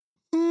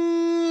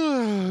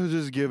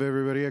just give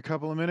everybody a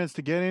couple of minutes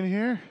to get in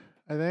here,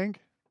 I think.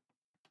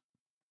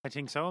 I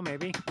think so,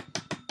 maybe.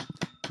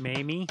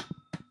 Maybe.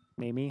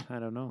 I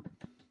don't know.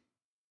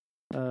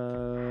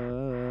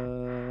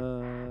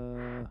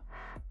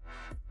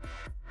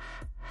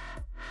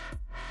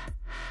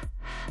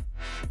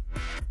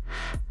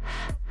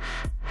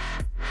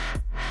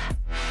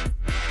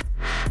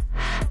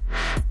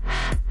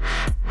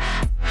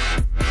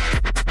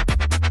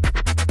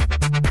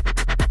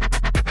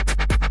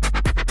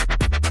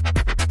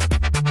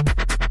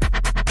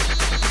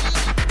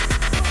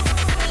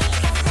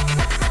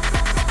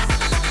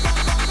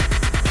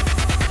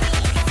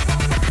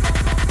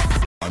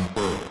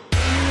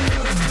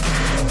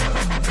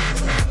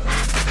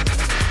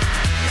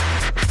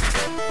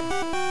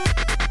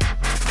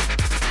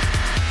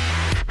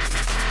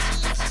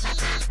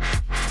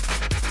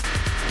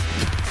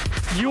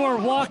 You are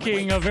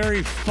walking a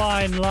very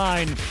fine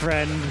line,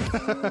 friend.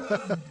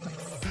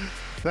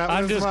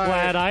 I'm just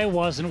glad I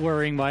wasn't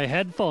wearing my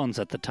headphones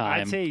at the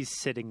time. I'd say he's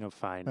sitting a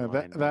fine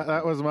line.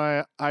 That was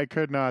my... I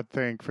could not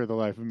think for the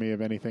life of me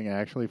of anything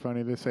actually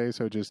funny to say,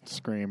 so just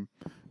scream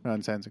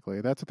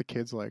nonsensically. That's what the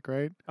kids like,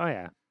 right? Oh,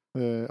 yeah.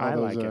 I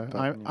like it.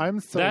 But, I'm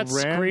so that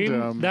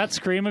random. That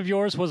scream of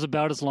yours was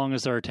about as long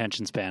as their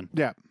attention span.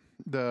 Yeah.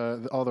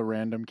 All the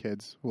random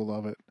kids will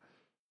love it.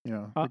 You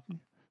know,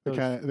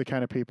 the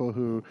kind of people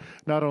who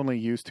not only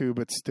used to,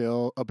 but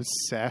still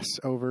obsess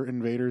over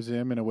Invader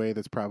Zim in a way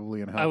that's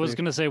probably unhealthy. I was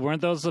going to say,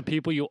 weren't those the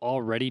people you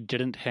already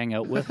didn't hang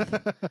out with?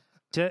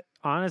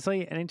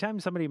 Honestly, anytime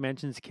somebody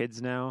mentions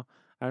kids now,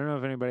 I don't know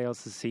if anybody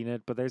else has seen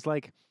it, but there's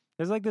like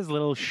this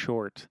little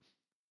short,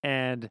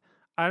 and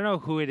I don't know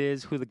who it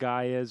is, who the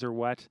guy is or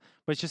what,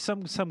 but it's just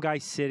some guy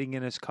sitting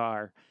in his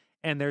car,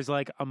 and there's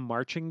like a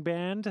marching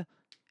band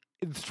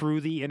through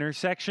the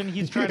intersection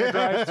he's trying to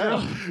drive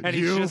through, and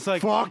he's just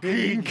like,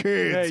 fucking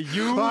kids,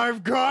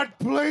 I've got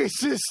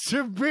places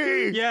to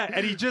be. Yeah,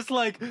 and he just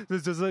like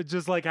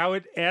just like how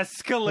it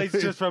escalates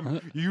just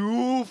from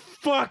you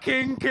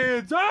fucking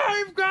kids,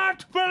 I've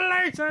got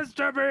places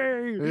to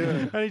be.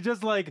 Yeah. And he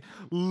just like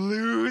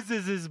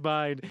loses his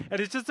mind,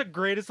 and it's just the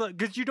greatest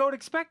because you don't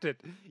expect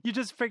it. You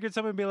just figured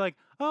someone would be like,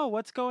 oh,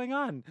 what's going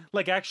on?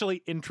 Like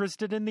actually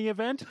interested in the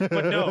event,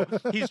 but no,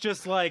 he's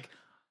just like.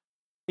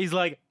 He's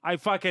like, I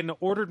fucking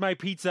ordered my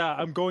pizza.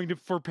 I'm going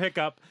for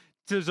pickup,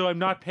 so I'm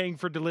not paying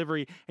for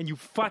delivery. And you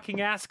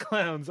fucking ass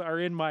clowns are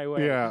in my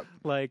way. Yeah.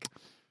 Like,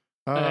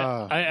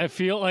 I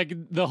feel like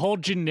the whole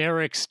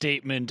generic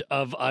statement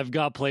of I've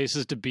got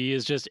places to be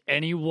is just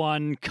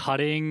anyone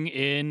cutting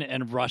in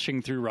and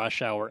rushing through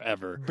rush hour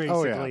ever.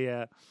 Basically,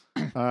 yeah.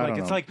 Like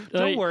it's like,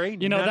 don't worry.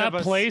 You know, that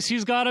place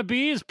he's got to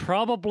be is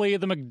probably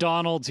the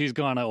McDonald's he's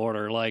going to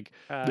order. Like,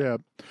 yeah.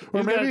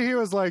 Or maybe he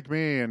was like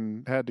me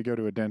and had to go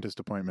to a dentist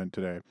appointment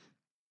today.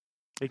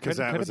 Because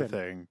that was a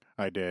thing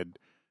I did.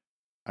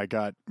 I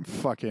got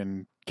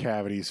fucking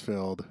cavities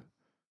filled.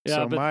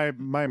 Yeah, so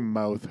my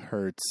mouth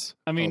hurts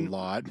a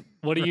lot.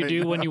 What do you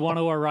do when you want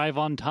to arrive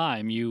on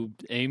time? You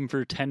aim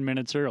for 10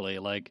 minutes early.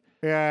 Like,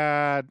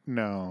 yeah,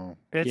 no.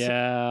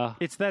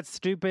 It's that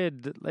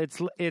stupid.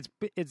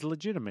 It's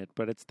legitimate,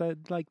 but it's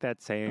that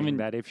saying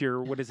that if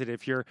you're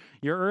if you're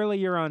early,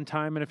 you're on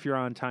time, and if you're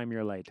on time,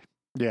 you're late.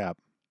 Yeah,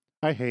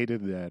 I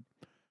hated that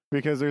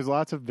because there's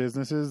lots of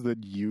businesses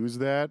that use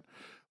that.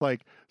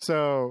 Like,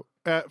 so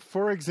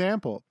for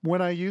example,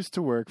 when I used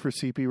to work for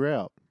CP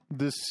Rail,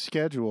 this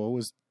schedule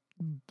was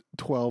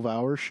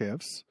 12-hour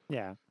shifts.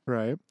 Yeah.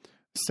 Right?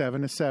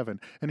 7 to 7.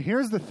 And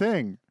here's the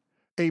thing.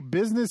 A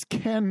business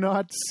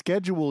cannot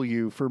schedule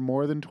you for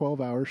more than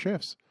 12-hour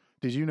shifts.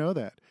 Did you know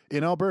that?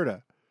 In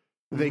Alberta,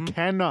 they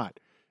cannot.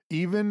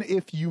 Even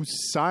if you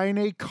sign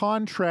a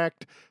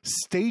contract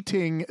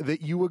stating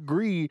that you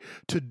agree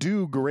to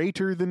do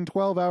greater than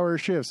 12-hour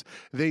shifts,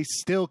 they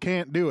still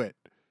can't do it.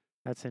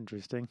 That's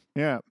interesting.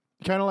 Yeah.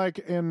 Kind of like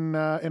in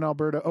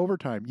Alberta,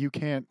 overtime. You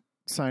can't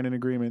sign an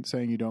agreement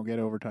saying you don't get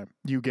overtime.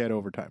 You get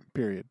overtime,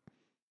 period.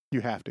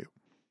 You have to.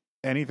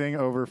 Anything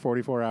over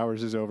 44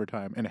 hours is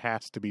overtime and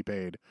has to be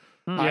paid.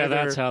 Yeah,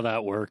 that's how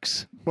that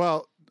works.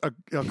 Well,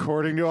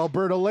 according to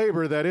Alberta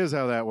labor, that is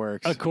how that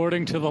works.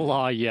 According to the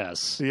law,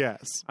 yes.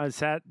 Yes.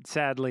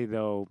 Sadly,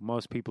 though,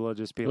 most people will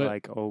just be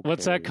like, okay.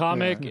 What's that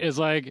comic? Is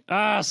like,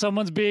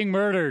 someone's being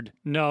murdered.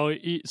 No,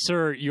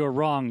 sir, you're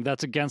wrong.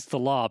 That's against the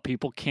law.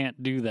 People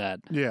can't do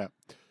that. Yeah.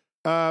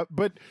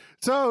 But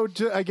so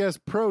I guess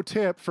pro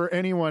tip for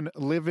anyone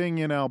living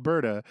in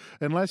Alberta,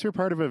 unless you're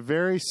part of a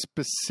very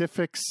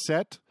specific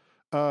set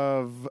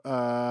of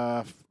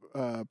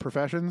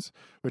professions,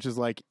 which is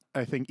like,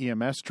 I think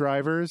EMS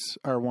drivers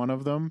are one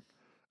of them.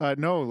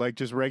 No, like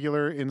just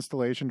regular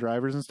installation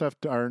drivers and stuff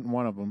aren't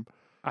one of them.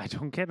 I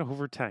don't get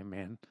overtime,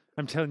 man.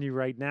 I'm telling you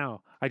right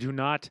now. I do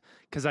not,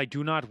 because I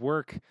do not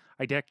work.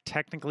 I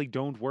technically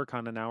don't work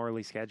on an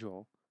hourly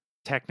schedule.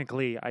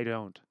 Technically, I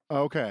don't.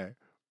 Okay.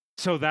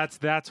 So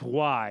that's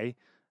why.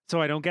 So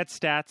I don't get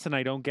stats and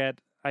I don't get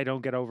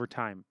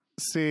overtime.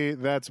 See,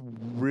 that's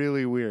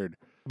really weird.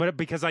 But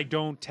because I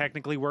don't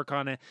technically work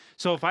on it.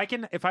 So if I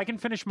can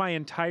finish my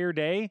entire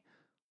day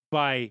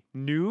by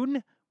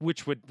noon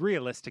which would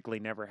realistically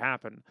never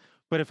happen.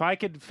 But if I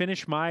could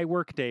finish my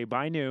workday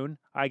by noon,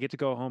 I get to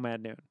go home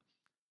at noon.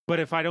 But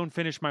if I don't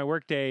finish my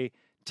workday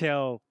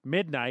till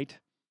midnight,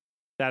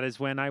 that is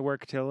when I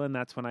work till, and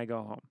that's when I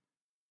go home.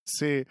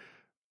 See,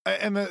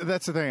 and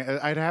that's the thing.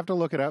 I'd have to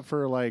look it up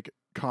for like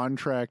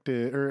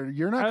contracted, or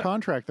you're not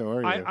contract though,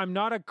 are you? I'm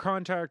not a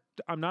contract.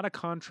 I'm not a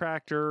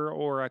contractor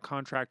or a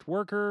contract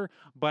worker,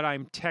 but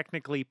I'm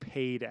technically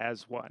paid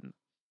as one.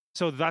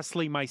 So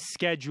thusly, my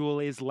schedule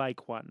is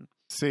like one.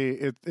 See,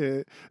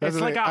 it's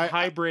like a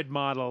hybrid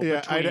model.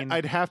 Yeah, between...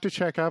 I'd have to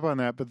check up on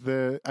that,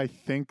 but I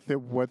think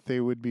that what they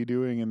would be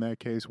doing in that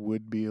case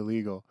would be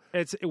illegal.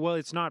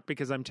 It's not,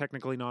 because I'm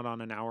technically not on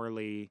an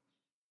hourly.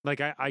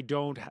 Like I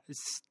don't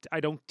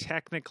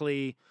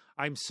technically.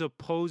 I'm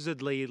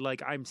supposedly,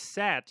 like, I'm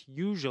set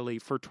usually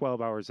for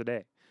 12 hours a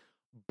day,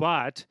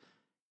 but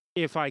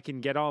if I can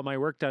get all my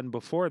work done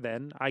before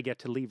then, I get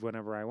to leave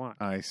whenever I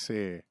want. I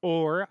see.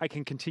 Or I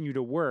can continue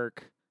to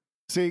work.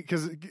 See,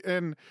 because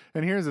and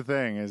here's the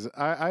thing is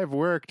I've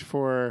worked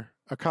for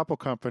a couple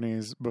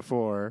companies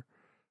before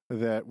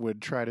that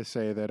would try to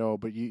say that, oh,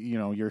 but you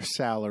know, your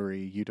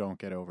salary, you don't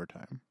get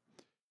overtime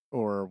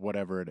or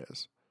whatever it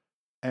is.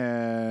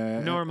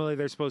 And normally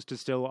they're supposed to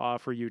still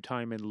offer you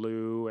time in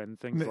lieu and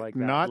things like that.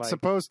 Not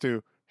supposed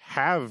to,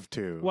 have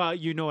to. Well,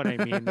 you know what I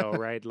mean though,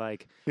 right?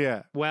 Like,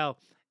 yeah. Well,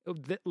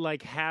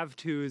 like have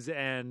tos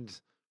and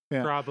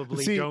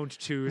probably don't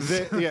tos.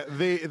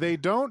 They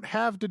don't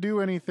have to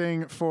do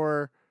anything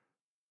for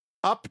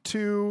up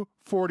to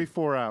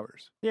 44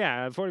 hours.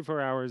 Yeah,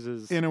 44 hours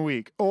is in a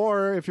week.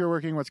 Or if you're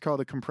working what's called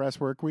a compressed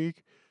work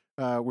week,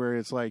 where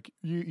it's like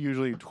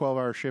usually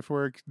 12-hour shift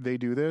work, they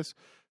do this.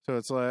 So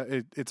it's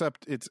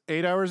it's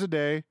 8 hours a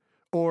day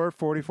or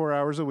 44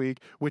 hours a week,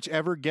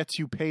 whichever gets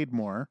you paid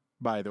more,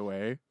 by the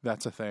way.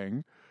 That's a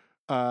thing.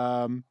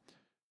 And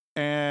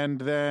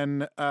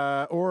then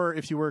or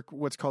if you work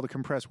what's called a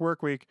compressed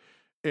work week,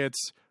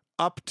 it's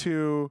up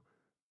to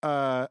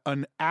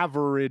an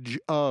average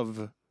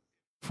of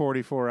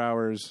 44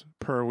 hours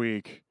per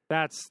week.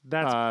 That's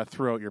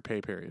throughout your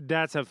pay period.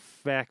 That's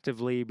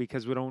effectively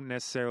because we don't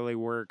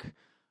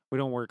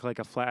work like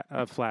a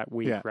flat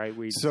week, right?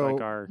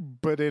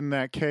 But in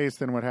that case,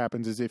 then what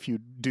happens is if you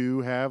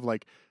do have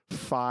like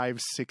 5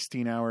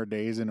 16-hour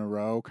days in a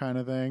row kind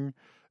of thing,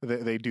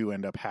 they do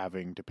end up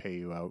having to pay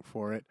you out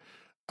for it.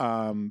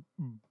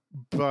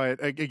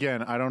 But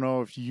again, I don't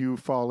know if you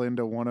fall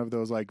into one of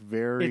those like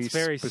very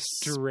specific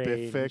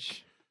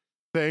strange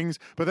things.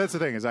 But that's the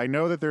thing is I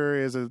know that there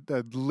is a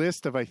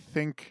list of, I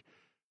think,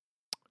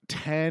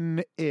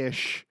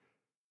 10-ish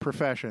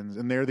professions,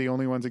 and they're the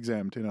only ones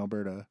exempt in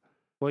Alberta.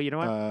 Well, you know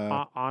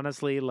what?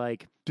 Honestly,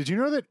 like... Did you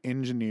know that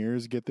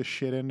engineers get the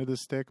shit end of the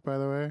stick, by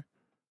the way?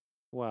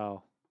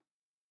 Well...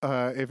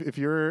 If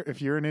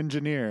you're an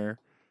engineer,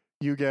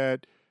 you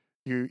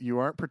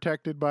aren't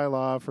protected by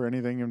law for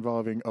anything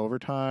involving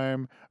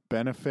overtime,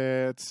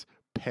 benefits,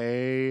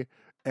 pay,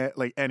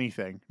 like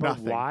anything. But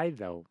nothing. Why,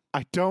 though?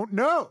 I don't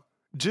know.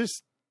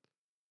 Just,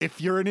 if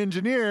you're an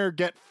engineer,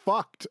 get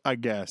fucked, I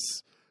guess.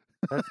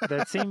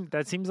 That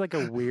seems like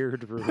a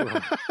weird rule.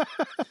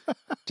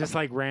 Just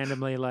like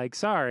randomly, like,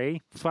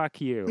 sorry,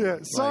 fuck you. Yeah,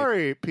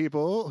 sorry,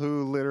 people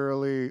who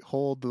literally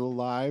hold the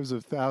lives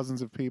of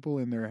thousands of people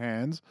in their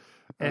hands,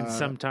 and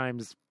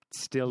sometimes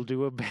still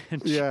do a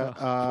bench.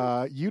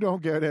 Yeah, you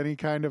don't get any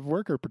kind of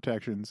worker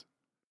protections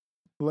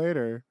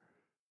later.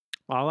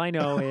 All I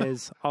know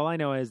is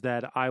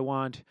that I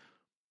want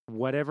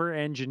whatever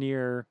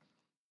engineer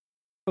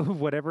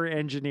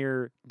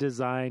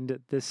designed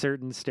this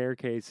certain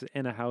staircase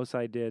in a house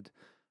I did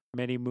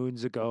many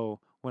moons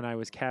ago when I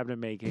was cabinet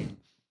making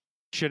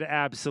should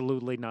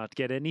absolutely not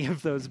get any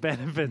of those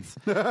benefits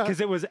because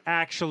it was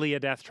actually a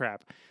death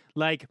trap.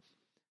 Like,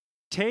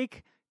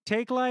 take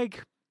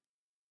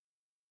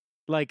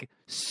like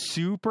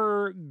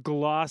super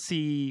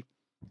glossy,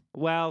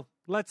 well,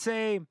 let's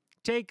say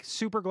take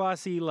super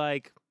glossy,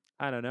 like,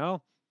 I don't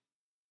know,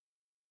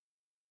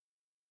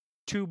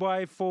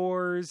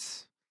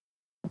 2x4s,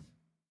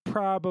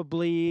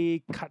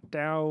 probably cut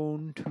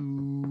down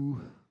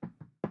to,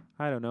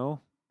 I don't know,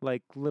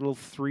 like little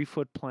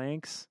 3-foot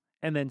planks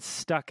and then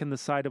stuck in the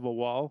side of a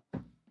wall.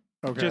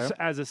 Okay. Just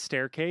as a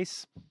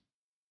staircase.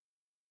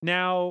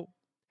 Now,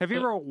 have you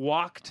ever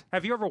walked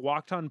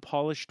on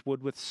polished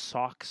wood with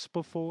socks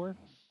before?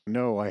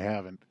 No, I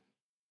haven't.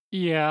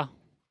 Yeah.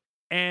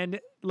 And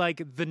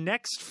like the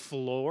next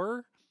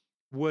floor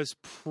was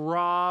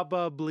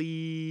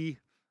probably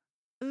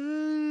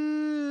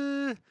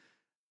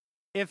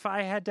if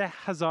I had to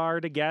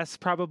hazard a guess,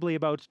 probably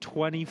about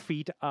 20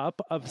 feet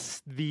up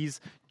of these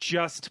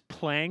just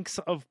planks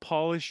of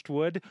polished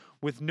wood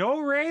with no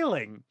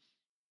railing.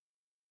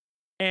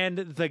 And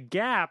the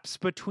gaps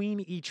between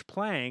each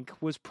plank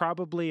was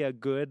probably a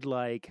good,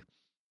 like,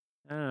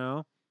 I don't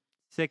know,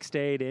 6 to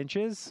 8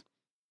 inches.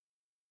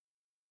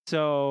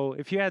 So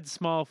if you had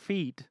small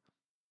feet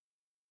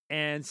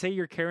and say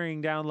you're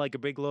carrying down like a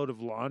big load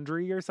of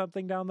laundry or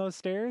something down those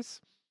stairs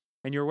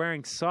and you're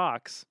wearing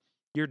socks,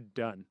 you're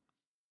done.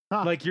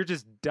 Like, you're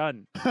just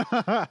done.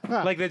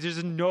 Like, there's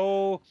just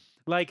no,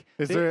 Like,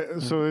 Is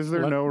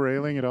there no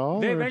railing at all?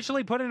 they or-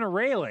 eventually put in a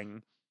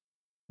railing,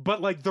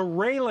 but like the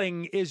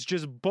railing is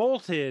just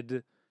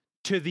bolted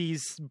to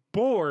these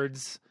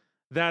boards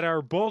that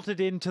are bolted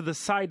into the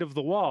side of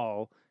the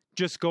wall,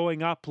 just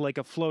going up like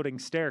a floating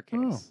staircase.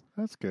 Oh,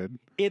 that's good.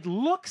 It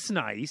looks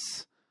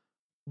nice,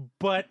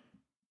 but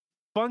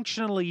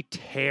functionally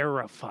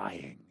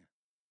terrifying.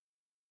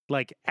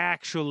 Like,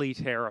 actually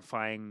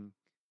terrifying.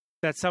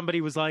 That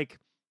somebody was like,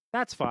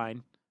 that's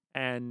fine,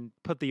 and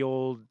put the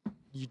old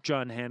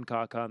John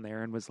Hancock on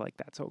there and was like,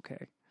 that's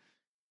okay.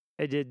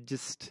 I did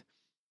just,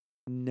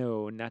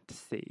 no, not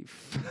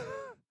safe.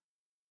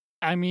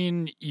 I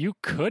mean, you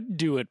could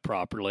do it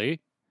properly,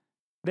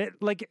 Though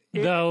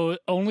though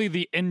only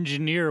the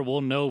engineer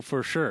will know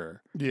for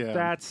sure. Yeah.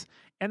 that's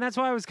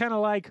why I was kind of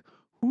like,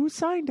 who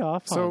signed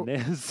off So- on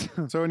this?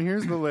 So, and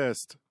here's the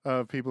list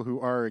of people who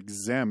are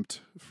exempt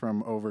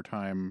from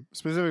overtime,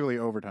 specifically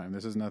overtime.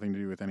 This has nothing to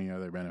do with any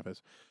other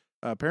benefits.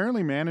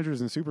 Apparently,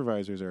 managers and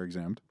supervisors are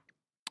exempt.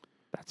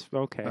 That's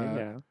okay,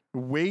 yeah.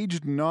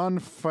 Waged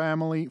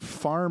non-family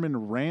farm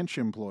and ranch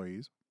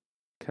employees.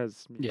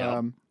 Because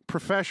Yeah.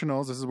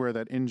 Professionals, this is where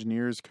that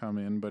engineers come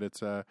in, but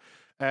it's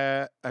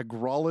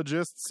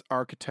agrologists,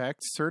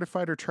 architects,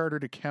 certified or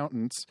chartered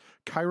accountants,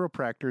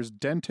 chiropractors,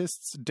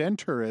 dentists,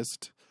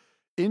 denturists,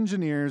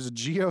 engineers,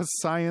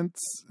 geoscientists.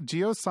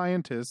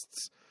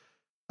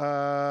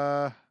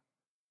 Yeah,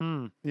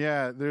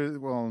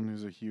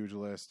 there's a huge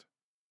list.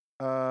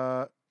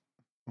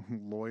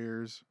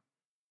 Lawyers.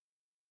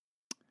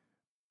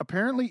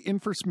 Apparently,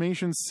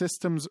 information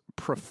systems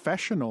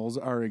professionals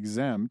are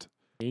exempt.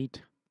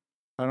 neat.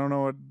 I don't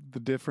know what the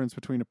difference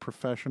between a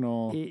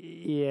professional,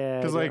 Yeah.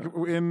 because like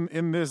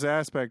in this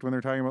aspect, when they're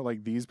talking about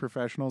like these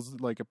professionals,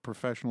 like a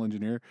professional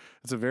engineer,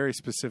 it's a very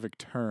specific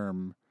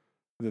term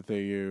that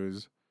they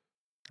use.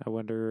 I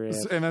wonder if...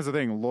 And that's the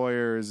thing: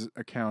 lawyers,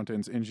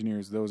 accountants,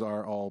 engineers, those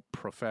are all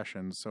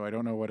professions. So I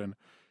don't know what an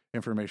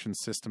information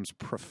systems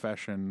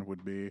profession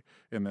would be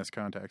in this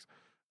context.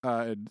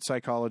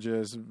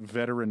 Psychologists,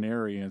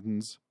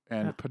 veterinarians,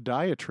 and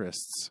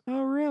podiatrists.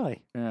 Oh,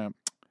 really? Yeah.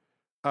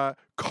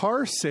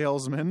 Car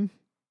salesmen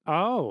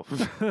Oh.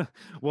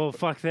 Well,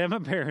 fuck them,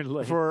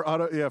 apparently. for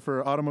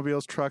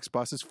automobiles, trucks,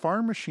 buses,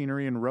 farm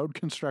machinery, and road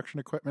construction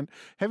equipment,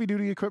 heavy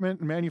duty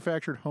equipment,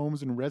 manufactured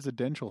homes, and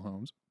residential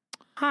homes.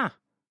 Huh.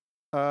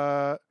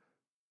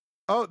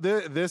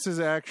 This is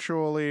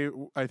actually,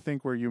 I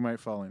think, where you might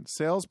fall in.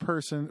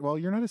 Salesperson. Well,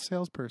 you're not a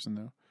salesperson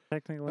though.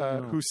 Technically,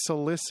 no. Who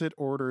solicit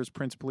orders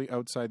principally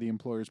outside the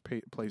employer's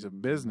place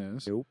of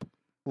business. Nope.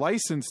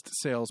 Licensed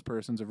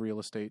salespersons of real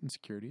estate and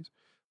securities.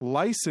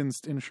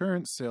 Licensed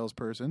insurance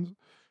salespersons.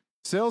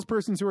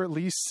 Salespersons who are at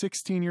least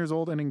 16 years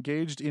old and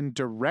engaged in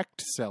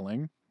direct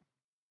selling.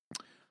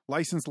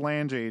 Licensed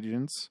land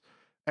agents.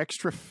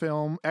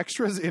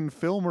 Extras in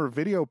film or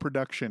video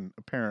production,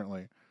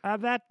 apparently.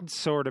 That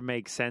sort of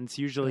makes sense.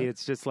 Usually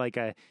it's just like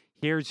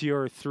here's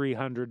your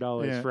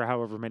 $300 for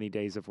however many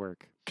days of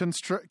work.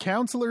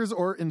 Counselors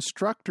or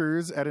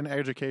instructors at an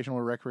educational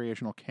or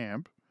recreational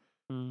camp.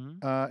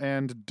 Mm-hmm.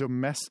 And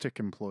domestic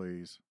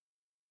employees.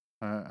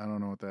 I don't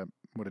know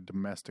what a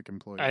domestic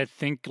employee is. I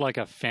think like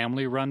a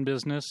family-run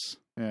business.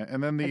 Yeah,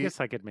 and then I guess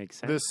that could make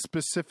sense. the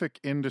specific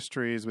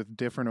industries with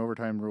different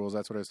overtime rules.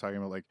 That's what I was talking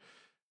about, like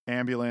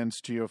ambulance,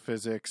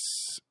 geophysics,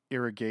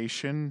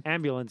 irrigation.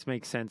 Ambulance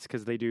makes sense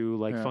because they do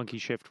like funky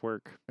shift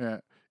work. Yeah,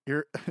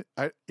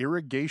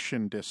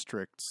 irrigation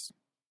districts.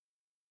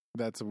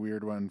 That's a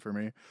weird one for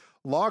me.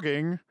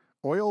 Logging,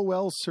 oil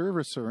well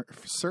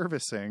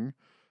servicing,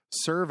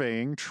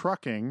 surveying,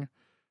 trucking,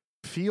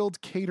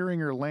 field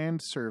catering or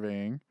land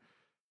surveying,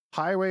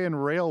 highway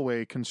and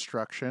railway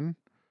construction,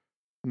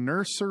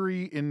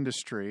 nursery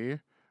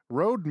industry,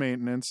 road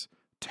maintenance,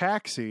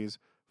 taxis,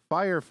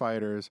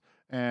 firefighters,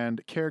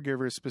 and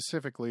caregivers,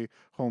 specifically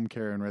home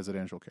care and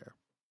residential care.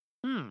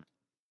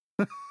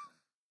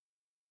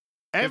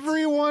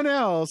 Everyone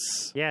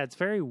else. Yeah, it's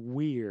very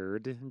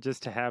weird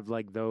just to have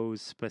like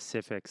those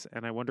specifics,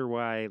 and I wonder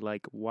why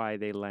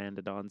they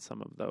landed on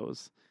some of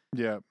those.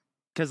 Yeah.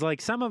 Because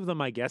like some of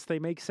them, I guess they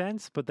make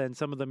sense, but then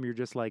some of them you're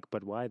just like,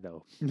 but why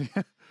though?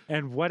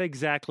 And what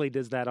exactly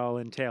does that all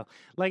entail?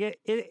 Like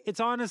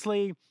it's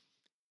honestly,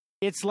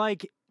 it's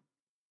like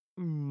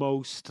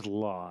most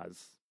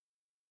laws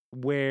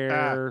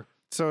where.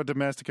 So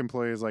domestic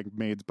employees like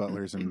maids,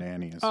 butlers, and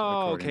nannies.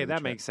 Oh, okay,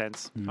 that makes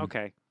sense. Mm-hmm.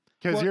 Okay.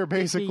 Because you're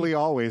basically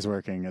always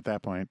working at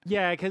that point.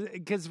 Yeah,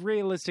 because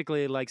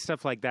realistically, like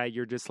stuff like that,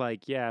 you're just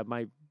like, yeah,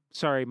 my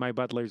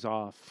butler's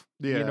off.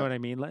 Yeah. You know what I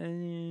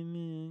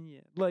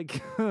mean?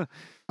 Like,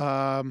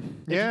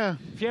 yeah.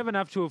 If you have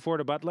enough to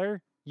afford a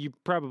butler, you're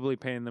probably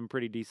paying them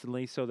pretty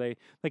decently. So they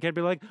can't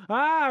be like,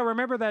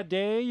 remember that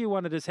day you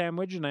wanted a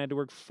sandwich and I had to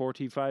work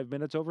 45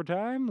 minutes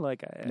overtime?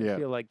 Like, I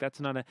feel like that's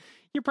not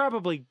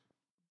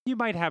you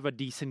might have a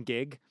decent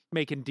gig,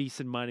 making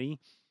decent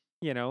money,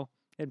 you know,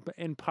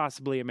 and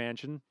possibly a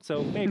mansion.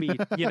 So maybe,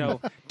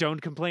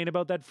 don't complain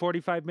about that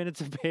 45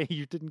 minutes of pay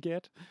you didn't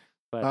get.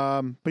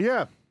 But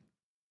yeah.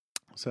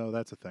 So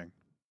that's a thing.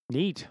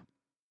 Neat.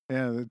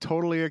 Yeah, the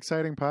totally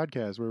exciting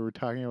podcast where we're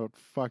talking about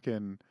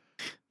fucking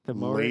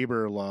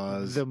labor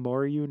laws. The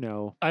more you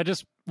know. I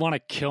just want to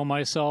kill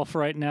myself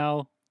right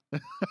now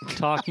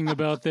talking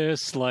about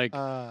this. Like,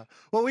 well,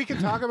 we can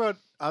talk about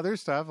other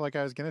stuff. Like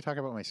I was going to talk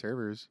about my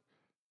servers.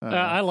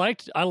 I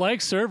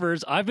like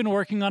servers. I've been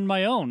working on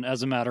my own,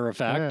 as a matter of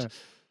fact. Yeah.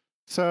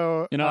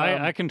 So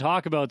I can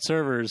talk about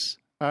servers.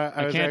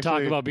 I can't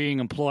talk about being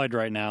employed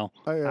right now.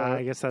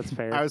 I guess that's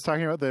fair. I was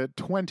talking about the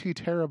 20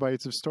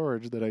 terabytes of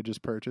storage that I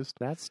just purchased.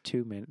 That's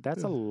 2 minutes.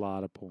 That's a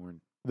lot of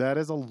porn. That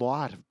is a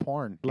lot of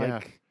porn.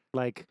 Like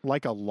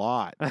a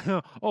lot.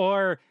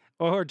 or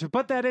to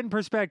put that in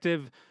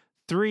perspective,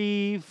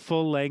 3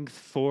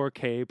 full-length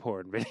 4K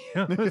porn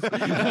videos.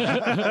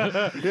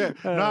 Yeah,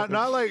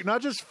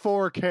 not just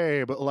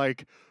 4K, but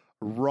like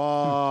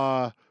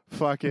raw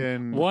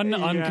fucking one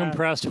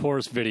uncompressed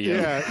horse video.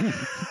 Yeah,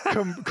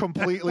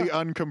 completely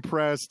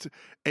uncompressed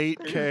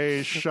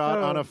 8K shot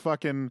on a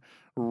fucking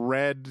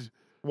red.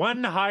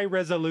 One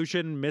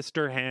high-resolution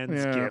Mr.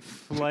 Hands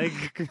GIF.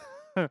 Like,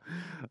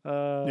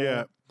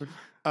 yeah.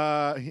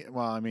 Well,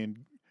 I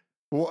mean,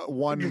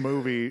 one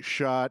movie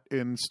shot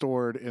and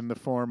stored in the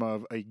form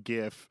of a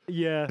GIF.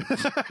 Yeah,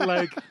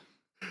 like.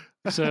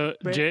 So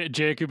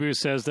Jacobu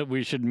says that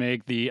we should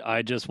make the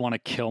 "I just want to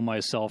kill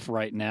myself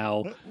right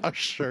now" a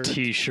shirt,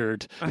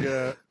 T-shirt.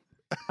 Yeah,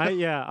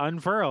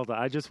 unfurled.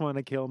 I just want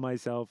to kill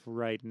myself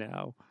right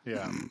now.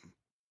 Yeah.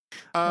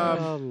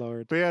 Oh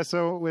Lord. But yeah,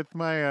 so with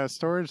my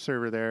storage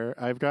server there,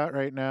 I've got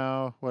right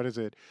now, what is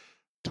it?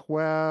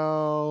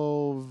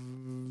 12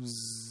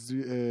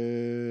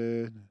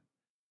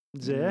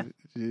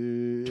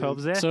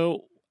 12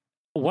 So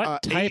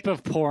what type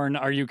of porn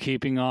are you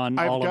keeping on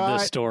all of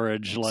this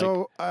storage? Like,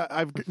 so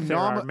there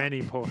are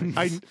many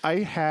porns. I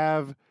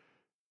have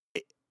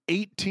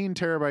 18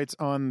 terabytes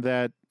on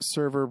that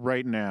server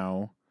right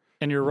now,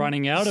 and you're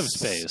running out of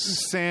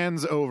space.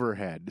 Sans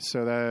overhead,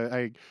 so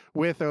that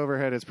with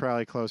overhead it's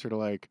probably closer to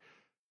like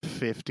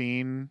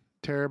 15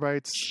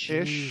 terabytes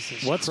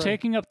ish. What's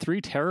taking up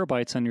 3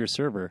 terabytes on your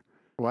server?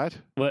 What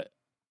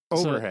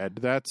overhead?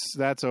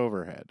 That's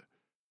overhead.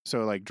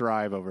 So like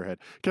drive overhead,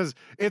 because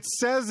it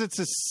says it's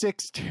a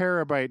 6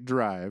 terabyte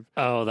drive.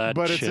 Oh,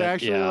 but it's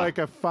actually like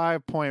a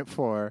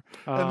 5.4.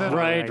 And then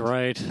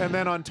right. And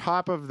then on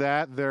top of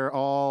that, they're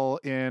all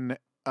in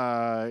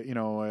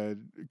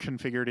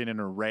configured in an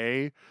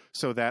array.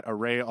 So that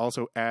array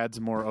also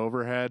adds more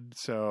overhead.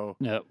 So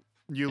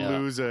you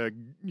lose a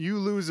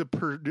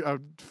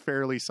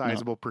fairly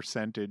sizable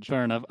percentage.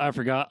 Fair enough. I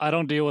forgot. I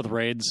don't deal with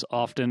raids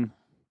often.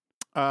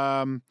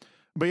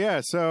 But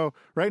yeah, so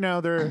right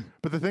now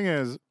but the thing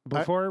is,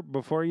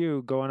 before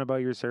you go on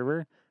about your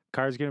server,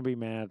 Car's going to be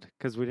mad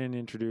because we didn't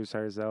introduce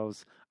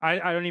ourselves. I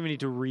don't even need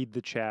to read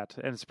the chat,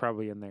 and it's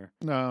probably in there.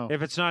 No.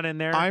 If it's not in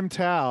there, I'm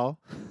Tal.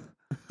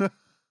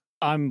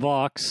 I'm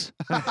Vox.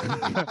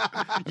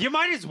 You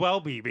might as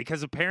well be,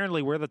 because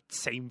apparently we're the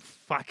same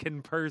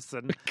fucking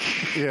person.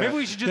 Yeah. Maybe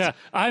we should just... Yeah,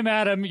 I'm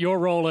Adam, you're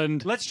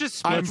Roland. Let's just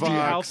split the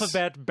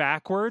alphabet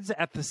backwards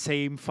at the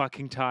same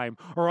fucking time.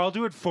 Or I'll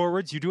do it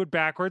forwards, you do it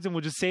backwards, and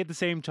we'll just say it at the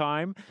same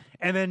time.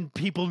 And then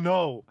people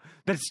know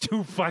that it's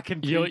 2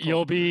 fucking people.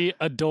 You'll be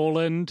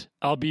Adoland,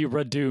 I'll be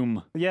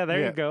Radoom. Yeah,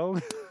 there you go.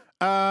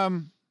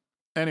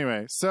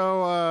 Anyway,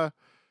 so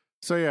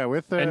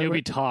yeah, and you'll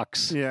be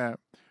Tox. Yeah.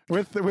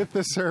 With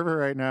the server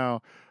right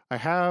now, I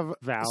have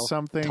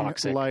something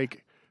Toxic.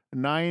 like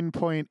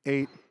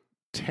 9.8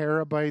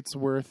 terabytes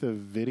worth of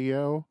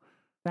video.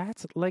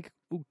 That's like,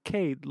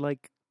 okay,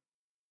 like,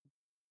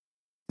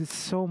 it's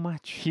so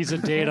much. He's a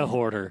data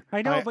hoarder.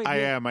 I know, I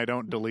am. I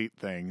don't delete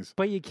things.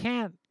 But you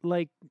can't,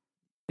 like...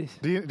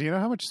 Do you know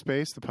how much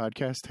space the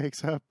podcast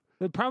takes up?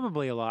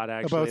 Probably a lot,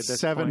 actually. About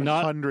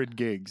 700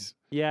 gigs.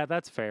 Yeah,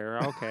 that's fair.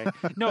 Okay.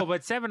 No,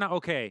 but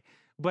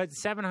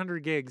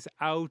 700 gigs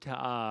out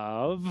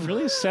of...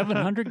 Really?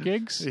 700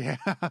 gigs? Yeah.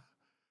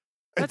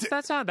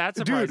 That's not that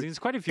surprising. Dude, it's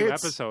quite a few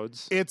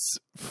episodes. It's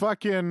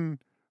fucking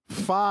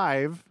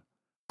 5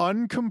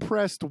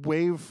 uncompressed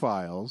WAV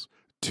files,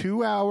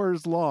 2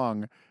 hours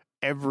long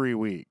every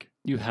week.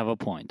 You have a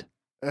point.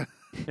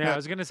 Yeah, I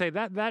was going to say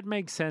that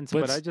makes sense,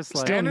 but I just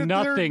like... Still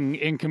nothing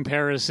in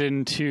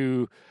comparison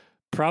to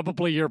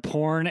probably your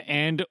porn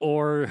and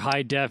or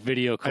high-def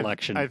video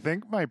collection. I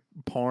think my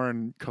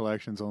porn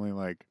collection's only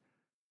like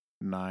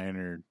 9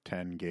 or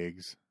 10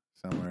 gigs,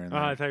 somewhere in there.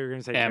 I thought you were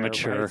going to say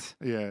amateur. terabytes.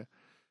 Yeah.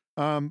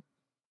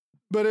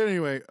 But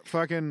anyway,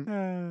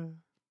 fucking...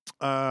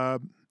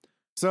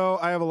 so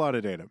I have a lot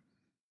of data.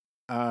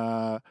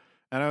 And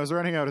I was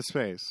running out of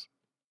space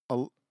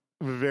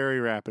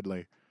very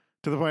rapidly,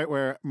 to the point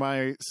where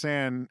my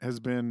SAN has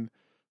been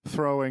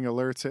throwing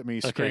alerts at me,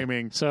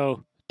 screaming. Okay.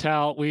 So,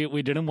 Tal,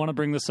 we didn't want to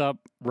bring this up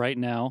right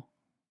now,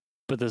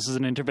 but this is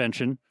an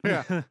intervention.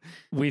 Yeah.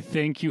 We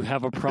think you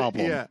have a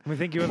problem. Yeah. We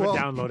think you have a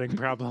downloading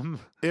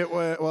problem. It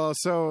was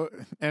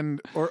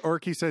and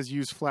Orky says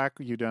use FLAC,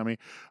 you dummy.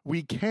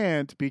 We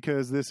can't,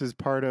 because this is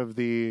part of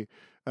the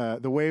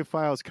WAV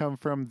files come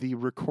from the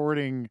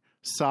recording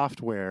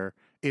software.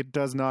 It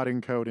does not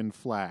encode in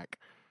FLAC.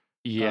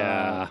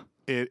 Yeah.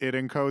 it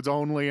encodes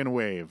only in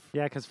wave.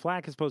 Yeah, because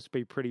FLAC is supposed to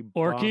be pretty Orky,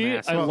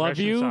 bomb-ass I love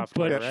compression you,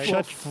 software, but right?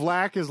 Well,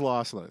 FLAC is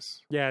lossless.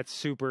 Yeah, it's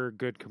super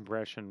good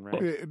compression,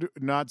 right?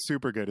 Not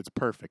super good. It's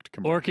perfect.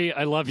 compression. Orky,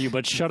 I love you,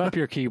 but shut up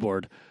your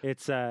keyboard.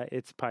 It's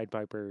Pied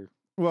Piper.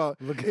 Well,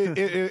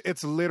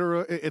 it's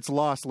literal. It's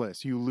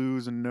lossless. You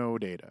lose no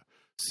data.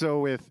 So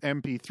with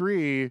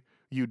MP3,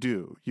 you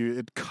do.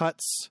 It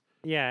cuts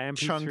Yeah, MP3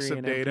 chunks of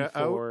and data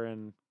MP4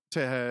 and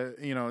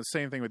to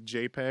same thing with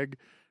JPEG,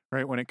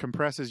 right? When it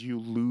compresses, you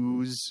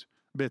lose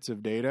bits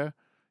of data.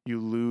 You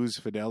lose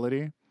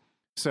fidelity.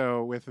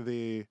 So with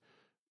the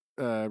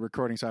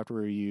recording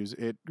software you use,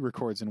 it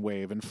records in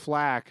WAV, and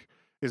FLAC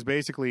is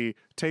basically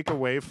take a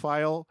WAV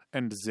file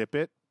and zip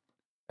it.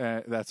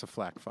 That's a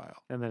FLAC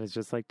file. and then it's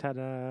just like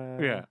ta-da.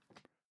 Yeah.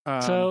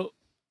 So,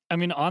 I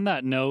mean, on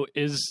that note,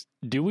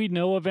 do we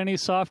know of any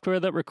software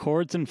that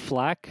records in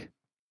FLAC?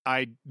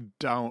 I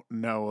don't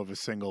know of a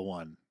single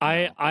one.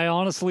 I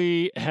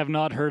honestly have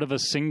not heard of a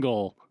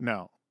single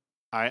No.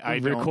 I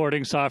don't.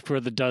 recording software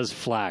that does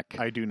FLAC.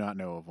 I do not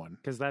know of one.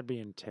 Because that'd be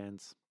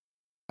intense.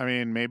 I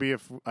mean, maybe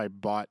if I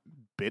bought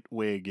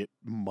Bitwig, it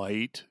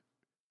might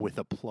with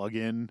a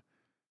plugin.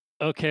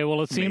 Okay,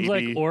 well, it seems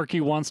like Maybe.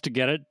 Orky wants to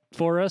get it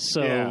for us,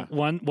 so Yeah.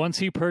 once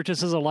he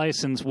purchases a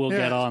license, we'll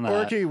get on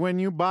that. Orky, when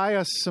you buy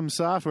us some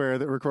software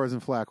that records in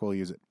FLAC, we'll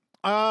use it.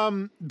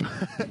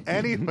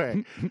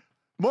 Anyway,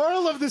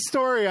 moral of the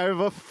story: I have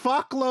a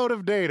fuckload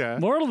of data,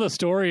 Moral of the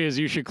story is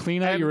you should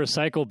clean out And- your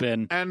recycle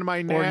bin. and my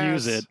or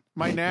NAS, use it.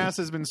 my NAS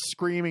has been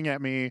screaming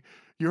at me.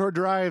 Your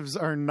drives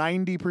are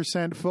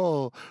 90%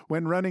 full.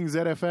 When running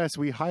ZFS,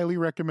 we highly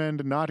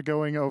recommend not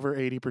going over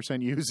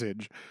 80%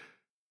 usage.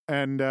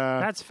 And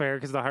That's fair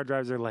because the hard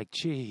drives are like,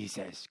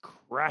 Jesus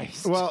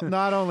Christ. well,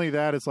 not only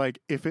that, it's like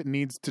if it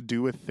needs to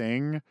do a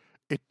thing,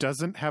 it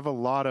doesn't have a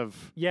lot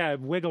of yeah,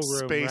 wiggle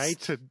room, space right?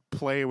 to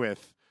play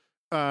with.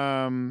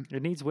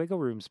 It needs wiggle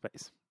room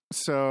space.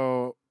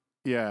 So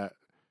yeah,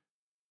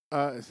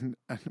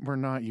 we're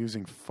not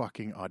using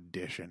fucking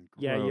Audition.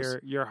 Yeah, Gross.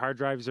 your hard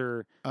drives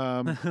are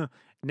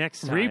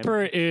next time.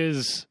 Reaper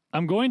is,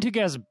 I'm going to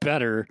guess,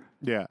 better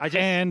yeah.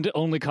 and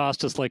only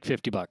cost us like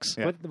 $50.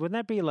 Yeah. Wouldn't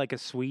that be like a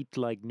sweet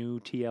like new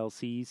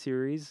TLC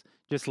series,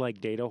 just like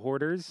data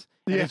hoarders?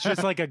 And Yeah. it's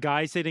just like a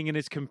guy sitting in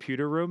his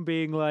computer room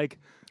being like,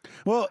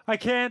 Well, I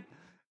can't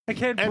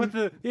put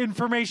the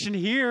information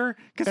here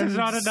because there's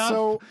not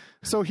enough.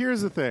 So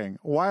here's the thing.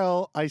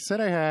 While I said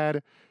I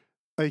had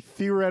a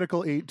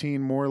theoretical 18,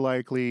 more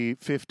likely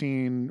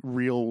 15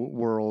 real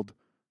world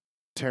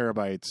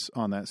terabytes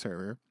on that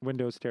server,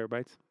 Windows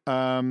terabytes.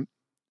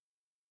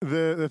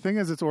 the thing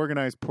is it's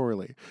organized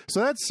poorly. So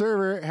that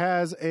server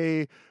has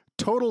a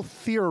total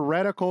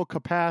theoretical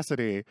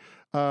capacity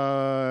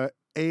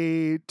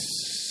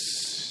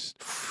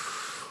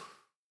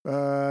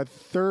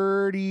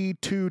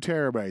 32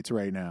 terabytes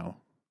right now.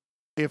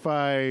 If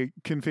I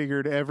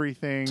configured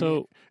everything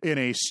So- in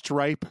a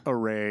stripe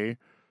array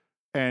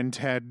and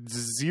had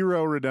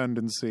zero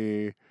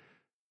redundancy,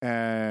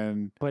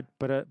 and But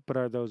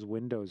are those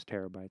Windows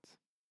terabytes?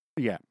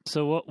 yeah,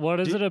 So what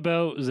is it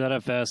about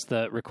ZFS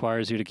that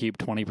requires you to keep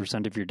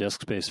 20% of your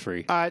disk space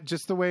free?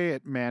 just the way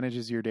it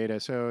manages your data.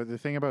 So the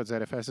thing about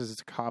ZFS is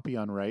it's a copy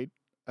on write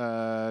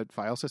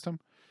file system.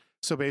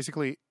 So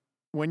basically,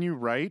 when you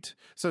write,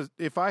 so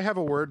if I have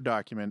a Word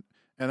document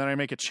and then I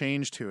make a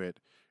change to it,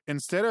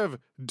 instead of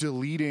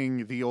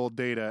deleting the old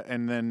data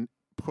and then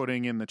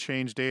putting in the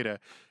change data,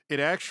 it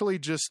actually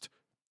just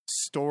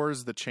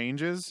stores the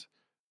changes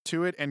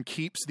to it and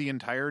keeps the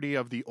entirety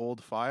of the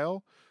old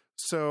file.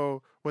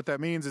 So what that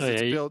means is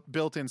it's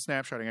built-in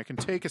snapshotting. I can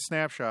take a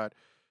snapshot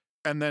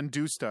and then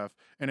do stuff,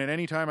 and at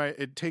any time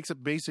it takes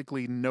up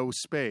basically no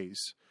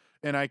space,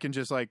 and I can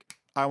just like,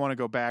 I want to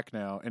go back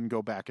now and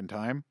go back in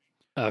time.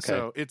 Okay.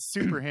 So it's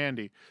super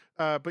handy.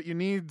 But you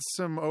need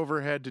some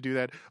overhead to do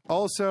that.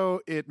 Also,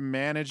 it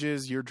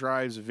manages your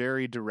drives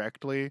very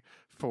directly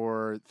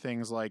for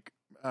things like,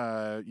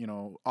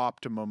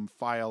 optimum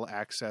file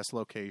access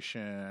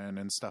location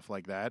and stuff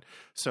like that.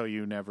 So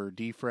you never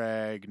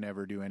defrag,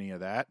 never do any of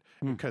that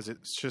because it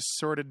just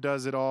sort of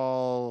does it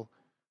all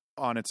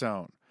on its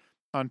own.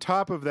 On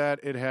top of that,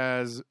 it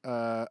has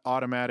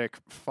automatic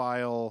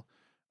file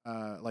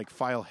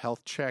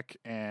health check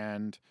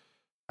and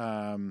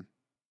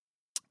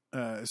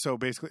so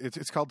basically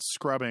it's called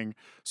scrubbing.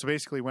 So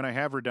basically when I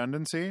have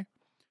redundancy,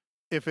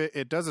 if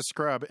it does a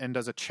scrub and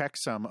does a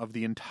checksum of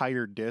the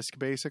entire disk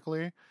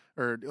basically,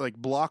 or like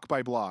block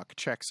by block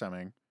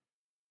checksumming,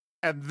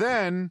 and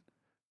then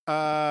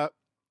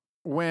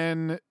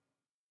when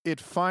it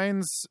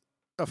finds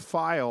a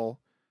file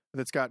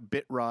that's got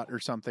bit rot or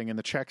something and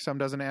the checksum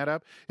doesn't add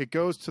up, it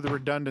goes to the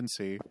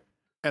redundancy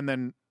and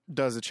then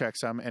does a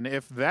checksum, and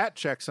if that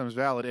checksum is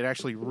valid, it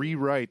actually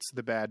rewrites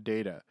the bad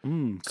data.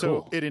 Cool.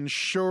 So it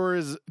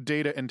ensures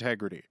data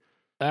integrity.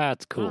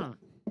 That's cool.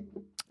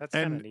 That's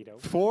kind of And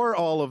neato. for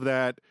all of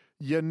that,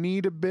 you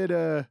need a bit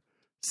of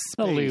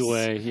A space.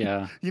 leeway,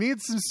 yeah. You need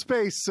some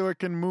space so it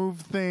can move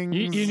things.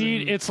 You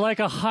need, and- it's like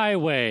a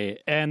highway,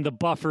 and the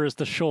buffer is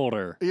the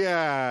shoulder.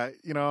 Yeah,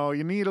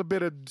 you need a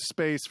bit of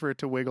space for it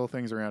to wiggle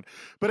things around.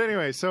 But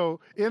anyway,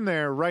 so in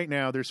there right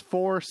now, there's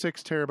 4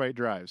 6 terabyte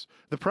drives.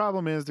 The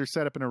problem is they're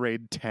set up in a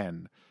RAID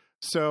 10.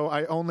 So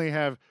I only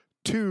have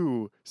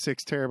 2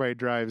 6 terabyte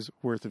drives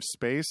worth of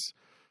space.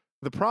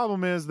 The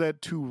problem is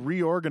that to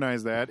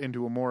reorganize that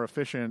into a more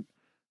efficient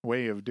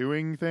way of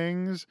doing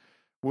things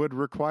would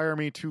require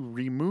me to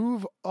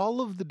remove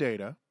all of the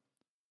data,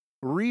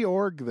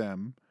 reorg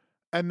them,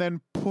 and then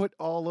put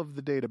all of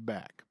the data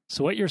back.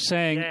 So what you're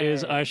saying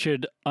is Yay. I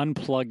should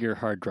unplug your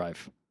hard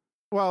drive.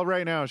 Well,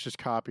 right now it's just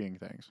copying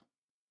things.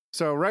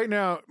 So right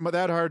now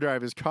that hard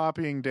drive is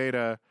copying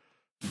data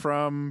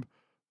from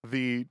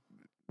the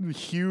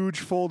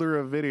huge folder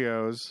of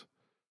videos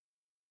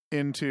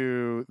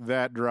into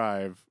that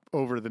drive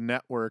over the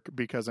network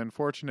because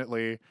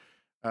unfortunately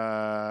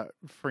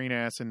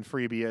FreeNAS and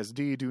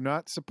FreeBSD do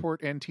not support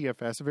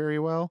NTFS very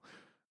well.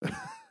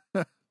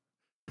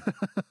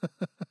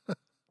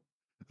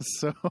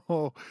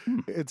 So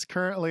it's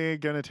currently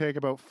going to take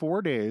about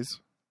 4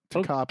 days to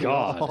Oh, copy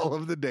God. all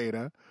of the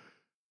data.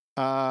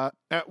 At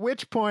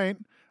which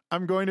point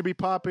I'm going to be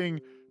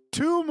popping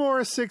 2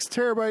 more 6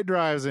 terabyte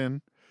drives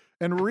in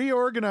and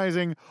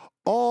reorganizing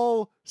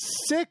all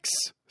 6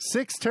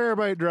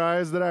 terabyte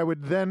drives that I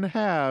would then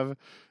have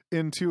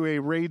into a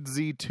RAID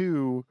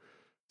Z2.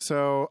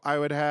 So I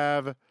would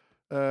have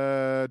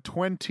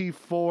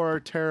 24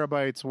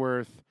 terabytes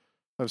worth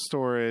of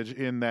storage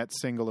in that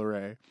single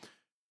array,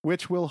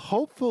 which will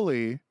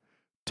hopefully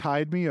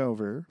tide me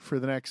over for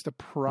the next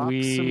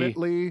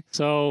approximately...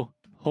 So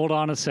hold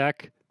on a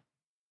sec.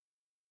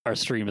 Our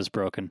stream is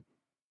broken.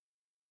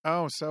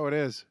 Oh, so it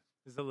is.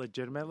 Is it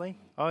legitimately?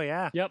 Oh,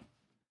 yeah. Yep.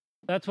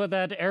 That's what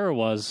that error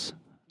was.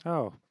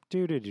 Oh,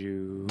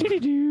 doo-doo-doo.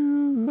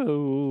 Doo-doo-doo.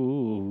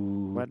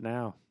 What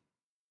now?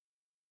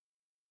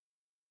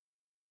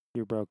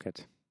 You broke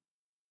it.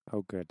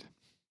 Oh, good.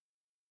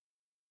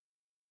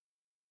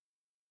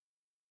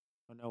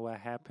 Oh, no, what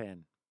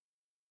happened?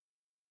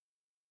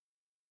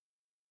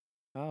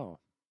 Oh.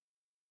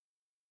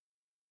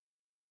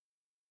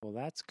 Well,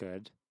 that's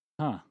good.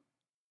 Huh.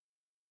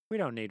 We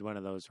don't need one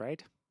of those,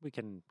 right? We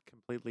can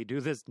completely do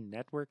this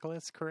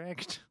networkless,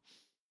 correct?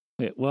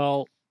 Wait,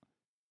 well,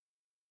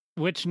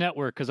 which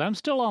network? Because I'm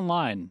still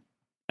online,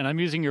 and I'm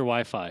using your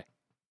Wi-Fi.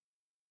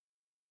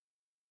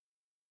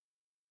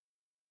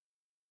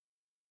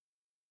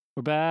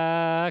 We're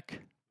back.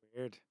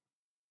 Weird.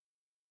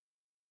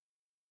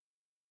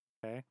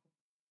 Okay.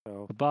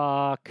 So, We're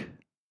back.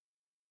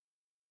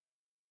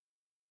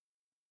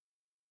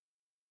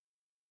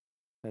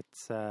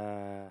 that's,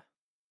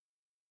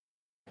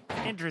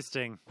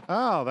 interesting.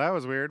 Oh, that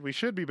was weird. We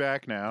should be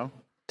back now.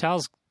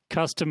 Tal's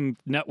custom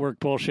network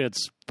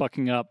bullshit's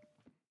fucking up.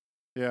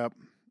 Yep.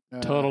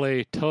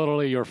 Totally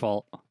your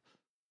fault.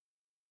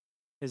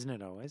 Isn't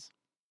it always?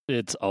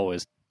 It's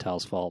always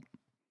Tal's fault.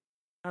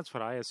 That's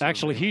what I assume.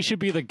 Actually, he should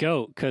be the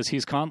GOAT because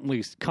he's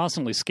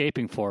constantly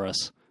escaping for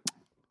us.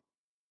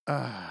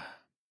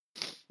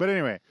 But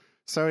anyway,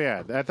 so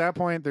yeah, at that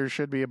point, there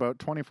should be about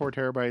 24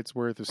 terabytes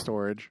worth of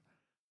storage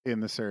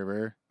in the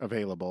server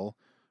available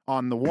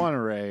on the one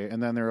array,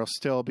 and then there will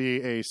still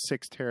be a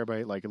 6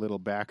 terabyte, like a little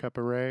backup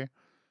array.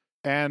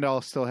 And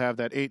I'll still have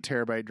that 8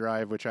 terabyte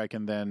drive, which I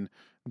can then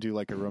do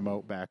like a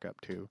remote backup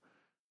to.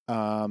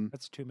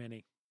 That's too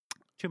many.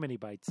 Too many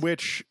bytes.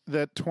 Which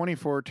that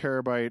 24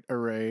 terabyte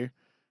array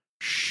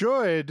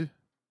should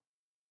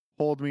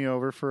hold me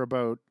over for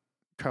about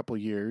a couple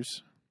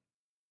years.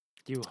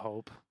 You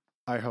hope.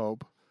 I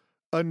hope.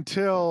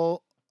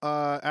 Until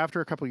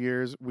after a couple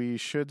years, we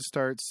should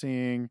start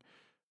seeing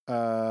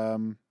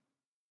ZFS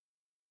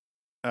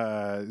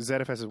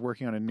is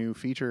working on a new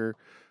feature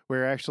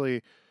where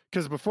actually,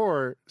 because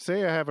before,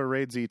 say I have a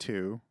RAID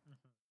Z2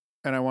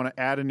 and I want to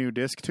add a new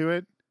disk to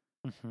it,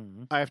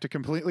 Mm-hmm. I have to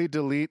completely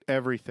delete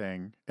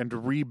everything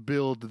and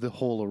rebuild the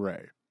whole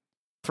array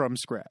from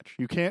scratch.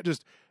 You can't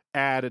just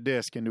add a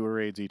disk into a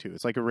RAID Z2.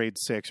 It's like a RAID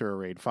 6 or a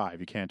RAID 5.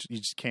 You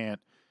just can't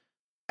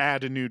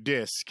add a new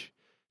disk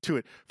to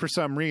it for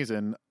some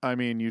reason. I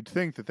mean, you'd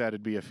think that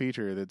that'd be a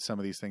feature that some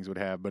of these things would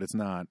have, but it's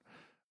not.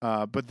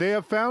 But they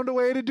have found a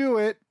way to do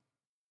it,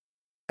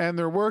 and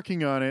they're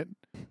working on it.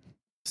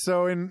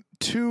 So in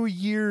 2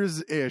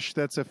 years-ish,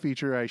 that's a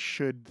feature I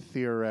should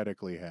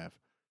theoretically have.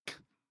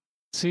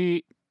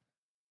 See,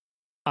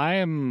 I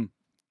am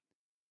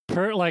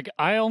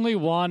I only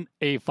want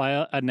a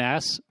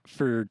NAS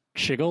for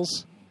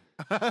shiggles.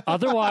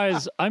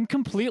 Otherwise, I'm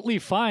completely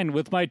fine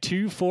with my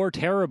 4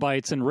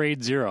 terabytes in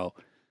RAID 0.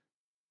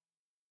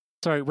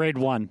 Sorry, RAID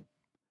 1.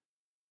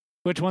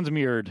 Which one's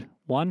mirrored?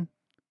 1?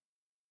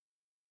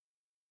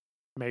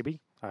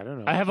 Maybe. I don't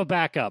know. I have a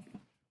backup.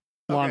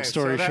 Long Okay,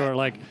 story so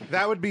short,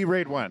 that would be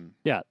RAID 1.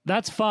 yeah,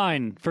 that's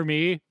fine for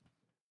me.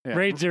 Yeah.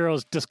 RAID 0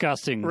 is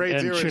disgusting RAID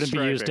and 0 is shouldn't be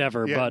used striping.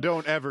 ever, Yeah, but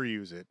don't ever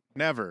use it.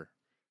 Never.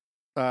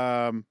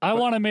 I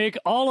want to make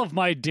all of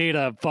my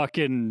data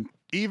fucking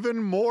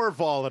even more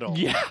volatile.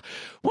 Yeah.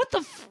 What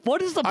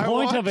is the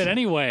point of it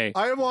anyway?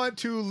 I want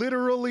to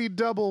literally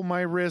double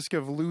my risk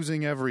of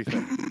losing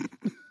everything.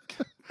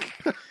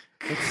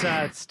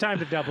 It's time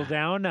to double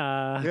down.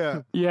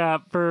 Yeah,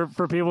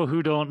 for people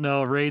who don't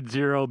know, RAID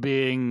 0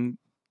 being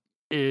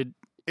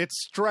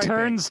it's striping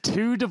turns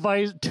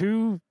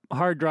two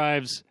hard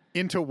drives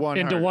into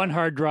one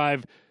hard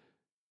drive,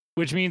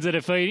 which means that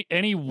if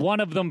any one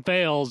of them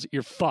fails,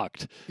 you're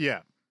fucked. Yeah.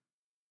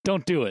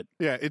 Don't do it.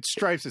 Yeah, it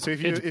stripes it. So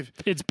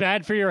it's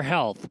bad for your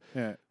health.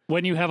 Yeah.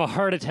 When you have a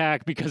heart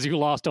attack because you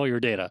lost all your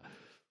data.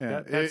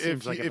 Yeah. That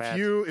seems like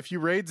if you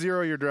RAID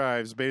 0 your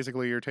drives,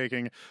 basically you're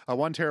taking a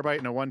 1 terabyte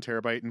and a 1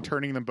 terabyte and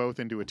turning them both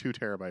into a 2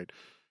 terabyte.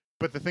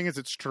 But the thing is,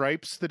 it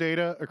stripes the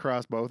data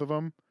across both of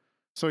them.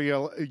 So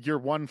your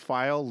one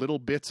file, little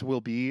bits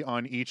will be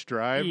on each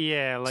drive.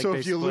 Yeah, like so they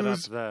if you split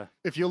lose, up the...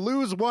 if you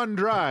lose one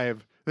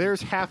drive,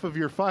 there's half of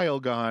your file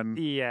gone.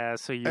 Yeah,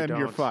 so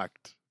you're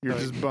fucked. You're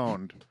just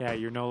boned. Yeah,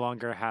 you no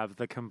longer have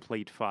the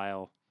complete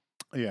file.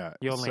 Yeah,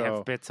 you only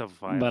have bits of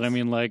files. But I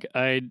mean, like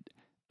I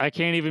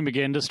can't even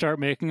begin to start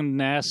making a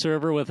NAS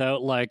server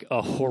without like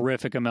a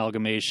horrific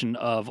amalgamation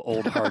of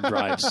old hard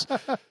drives,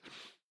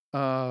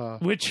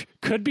 which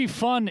could be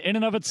fun in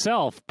and of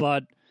itself.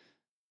 But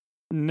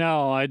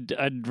no,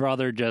 I'd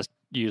rather just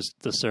use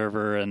the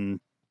server and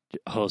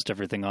host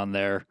everything on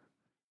there.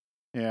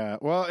 Yeah,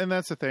 well, and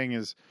that's the thing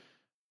is,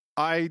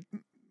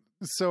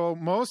 so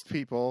most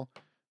people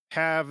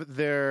have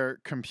their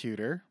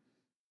computer,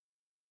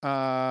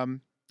 and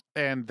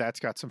that's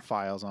got some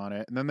files on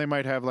it, and then they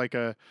might have like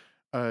a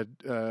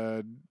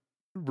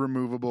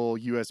removable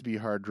USB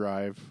hard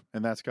drive,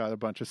 and that's got a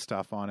bunch of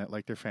stuff on it,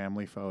 like their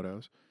family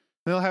photos.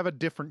 They'll have a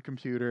different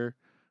computer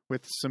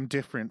with some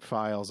different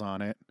files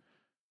on it,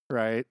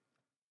 right?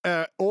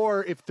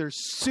 Or if they're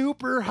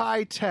super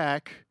high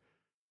tech,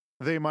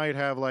 they might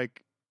have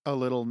like a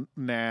little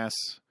NAS,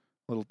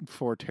 little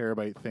 4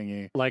 terabyte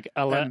thingy, like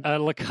a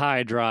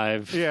Lakai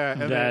drive. Yeah,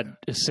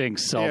 that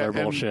syncs all their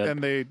bullshit,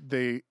 and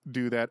they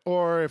do that.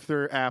 Or if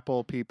they're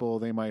Apple people,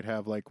 they might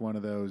have like one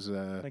of those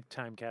like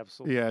time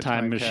capsule,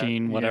 time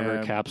machine,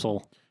 whatever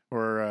capsule,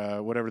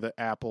 or whatever the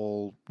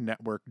Apple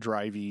network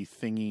drivey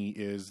thingy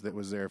is that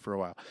was there for a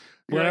while.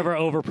 Whatever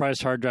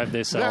overpriced hard drive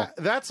they sell.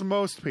 That's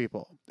most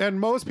people. And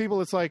most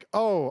people, it's like,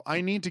 oh,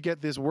 I need to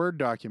get this Word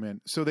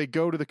document. So they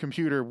go to the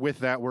computer with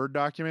that Word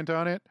document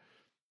on it.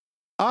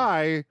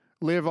 I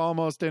live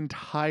almost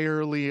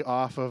entirely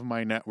off of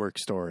my network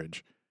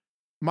storage.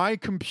 My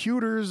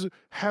computers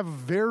have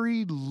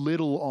very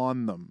little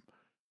on them.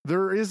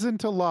 There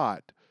isn't a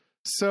lot.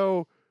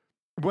 So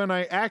when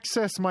I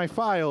access my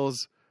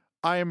files,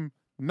 I'm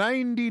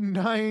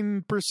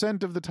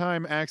 99% of the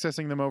time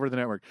accessing them over the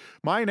network.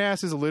 My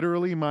NAS is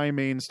literally my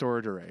main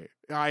storage array.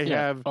 I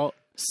have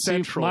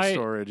central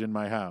storage in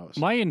my house.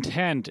 My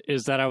intent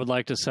is that I would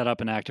like to set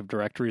up an Active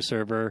Directory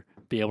server,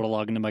 be able to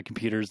log into my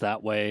computers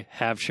that way,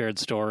 have shared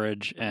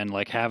storage, and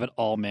like have it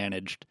all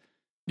managed.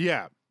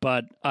 Yeah.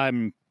 But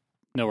I'm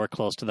nowhere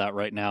close to that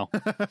right now.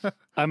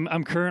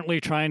 I'm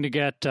currently trying to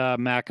get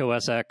Mac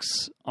OS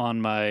X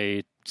on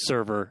my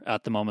server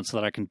at the moment so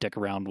that I can dick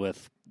around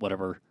with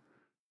whatever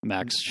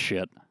Mac's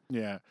shit.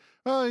 Yeah.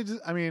 Well,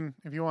 I mean,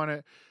 if you want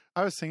to,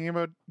 I was thinking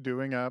about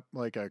doing up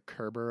like a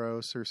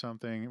Kerberos or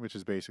something, which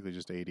is basically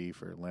just AD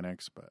for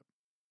Linux. But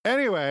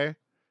anyway,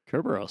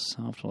 Kerberos.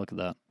 I'll have to look at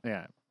that.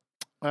 Yeah.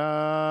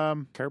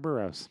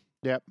 Kerberos.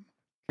 Yep.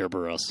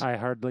 Kerberos. I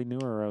hardly knew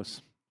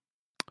Eros.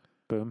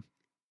 Boom.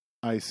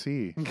 I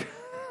see.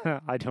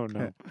 I don't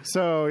know.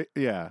 So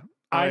yeah.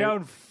 I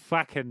don't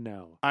fucking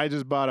know. I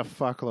just bought a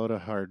fuckload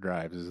of hard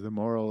drives is the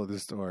moral of the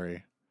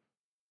story.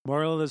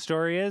 Moral of the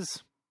story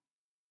is?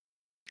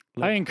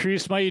 I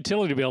increased my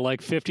utility bill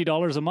like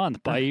 $50 a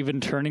month by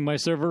even turning my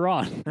server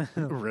on.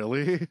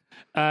 Really?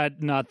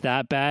 Not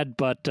that bad,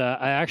 but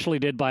I actually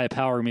did buy a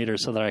power meter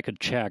so that I could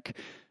check.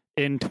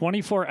 In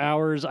 24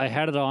 hours, I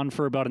had it on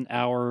for about an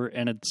hour,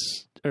 and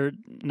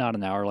not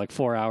an hour, like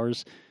 4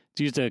 hours.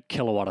 It's used a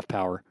kilowatt of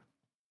power.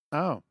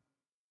 Oh.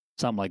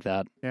 Something like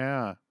that.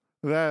 Yeah.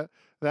 That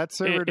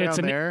server down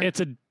there?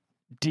 It's a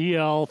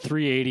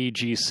DL380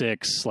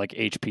 G6, like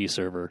HP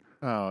server.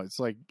 Oh, it's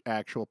like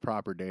actual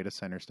proper data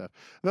center stuff.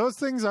 Those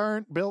things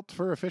aren't built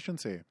for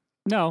efficiency.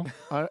 No,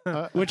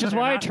 which is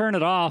why I turn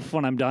it off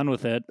when I'm done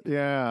with it.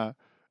 Yeah,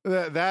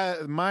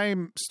 that my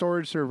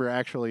storage server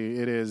actually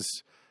it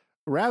is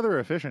rather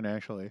efficient.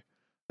 Actually,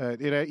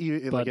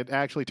 it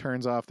actually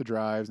turns off the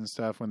drives and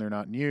stuff when they're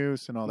not in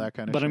use and all that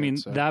kind of. But shit, I mean,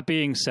 that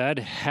being said,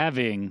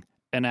 having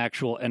an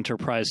actual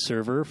enterprise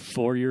server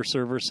for your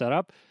server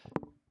setup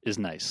is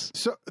nice.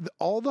 So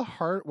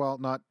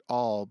not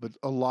all, but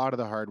a lot of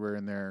the hardware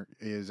in there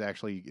is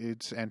actually,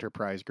 it's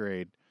enterprise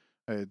grade.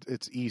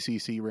 It's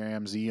ECC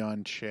RAM,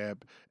 Xeon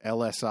chip,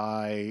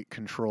 LSI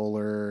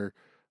controller,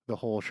 the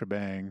whole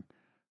shebang.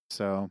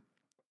 So,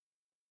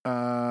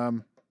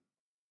 many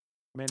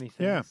things.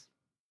 Yeah.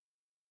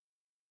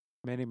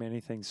 Many, many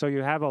things. So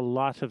you have a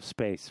lot of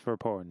space for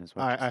porn as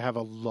well. I have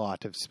a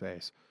lot of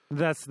space.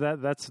 That's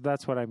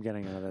what I'm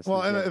getting out of this.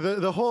 Well,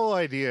 and the whole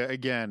idea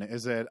again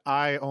is that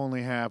I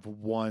only have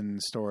one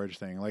storage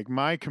thing. Like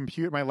my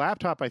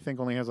laptop, I think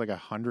only has like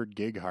 100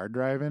 gig hard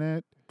drive in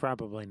it.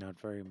 Probably not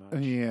very much.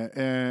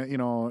 Yeah, you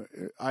know,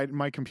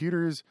 my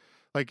computer's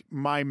like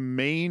my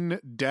main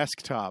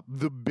desktop,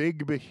 the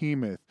big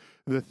behemoth,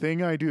 the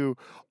thing I do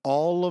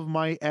all of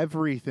my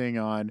everything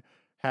on,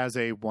 has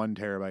a 1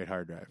 terabyte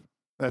hard drive.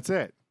 That's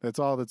it. That's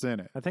all that's in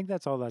it. I think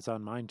that's all that's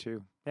on mine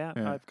too. Yeah.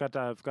 I've got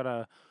a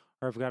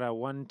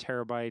 1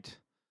 terabyte.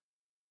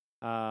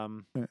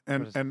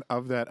 And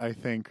of that, I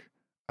think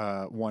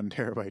 1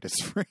 terabyte is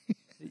free.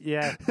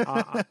 Yeah.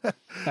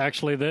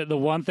 Actually, the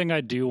one thing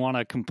I do want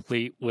to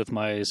complete with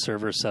my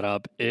server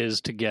setup is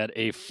to get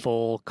a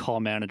full call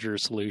manager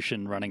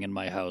solution running in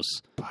my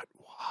house. But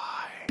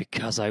why?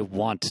 Because I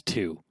want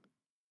to.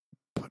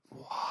 But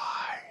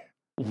why?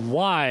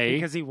 Why?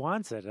 Because he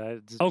wants it.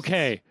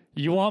 Okay.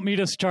 You want me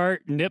to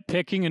start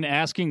nitpicking and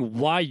asking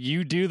why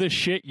you do the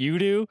shit you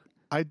do?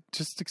 I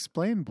just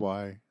explained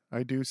why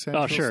I do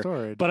central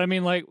storage. But I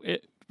mean, like,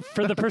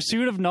 for the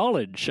pursuit of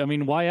knowledge. I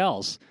mean, why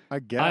else? I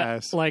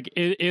guess.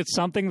 It's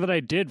something that I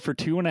did for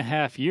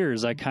 2.5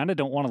 years. I kind of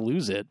don't want to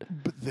lose it.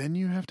 But then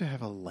you have to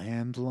have a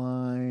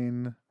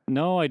landline.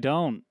 No, I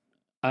don't.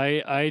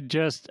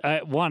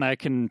 I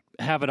can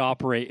have it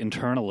operate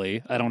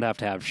internally. I don't have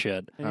to have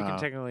shit. And you can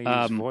technically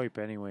use VoIP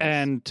anyways.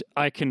 And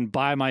I can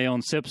buy my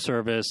own SIP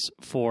service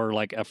for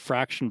like a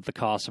fraction of the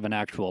cost of an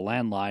actual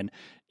landline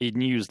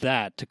and use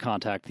that to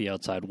contact the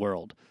outside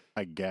world.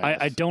 I guess.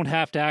 I don't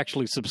have to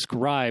actually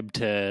subscribe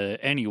to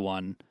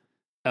anyone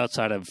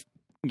outside of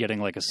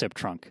getting like a SIP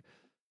trunk.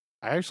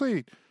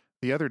 The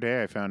other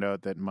day I found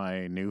out that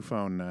my new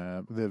phone,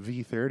 the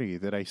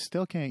V30, that I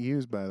still can't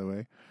use, by the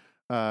way,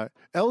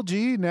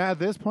 LG, now at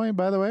this point,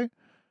 by the way,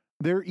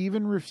 they're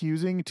even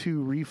refusing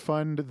to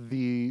refund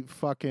the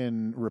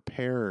fucking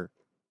repair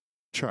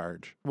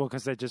charge. Well,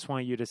 because they just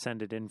want you to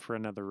send it in for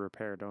another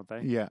repair, don't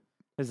they? Yeah.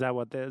 Is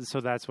that so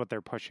that's what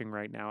they're pushing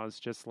right now, is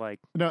just like...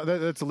 No,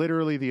 that's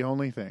literally the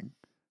only thing.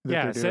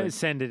 Yeah,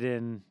 send it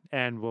in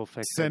and we'll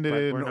fix it. Send it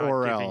in we're not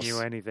or giving else. you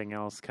anything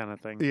else kind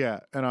of thing. Yeah,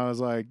 and I was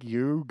like,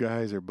 you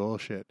guys are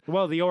bullshit.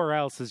 Well, the or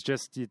else is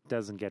just, it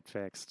doesn't get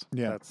fixed.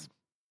 Yeah.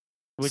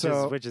 Which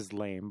is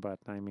lame, but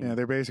I mean... Yeah,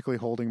 they're basically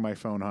holding my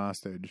phone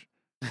hostage.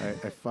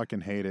 I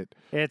fucking hate it.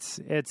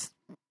 It's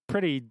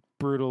pretty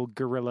brutal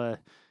guerrilla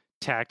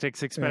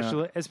tactics,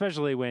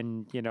 especially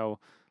when, you know,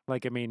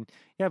 like, I mean,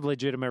 you have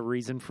legitimate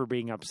reason for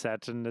being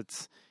upset, and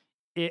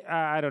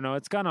I don't know,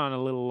 it's gone on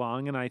a little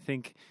long, and I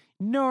think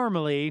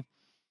normally,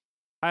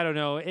 I don't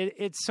know,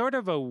 it's sort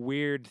of a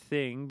weird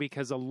thing,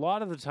 because a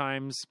lot of the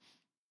times,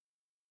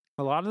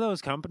 a lot of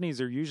those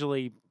companies are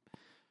usually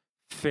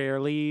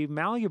fairly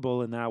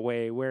malleable in that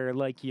way, where,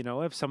 like, you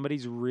know, if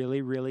somebody's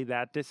really, really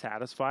that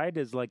dissatisfied,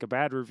 is like a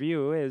bad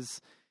review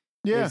is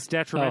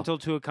detrimental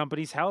to a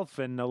company's health,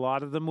 and a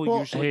lot of them will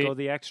usually go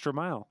the extra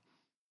mile.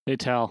 Hey,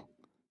 Tal.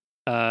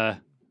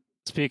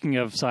 Speaking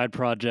of side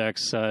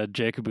projects,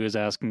 Jacob was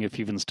asking if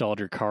you've installed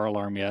your car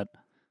alarm yet.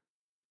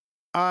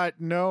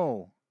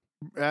 No.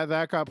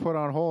 That got put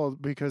on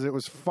hold because it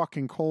was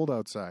fucking cold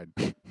outside.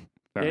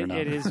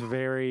 It is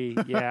very,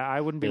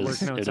 I wouldn't be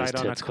working outside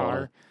on a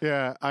car.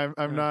 Yeah,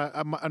 I'm not,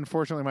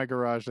 unfortunately my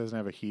garage doesn't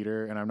have a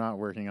heater, and I'm not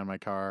working on my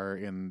car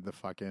in the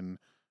fucking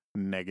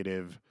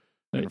negative.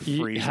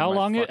 How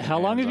long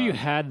have you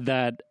had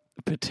that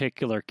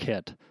particular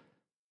kit?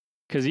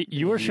 Because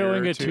you were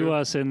showing it to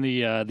us in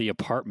the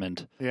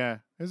apartment. Yeah,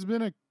 it's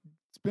been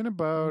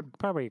about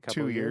probably a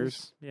couple 2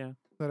 years. Yeah,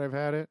 that I've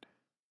had it.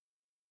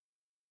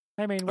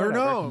 I mean, whatever. Or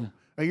no,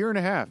 a year and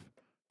a half.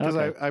 Because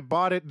Okay. I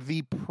bought it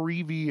the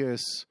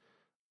previous.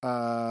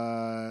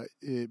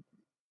 It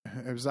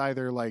was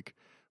either like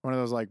one of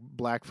those like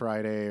Black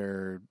Friday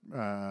or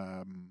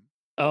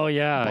Boxing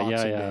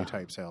Day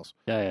type sales.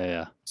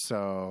 Yeah.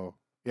 So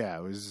yeah,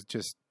 it was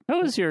just. How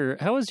was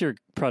your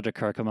project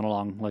car coming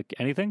along? Like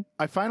anything?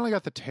 I finally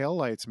got the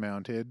taillights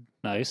mounted.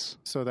 Nice.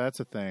 So that's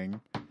a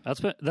thing.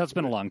 That's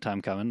been a long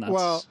time coming.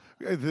 Well,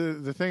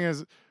 the thing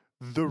is,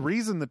 the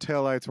reason the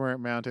taillights weren't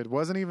mounted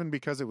wasn't even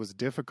because it was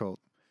difficult.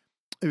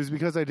 It was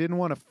because I didn't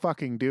want to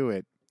fucking do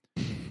it.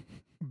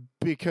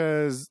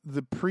 Because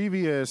the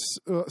previous,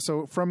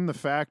 so from the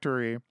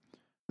factory,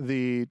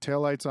 the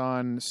taillights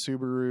on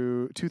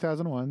Subaru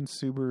 2001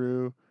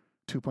 Subaru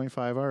 2.5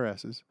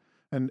 RSs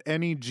and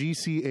any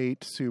GC8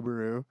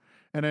 Subaru,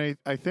 and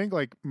I think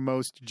like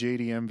most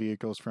JDM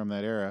vehicles from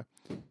that era,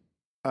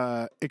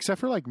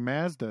 except for like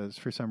Mazdas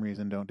for some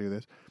reason don't do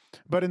this.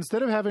 But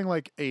instead of having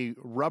like a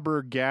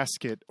rubber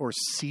gasket or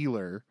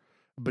sealer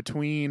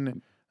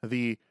between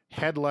the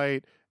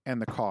headlight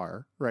and the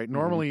car, right?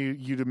 Normally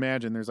you'd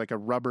imagine there's like a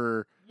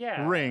rubber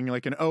ring,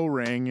 like an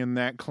O-ring, and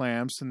that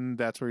clamps, and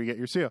that's where you get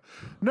your seal.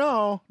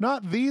 No,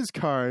 not these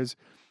cars.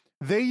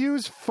 They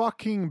use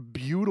fucking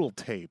butyl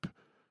tape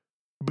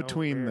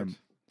between them.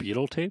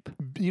 Butyl tape?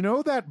 You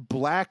know that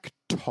black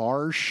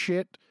tar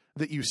shit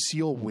that you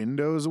seal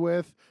windows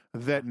with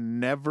that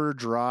never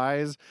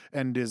dries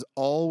and is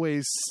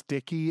always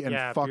sticky and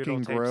fucking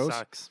butyl tape gross.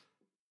 Sucks.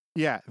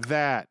 Yeah,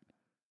 that.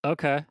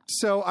 Okay.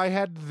 So I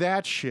had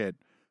that shit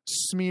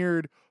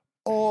smeared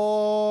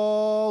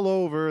all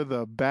over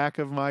the back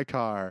of my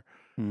car.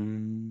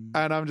 Mm.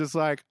 And I'm just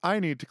like, I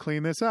need to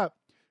clean this up.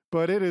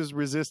 But it is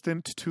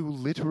resistant to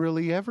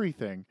literally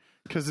everything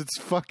because it's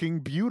fucking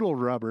butyl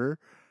rubber.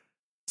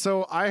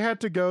 So I had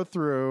to go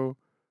through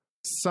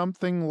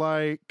something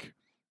like,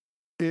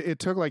 it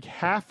took like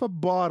half a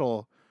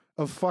bottle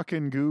of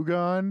fucking Goo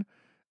Gone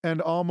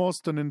and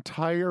almost an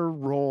entire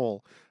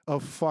roll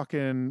of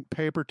fucking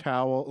paper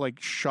towel, like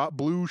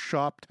blue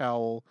shop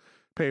towel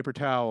paper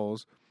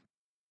towels,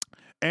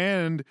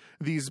 and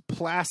these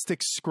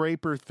plastic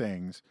scraper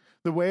things.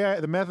 The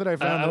method I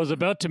found. I was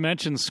about to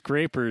mention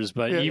scrapers,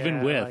 but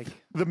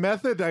the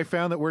method I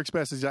found that works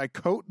best is I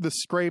coat the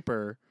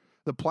scraper,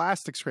 the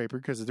plastic scraper,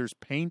 because there's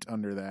paint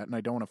under that, and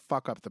I don't want to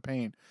fuck up the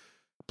paint.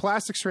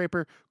 Plastic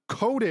scraper,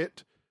 coat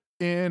it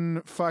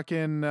in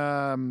fucking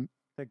The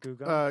Goo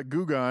Gone?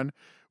 Goo Gone,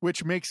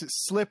 which makes it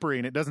slippery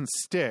and it doesn't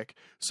stick,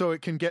 so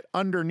it can get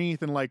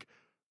underneath and like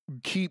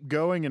keep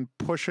going and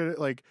push it,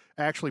 like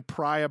actually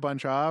pry a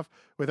bunch off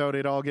without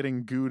it all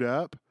getting gooed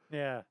up.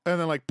 Yeah. And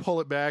then like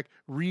pull it back,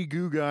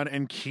 re-Goo Gone,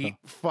 and keep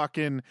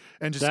fucking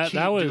and just keep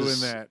that was,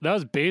 doing that. That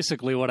was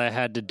basically what I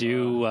had to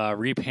do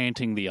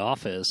repainting the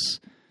office.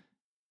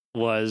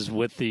 Was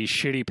with the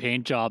shitty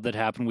paint job that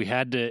happened. We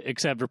had to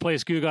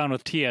replace Goo Gone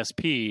with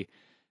TSP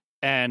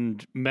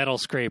and metal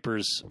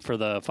scrapers for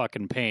the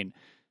fucking paint.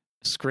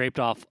 Scraped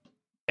off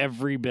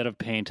every bit of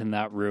paint in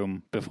that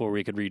room before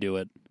we could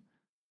redo it.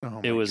 Oh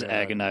it was God.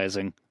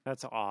 agonizing.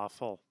 That's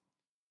awful.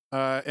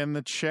 And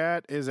the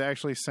chat is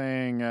actually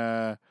saying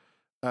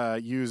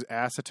use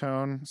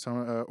acetone.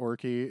 So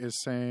Orky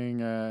is saying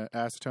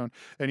acetone.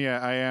 And yeah,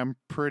 I am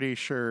pretty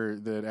sure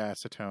that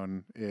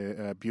acetone,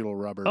 butyl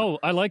rubber. Oh,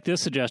 I like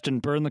this suggestion.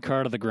 Burn the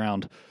car to the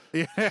ground.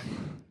 Yeah.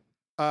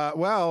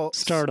 Well,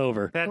 start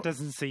over. That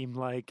doesn't seem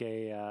like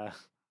a...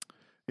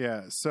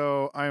 Yeah,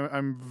 so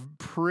I'm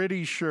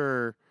pretty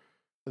sure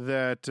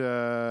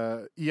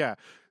that yeah.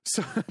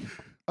 So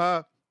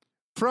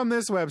from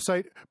this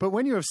website, but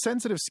when you have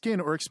sensitive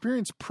skin or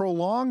experience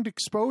prolonged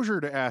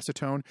exposure to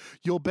acetone,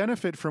 you'll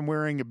benefit from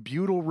wearing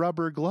butyl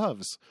rubber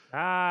gloves.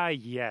 Ah,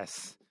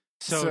 yes.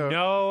 So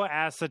no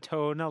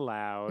acetone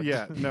allowed.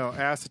 Yeah, no,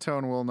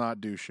 acetone will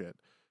not do shit.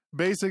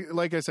 Basically,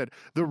 like I said,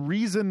 the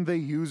reason they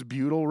use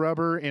butyl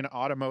rubber in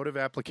automotive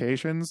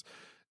applications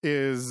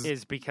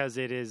is because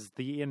it is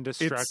the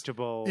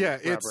indestructible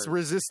it's rubber.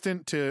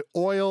 resistant to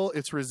oil,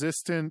 it's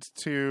resistant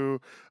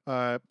to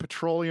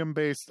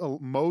petroleum-based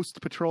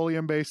most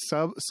petroleum-based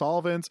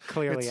solvents.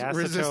 Clearly it's acetone.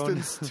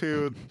 resistance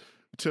to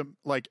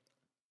like,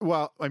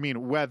 well, I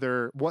mean,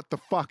 weather. What the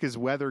fuck is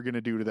weather going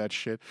to do to that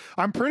shit?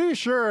 I'm pretty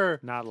sure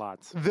Not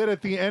lots. that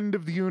at the end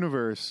of the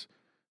universe,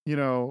 you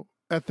know,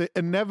 at the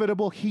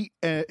inevitable heat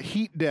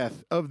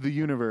death of the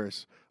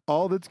universe,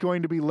 all that's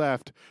going to be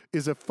left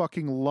is a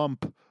fucking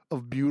lump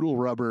of butyl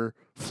rubber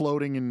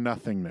floating in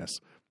nothingness.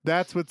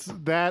 That's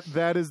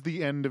that is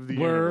the end of the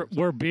universe.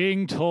 We're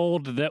being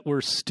told that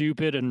we're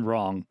stupid and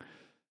wrong.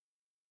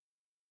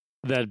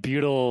 That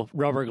butyl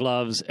rubber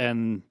gloves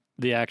and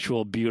the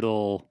actual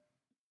butyl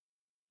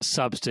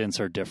substance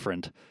are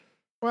different.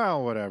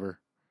 Well, whatever.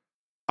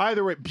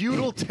 Either way,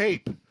 butyl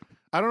tape.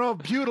 I don't know if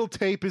butyl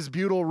tape is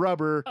butyl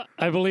rubber.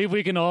 I believe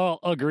we can all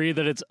agree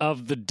that it's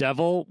of the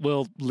devil.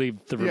 We'll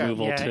leave the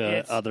removal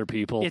to other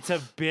people. It's a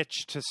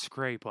bitch to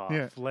scrape off.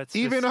 Yeah. Let's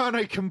even on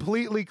a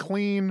completely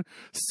clean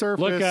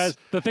surface. Look, guys,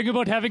 the thing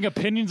about having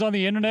opinions on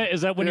the internet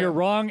is that when you're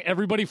wrong,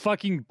 everybody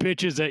fucking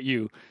bitches at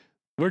you.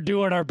 We're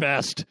doing our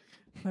best.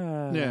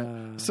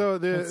 Yeah. So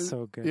that's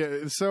so good.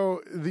 Yeah.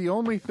 So the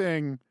only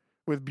thing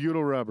with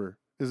butyl rubber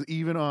is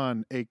even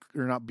on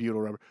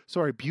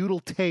butyl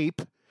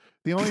tape.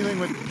 The only thing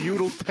with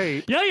butyl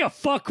tape, yeah, you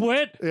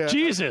fuckwit,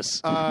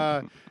 Jesus,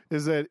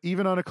 is that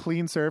even on a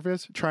clean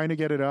surface, trying to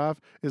get it off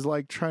is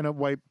like trying to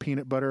wipe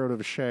peanut butter out of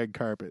a shag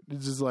carpet.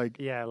 It's just like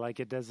like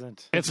it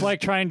doesn't. It's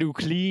like trying to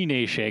clean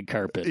a shag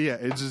carpet. Yeah,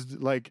 it's just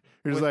like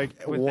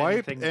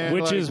wipe, and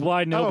which is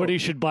why nobody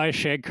should buy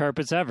shag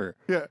carpets ever.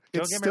 Yeah,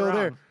 it's still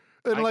there.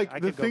 And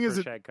the thing is,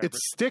 it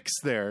sticks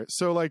there.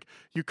 So like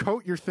you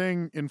coat your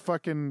thing in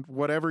fucking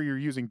whatever you're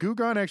using. Goo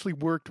Gone actually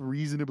worked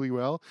reasonably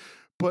well.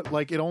 But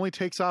like it only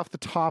takes off the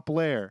top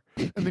layer,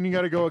 and then you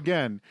got to go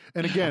again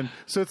and again.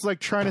 So it's like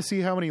trying to see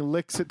how many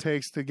licks it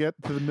takes to get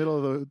to the middle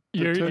of the.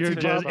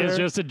 It's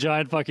just a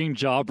giant fucking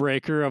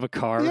jawbreaker of a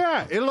car.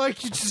 Yeah, it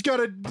like you just got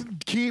to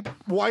keep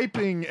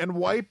wiping and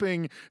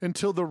wiping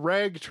until the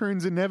rag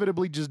turns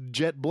inevitably just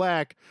jet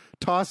black.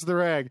 Toss the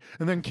rag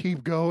and then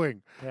keep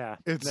going. Yeah,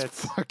 it's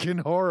fucking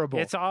horrible.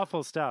 It's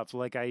awful stuff.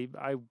 Like I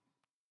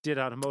did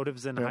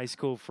automotives in high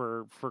school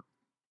for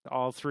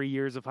all 3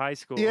 years of high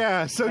school.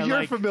 Yeah, so and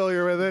you're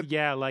familiar with it.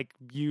 Yeah, like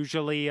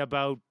usually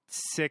about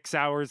 6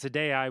 hours a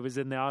day I was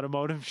in the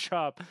automotive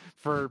shop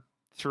for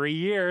 3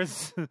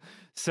 years.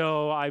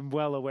 So I'm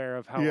well aware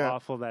of how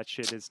awful that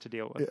shit is to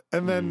deal with.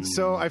 And then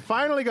so I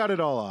finally got it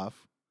all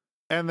off.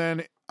 And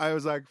then I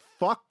was like,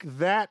 fuck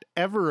that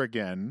ever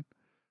again.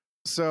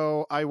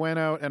 So I went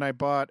out and I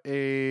bought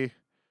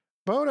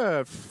about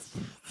a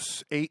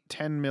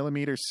 8-10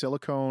 millimeter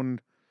silicone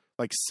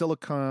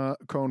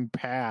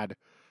pad,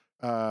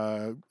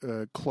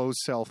 closed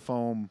cell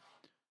foam,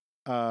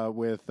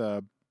 with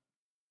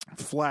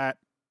flat.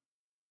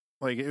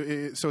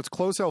 So it's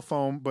closed cell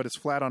foam, but it's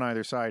flat on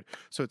either side.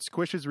 So it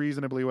squishes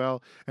reasonably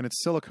well, and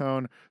it's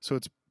silicone, so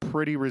it's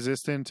pretty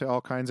resistant to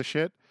all kinds of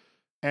shit.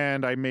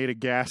 And I made a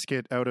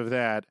gasket out of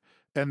that.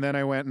 And then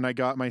I went and I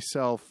got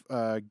myself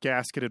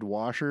gasketed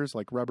washers,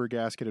 like rubber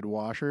gasketed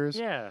washers.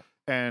 Yeah.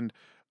 And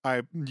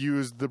I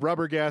used the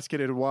rubber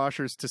gasketed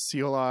washers to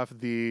seal off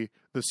the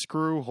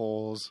screw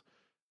holes.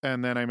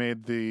 And then I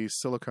made the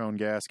silicone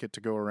gasket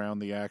to go around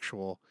the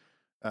actual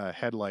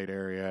headlight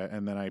area.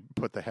 And then I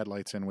put the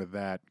headlights in with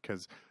that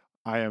because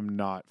I am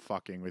not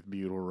fucking with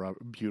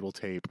butyl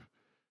tape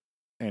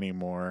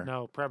anymore.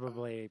 No,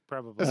 probably.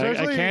 I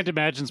can't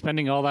imagine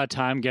spending all that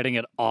time getting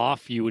it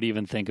off. You would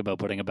even think about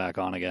putting it back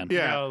on again.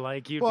 Yeah. No,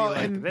 like you'd be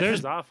like, this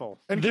is awful.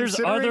 And there's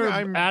other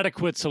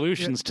adequate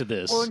solutions to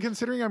this. Well, and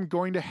considering I'm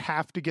going to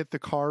have to get the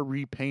car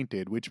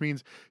repainted, which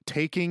means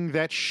taking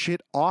that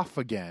shit off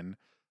again,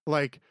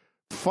 like,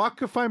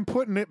 fuck if I'm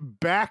putting it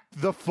back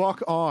the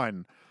fuck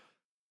on.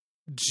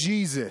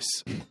 Jesus.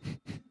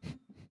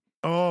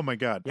 Oh my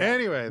God. Yeah.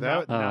 Anyway,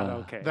 not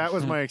okay. that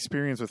was my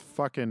experience with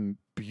fucking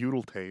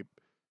butyl tape.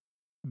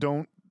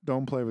 Don't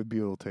play with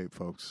butyl tape,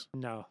 folks.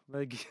 No,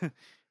 like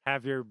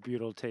have your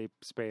butyl tape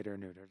spayed or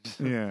neutered.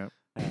 Yeah.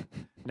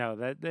 No,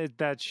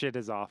 that shit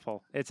is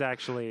awful. It's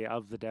actually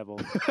of the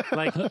devil.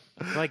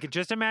 like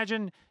just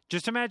imagine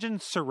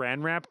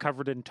saran wrap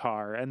covered in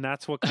tar, and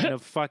that's what kind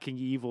of fucking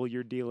evil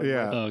you're dealing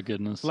with. Oh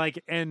goodness.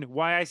 Like, and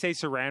why I say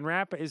saran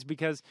wrap is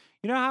because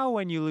you know how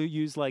when you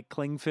use like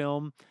cling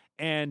film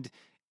and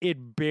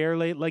it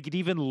barely, like, it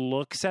even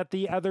looks at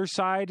the other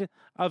side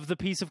of the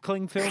piece of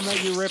cling film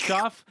that you ripped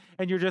off,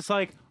 and you're just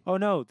like, oh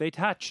no, they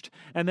touched.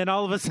 And then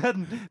all of a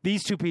sudden,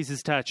 these two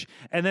pieces touch,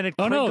 and then it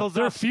crinkles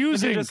they're up,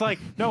 fusing. And you're just like,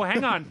 no,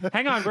 hang on,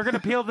 we're going to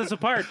peel this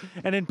apart.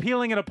 And in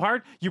peeling it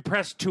apart, you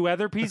press two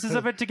other pieces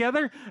of it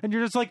together, and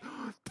you're just like,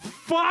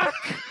 fuck!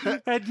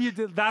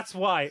 And that's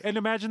why. And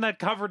imagine that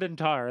covered in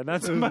tar, and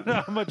that's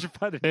how much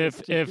fun it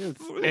is.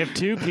 If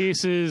two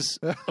pieces,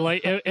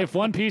 like if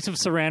one piece of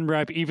saran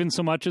wrap even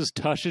so much as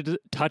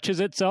touches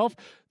itself,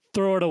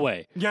 throw it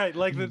away. Yeah,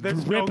 like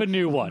there's rip a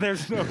new one.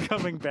 There's no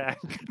coming back.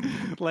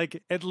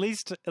 Like at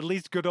least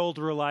good old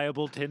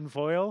reliable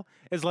tinfoil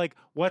is like,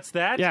 what's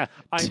that? Yeah,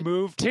 I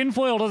moved.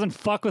 Tinfoil doesn't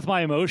fuck with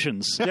my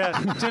emotions. Yeah,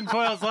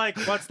 tinfoil's like,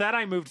 what's that?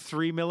 I moved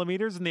 3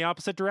 millimeters in the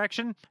opposite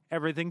direction.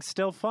 Everything's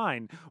still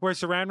fine. Where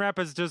saran wrap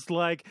is just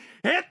like,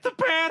 hit the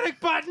panic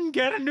button,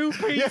 get a new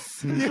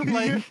piece.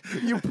 Yeah,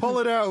 you pull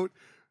it out.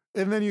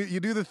 And then you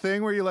do the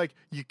thing where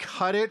you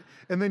cut it,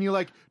 and then you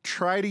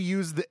try to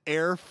use the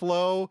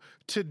airflow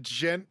to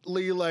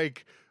gently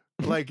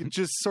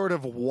just sort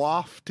of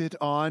waft it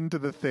onto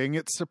the thing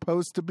it's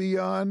supposed to be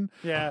on.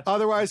 Yeah.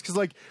 Otherwise, because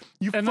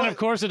and then of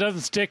course it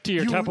doesn't stick to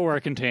your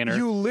Tupperware container.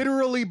 You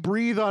literally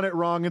breathe on it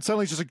wrong, and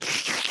suddenly it's just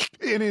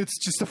like, and it's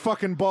just a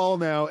fucking ball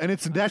now, and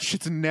that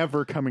shit's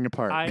never coming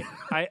apart.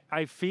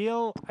 I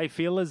feel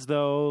as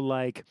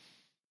though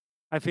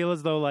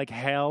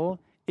hell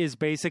is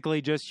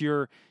basically just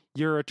your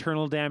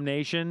eternal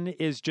damnation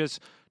is just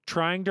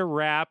trying to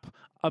wrap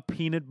a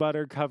peanut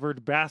butter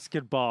covered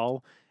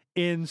basketball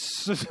in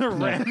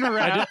saran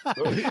wrap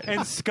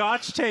and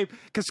scotch tape,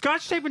 because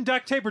scotch tape and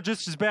duct tape are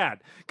just as bad,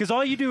 because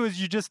all you do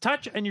is you just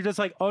touch and you're just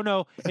like, oh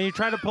no, and you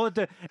try to pull it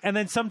to, and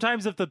then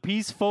sometimes if the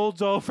piece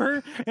folds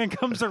over and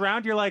comes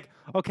around, you're like,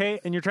 okay,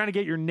 and you're trying to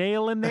get your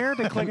nail in there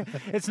to click it.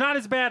 It's not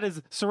as bad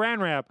as saran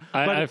wrap,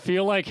 but I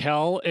feel like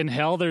in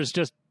hell there's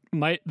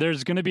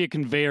going to be a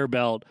conveyor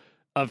belt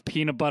of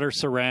peanut butter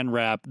saran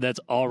wrap that's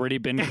already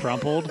been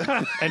crumpled,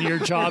 and your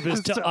job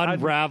is to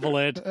unravel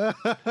it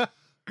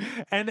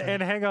and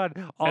hang on,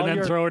 and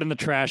then throw it in the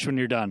trash when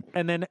you're done.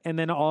 And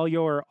then all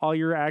your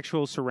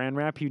actual saran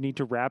wrap you need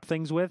to wrap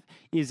things with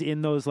is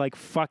in those like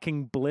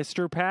fucking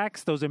blister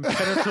packs, those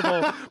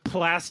impenetrable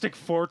plastic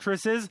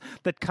fortresses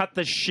that cut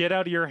the shit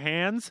out of your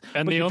hands.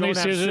 And the only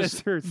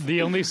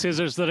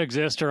scissors that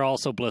exist are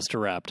also blister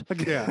wrapped.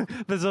 Yeah.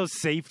 There's those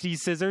safety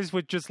scissors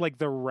with just like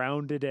the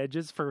rounded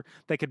edges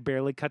that could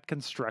barely cut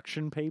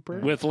construction paper.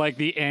 With like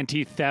the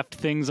anti-theft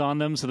things on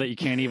them so that you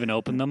can't even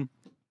open them.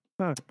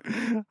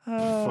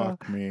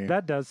 Fuck me.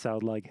 That does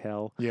sound like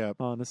hell. Yeah.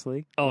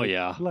 Honestly. Oh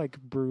yeah. Like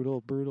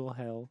brutal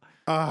hell.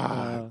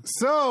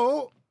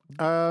 So,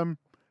 I don't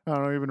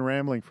know, we've been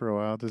rambling for a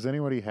while. Does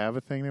anybody have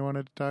a thing they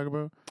wanted to talk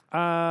about?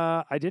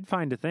 I did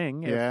find a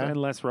thing. Yeah.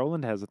 Unless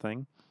Roland has a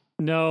thing.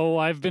 No,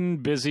 I've been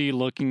busy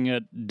looking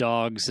at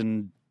dogs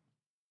and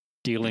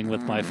dealing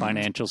with my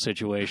financial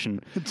situation.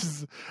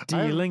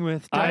 I've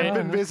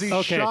been busy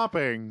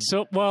shopping.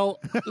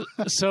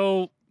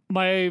 So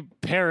my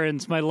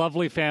parents, my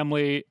lovely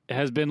family,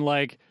 has been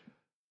like,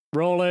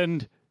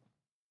 Roland,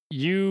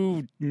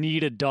 you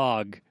need a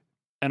dog.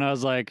 And I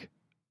was like,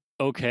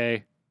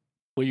 okay.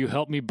 will you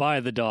help me buy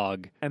the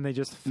dog? And they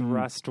just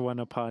thrust one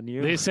upon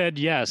you. They said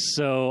yes,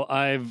 so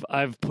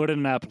I've put in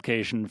an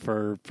application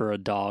for a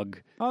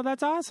dog. Oh,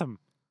 that's awesome.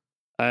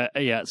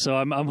 Yeah, so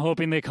I'm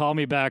hoping they call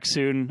me back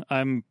soon.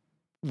 I'm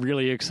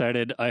really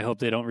excited. I hope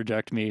they don't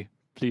reject me.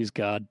 Please,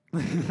 God.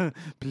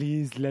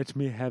 Please let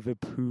me have a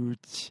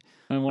pooch.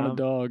 I want a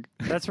dog.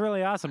 That's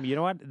really awesome. You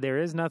know what?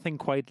 There is nothing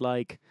quite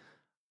like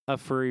a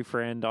furry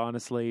friend,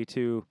 honestly,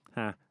 too.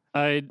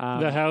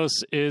 The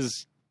house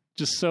is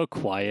just so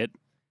quiet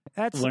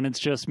when it's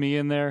just me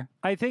in there.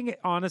 I think,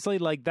 honestly,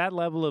 like that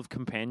level of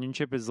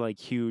companionship is like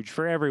huge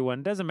for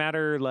everyone. Doesn't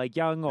matter, like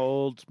young,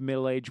 old,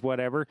 middle-aged,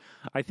 whatever.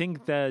 I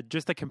think that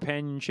just the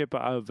companionship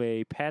of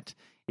a pet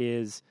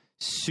is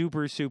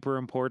super, super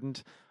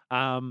important.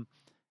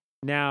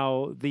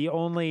 Now, the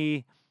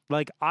only,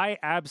 like, I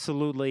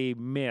absolutely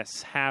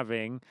miss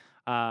having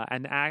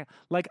I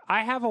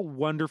have a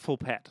wonderful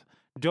pet.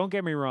 Don't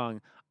get me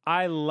wrong.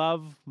 I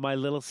love my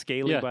little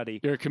scaly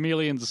buddy. Your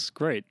chameleon's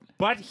great.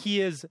 But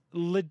he is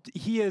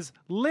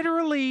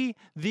literally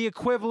the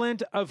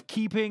equivalent of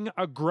keeping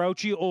a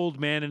grouchy old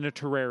man in a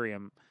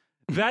terrarium.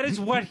 That is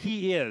what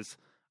he is.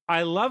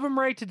 I love him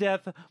right to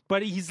death,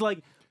 but he's like...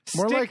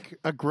 More like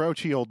a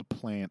grouchy old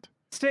plant.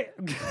 Stick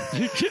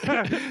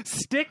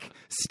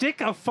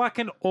a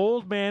fucking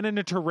old man in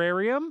a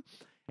terrarium,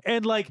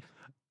 and like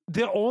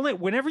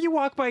whenever you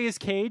walk by his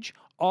cage,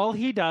 all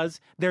he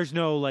does, there's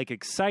no like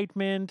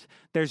excitement,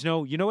 there's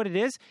no, you know what it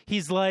is?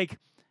 He's like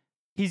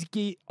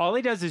all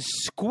he does is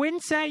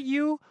squints at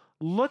you,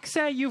 looks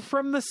at you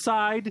from the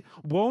side,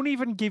 won't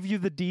even give you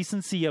the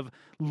decency of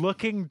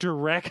looking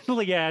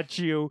directly at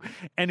you,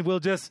 and will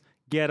just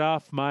get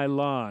off my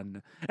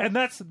lawn. And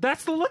that's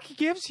the look he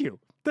gives you.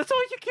 That's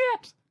all you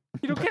get.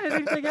 You don't get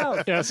anything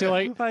else. Yeah, so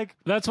like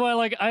that's why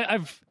like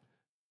I've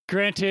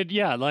granted,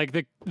 like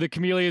the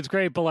chameleon's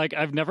great, but like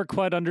I've never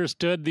quite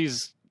understood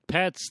these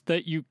pets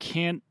that you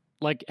can't,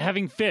 like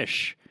having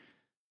fish.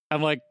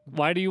 I'm like,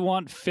 why do you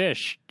want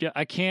fish?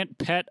 I can't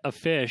pet a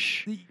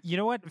fish. You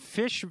know what?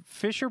 Fish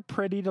are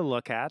pretty to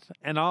look at,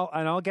 and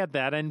I'll get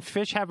that. And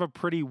fish have a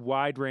pretty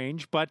wide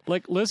range, but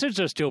like lizards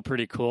are still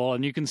pretty cool,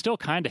 and you can still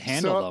kind of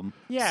handle them.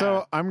 Yeah.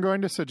 So I'm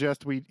going to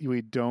suggest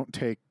we don't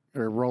take,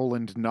 or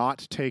Roland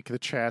not take the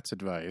chat's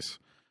advice,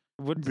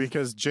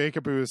 because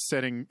Jacob is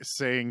saying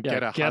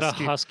get a husky. Get a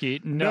husky.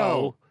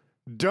 No,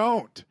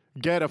 don't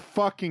get a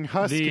fucking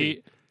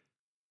husky.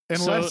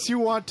 Unless you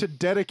want to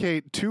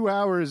dedicate 2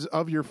 hours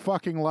of your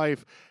fucking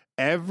life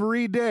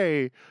every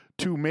day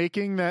to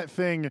making that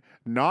thing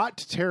not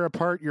tear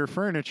apart your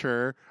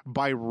furniture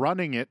by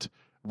running,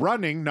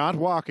 not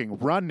walking,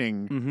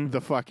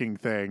 the fucking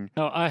thing.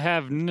 No, I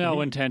have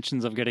no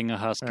intentions of getting a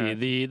husky.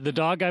 The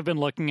dog I've been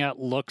looking at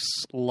looks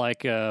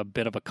like a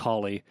bit of a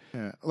collie.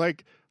 Yeah.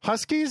 Like,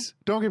 huskies,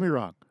 don't get me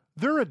wrong,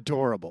 they're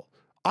adorable.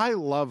 I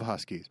love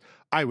huskies.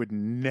 I would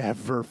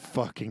never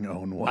fucking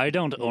own one. I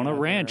don't own a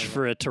ranch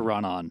for it to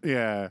run on.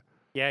 Yeah.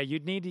 Yeah,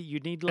 you'd need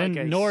like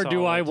and nor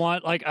do I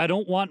want, like, I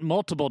don't want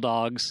multiple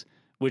dogs,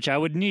 which I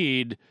would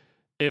need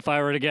if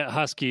I were to get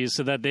huskies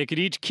so that they could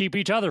each keep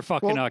each other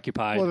fucking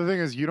occupied. Well, the thing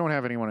is, you don't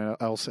have anyone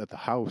else at the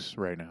house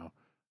right now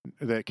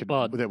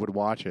that would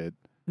watch it.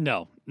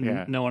 No.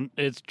 Yeah. No one.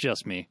 It's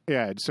just me.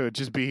 Yeah, so it'd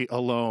just be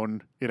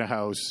alone in a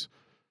house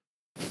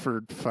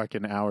for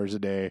fucking hours a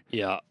day.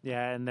 Yeah.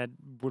 Yeah, and that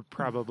would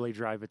probably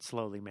drive it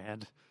slowly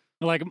mad.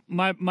 Like,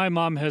 my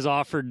mom has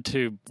offered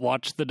to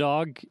watch the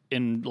dog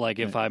in, like,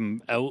 if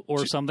I'm out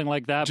or something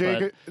like that,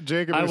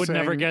 Jacob I would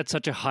never get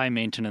such a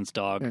high-maintenance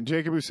dog. And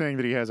Jacob was saying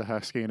that he has a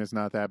husky and it's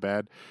not that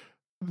bad.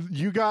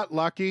 You got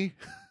lucky.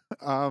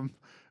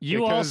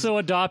 You also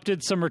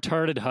adopted some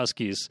retarded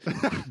huskies.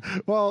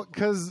 Well,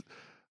 because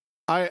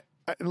I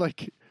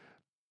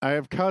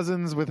have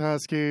cousins with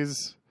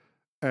huskies,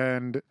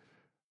 and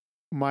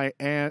my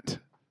aunt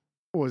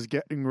was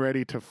getting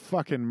ready to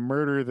fucking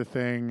murder the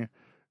thing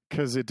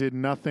because it did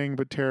nothing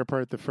but tear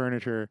apart the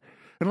furniture.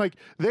 And like,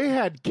 they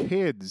had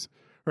kids,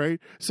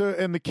 right? So,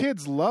 and the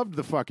kids loved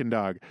the fucking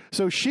dog.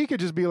 So she could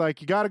just be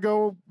like, you got to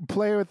go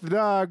play with the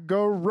dog,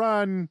 go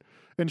run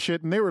and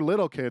shit. And they were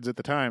little kids at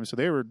the time, so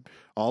they were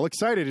all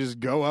excited to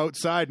just go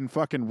outside and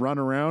fucking run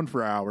around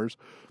for hours,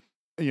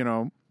 you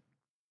know.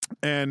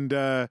 And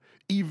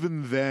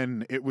even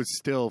then, it was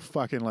still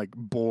fucking like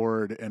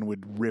bored and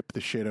would rip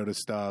the shit out of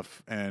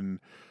stuff, and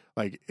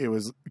like it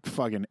was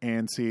fucking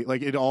antsy.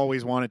 Like it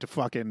always wanted to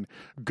fucking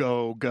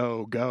go.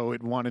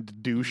 It wanted to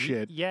do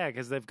shit. Yeah,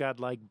 because they've got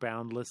like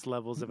boundless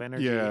levels of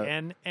energy.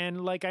 Yeah.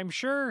 And like I'm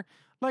sure,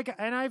 like,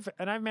 and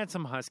I've met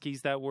some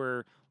huskies that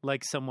were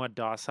like somewhat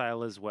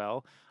docile as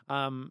well.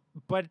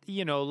 But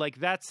you know, like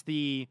that's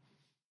the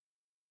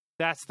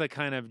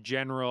kind of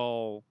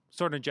general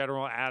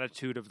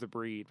attitude of the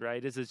breed,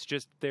 right? It's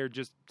just they're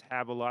just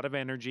have a lot of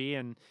energy,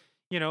 and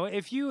you know,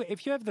 if you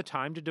have the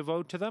time to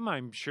devote to them,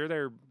 I'm sure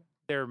they're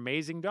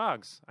amazing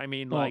dogs. I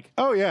mean, like,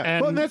 oh yeah.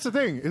 And well, that's the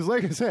thing is,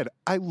 like I said,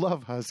 I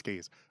love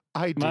huskies.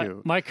 I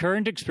do. My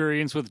current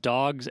experience with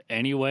dogs,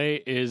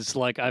 anyway, is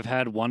like I've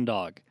had one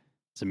dog.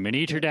 It's a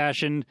miniature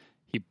Dachshund.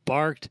 He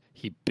barked.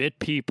 He bit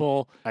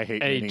people. I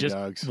hate and mini he just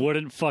dogs.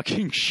 wouldn't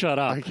fucking shut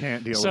up. I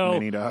can't deal So, with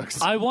mini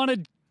dogs. I want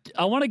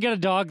to get a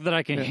dog that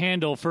I can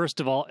handle, first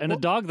of all, and a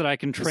dog that I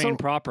can train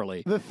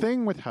properly. The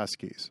thing with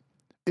Huskies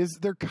is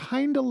they're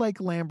kind of like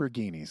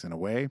Lamborghinis in a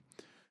way.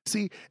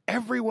 See,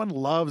 everyone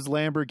loves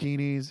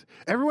Lamborghinis.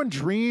 Everyone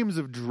dreams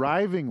of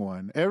driving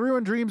one.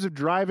 Everyone dreams of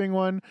driving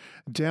one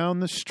down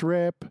the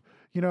strip,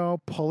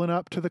 pulling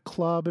up to the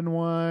club in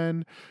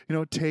one,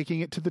 taking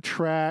it to the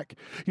track.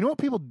 You know what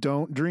people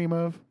don't dream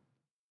of?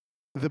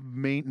 The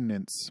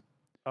maintenance.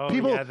 Oh,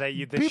 People- yeah,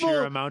 the people-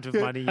 sheer amount of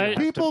money you have to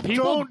People pay.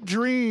 don't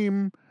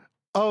dream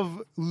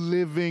of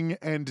living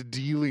and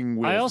dealing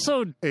with I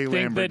also a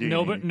think that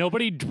Lamborghini.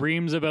 nobody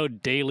dreams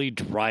about daily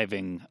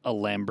driving a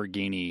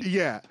Lamborghini.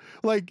 Yeah.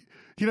 Like,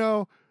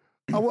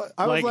 I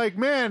was like,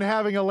 man,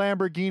 having a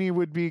Lamborghini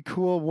would be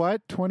cool.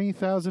 What?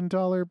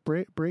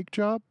 $20,000 brake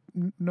job?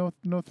 No,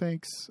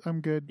 thanks.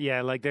 I'm good.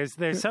 Yeah, like there's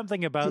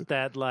something about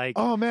that, like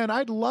Oh man,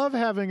 I'd love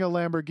having a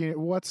Lamborghini.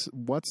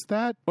 What's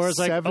that? Or it's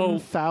like,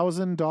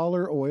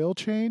 $7,000 oil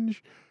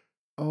change?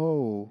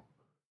 Oh.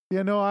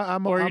 Yeah, no,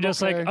 I'm Or I'm you're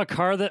just okay. like a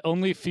car that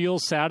only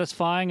feels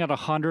satisfying at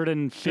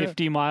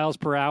 150 miles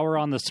per hour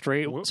on the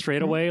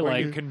straightaway. where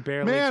Like, you can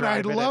barely Man,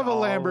 drive I'd it love at a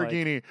all,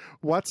 Lamborghini.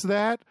 What's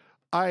that?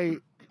 I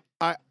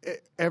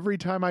every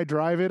time I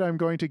drive it, I'm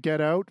going to get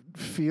out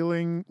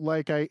feeling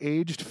like I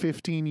aged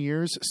 15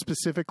 years,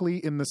 specifically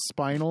in the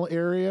spinal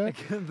area.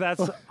 Like,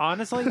 that's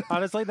honestly,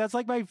 that's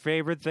like my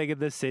favorite thing in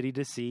the city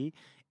to see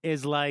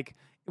is like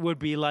would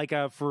be like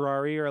a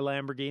Ferrari or a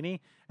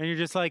Lamborghini, and you're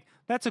just like,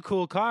 that's a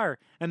cool car,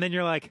 and then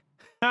you're like,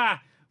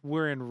 ha.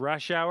 We're in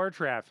rush hour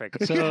traffic.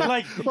 So,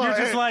 like, you're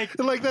just like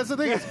that's the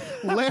thing is,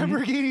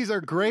 Lamborghinis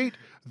are great.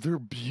 They're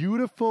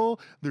beautiful.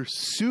 They're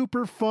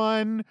super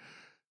fun.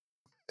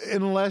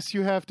 Unless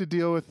you have to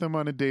deal with them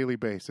on a daily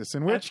basis,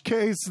 in which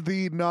case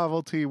the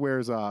novelty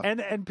wears off.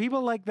 and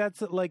people like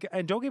that's like,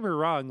 and don't get me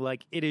wrong,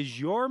 like it is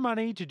your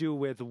money to do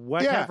with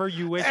whatever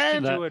you wish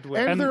to do it with.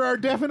 And there are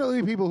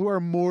definitely people who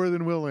are more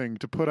than willing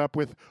to put up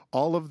with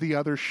all of the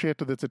other shit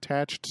that's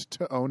attached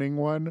to owning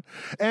one,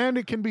 and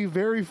it can be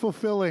very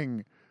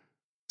fulfilling.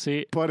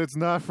 see, But it's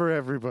not for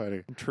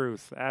everybody.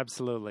 Truth,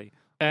 absolutely.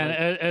 and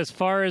as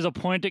far as a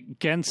point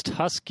against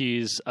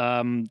Huskies,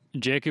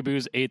 Jacob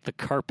Ooze ate the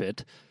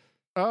carpet.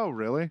 Oh,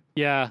 really?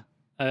 Yeah,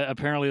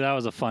 apparently that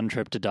was a fun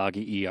trip to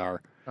doggy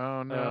ER.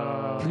 Oh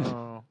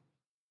no.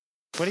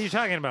 What are you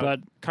talking about?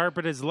 But-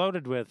 Carpet is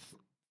loaded with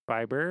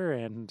fiber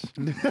and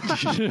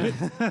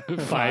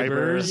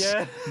Fibers.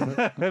 yeah,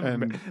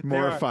 And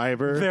more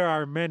fiber. There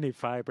are many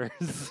fibers.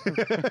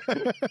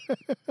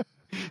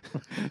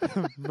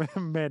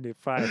 Many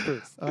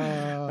fibers.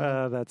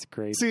 That's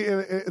great. See,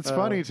 it's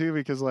funny too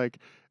because like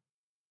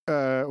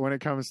when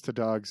it comes to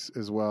dogs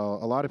as well,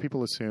 a lot of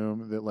people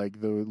assume that like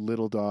the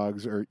little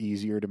dogs are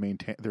easier to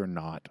maintain. They're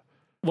not.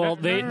 Well,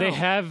 No, they no, no.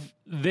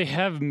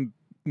 have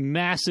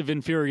massive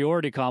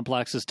inferiority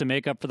complexes to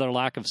make up for their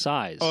lack of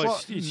size. Well,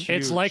 it's It's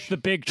huge. like the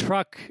big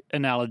truck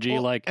analogy.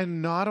 Well, like,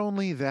 and not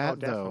only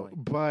that though, definitely.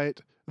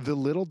 but the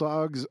little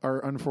dogs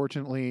are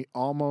unfortunately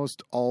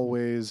almost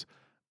always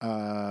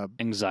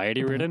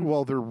anxiety ridden.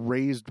 Well,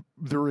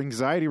 they're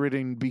anxiety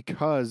ridden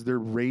because they're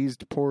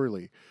raised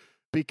poorly.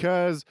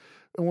 Because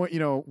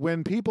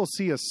when people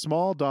see a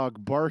small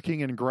dog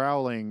barking and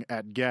growling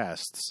at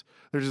guests,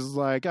 they're just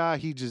like,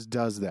 he just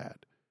does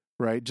that,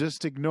 right?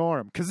 Just ignore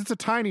him because it's a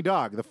tiny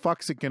dog. The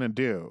fuck's it gonna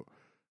do,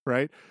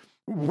 right?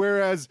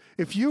 Whereas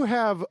if you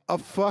have a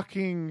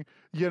fucking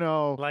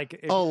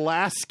like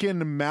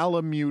Alaskan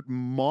Malamute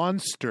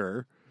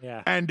monster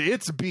yeah. and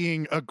it's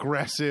being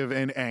aggressive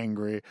and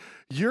angry,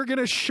 you're going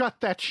to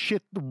shut that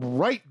shit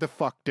right the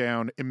fuck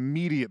down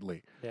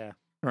immediately, Yeah.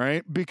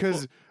 right?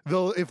 Because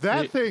if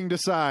that thing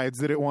decides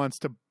that it wants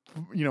to,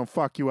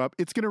 fuck you up,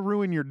 it's going to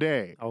ruin your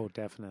day, Oh,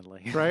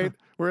 definitely. right?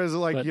 Whereas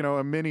like, But-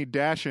 a mini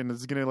Dashin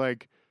is going to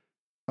like,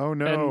 oh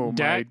no, And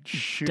my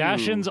shoe.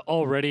 Dachshunds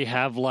already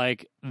have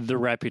like the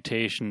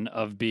reputation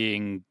of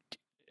being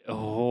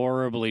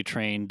horribly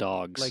trained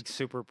dogs. Like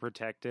super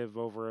protective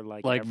over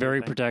like very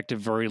everything. protective,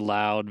 very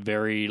loud,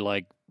 very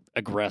like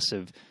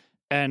aggressive.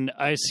 And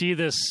I see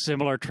this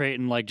similar trait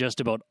in like just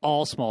about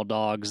all small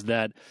dogs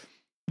that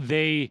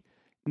they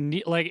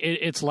need, like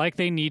it's like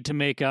they need to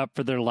make up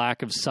for their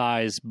lack of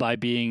size by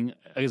being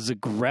as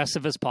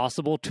aggressive as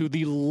possible to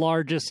the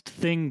largest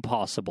thing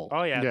possible.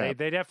 Oh yeah, Yeah.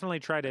 They definitely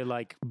try to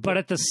like But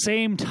at the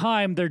same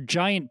time, they're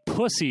giant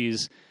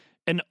pussies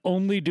and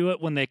only do it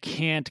when they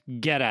can't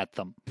get at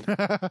them.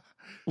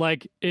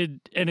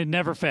 It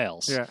never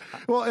fails. Yeah.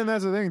 Well, and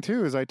that's the thing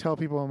too, is I tell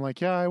people, I'm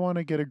like, yeah, I want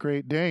to get a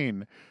Great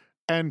Dane.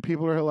 And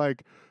people are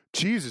like,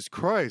 Jesus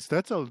Christ,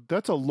 that's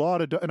a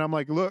lot of, and I'm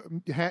like, look,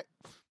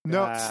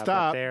 no, but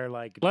stop. They're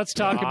like Let's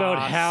talk about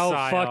how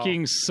docile.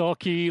 fucking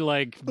sulky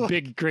like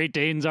big Great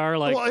Danes are.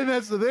 Like, Well, and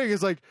that's the thing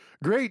is like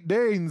Great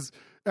Danes,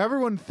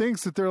 everyone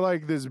thinks that they're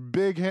like this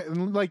big,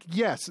 like,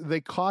 yes, they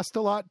cost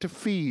a lot to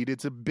feed.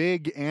 It's a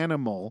big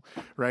animal,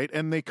 right?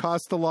 And they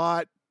cost a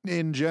lot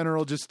in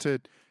general just to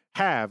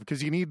have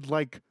because you need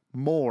like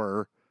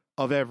more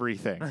of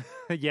everything.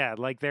 Yeah,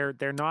 like they're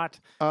not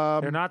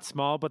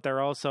small, but they're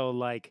also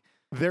like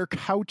They're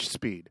couch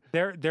speed.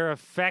 they're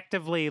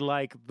effectively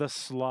like the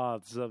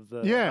sloths of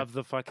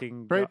the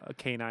fucking Right.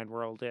 canine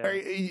world.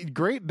 Yeah,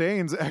 Great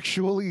Danes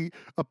actually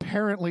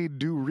apparently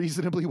do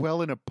reasonably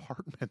well in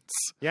apartments.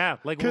 yeah,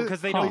 like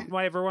because they don't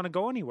ever want to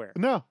go anywhere.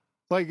 No,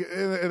 like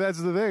that's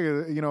the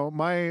thing. You know,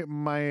 my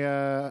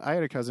I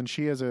had a cousin.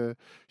 She's a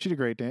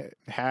Great Dane.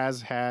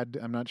 Has had.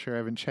 I'm not sure. I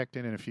haven't checked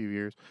in a few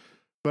years,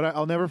 but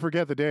I'll never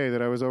forget the day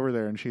that I was over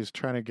there and she's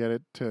trying to get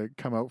it to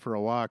come out for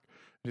a walk.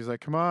 She's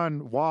like, "Come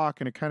on, walk,"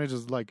 and it kind of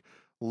just like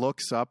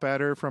looks up at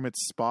her from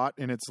its spot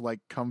in its like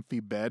comfy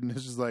bed, and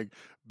it's just like,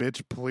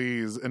 "Bitch,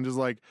 please," and just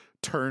like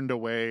turned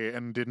away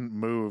and didn't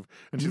move.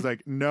 And she's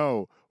like,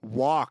 "No,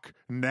 walk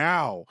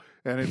now,"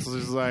 and it's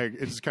just like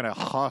it just kind of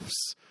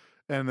huffs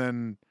and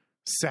then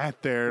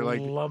sat there like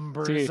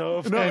lumbers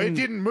over. no, it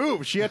didn't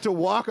move. She had to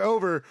walk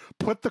over,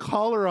 put the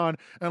collar on,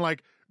 and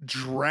like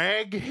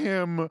drag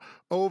him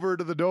over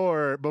to the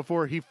door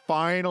before he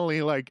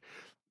finally like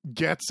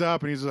gets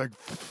up and he's like,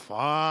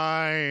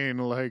 fine,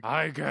 like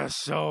I guess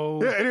so.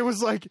 yeah. And it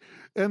was like,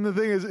 and the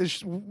thing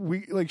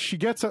is she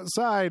gets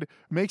outside,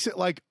 makes it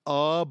like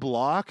a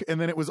block, and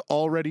then it was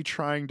already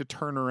trying to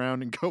turn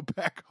around and go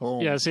back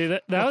home. Yeah, see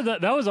that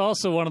was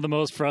also one of the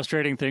most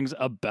frustrating things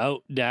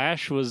about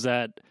Dash was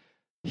that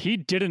he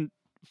didn't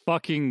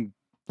fucking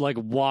like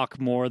walk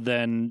more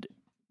than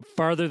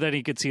farther than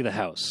he could see the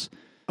house.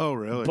 Oh,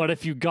 really? But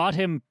if you got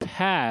him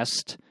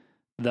past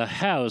the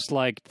house,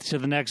 like to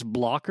the next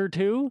block or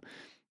two,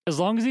 as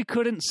long as he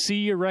couldn't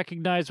see or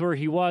recognize where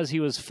he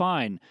was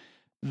fine.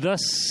 The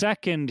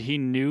second he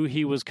knew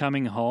he was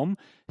coming home,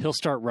 he'll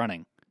start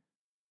running.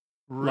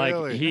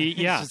 Really? Like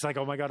yeah. It's just like,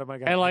 oh my god.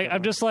 And like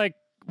I'm just like,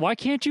 why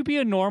can't you be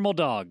a normal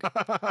dog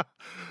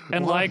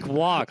and like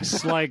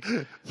walks? Like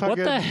what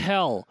the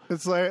hell?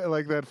 It's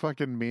like that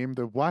fucking meme.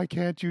 Why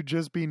can't you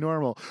just be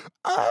normal?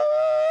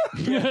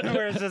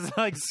 Where it's just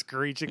like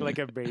screeching like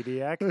a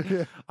maniac.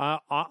 Yeah.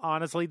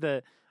 Honestly,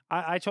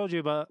 I told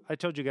you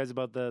guys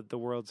about the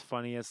world's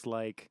funniest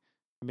like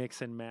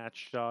mix and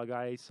match dog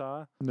I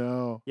saw.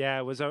 No. Yeah,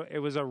 it was a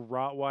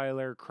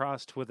Rottweiler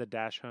crossed with a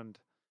Dachshund,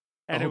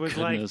 and Oh, it was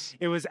goodness.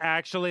 like it was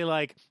actually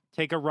like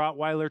take a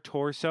Rottweiler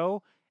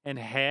torso and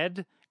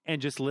head and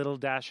just little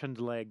Dachshund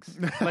legs,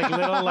 like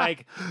little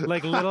like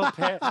little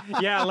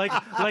yeah,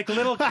 like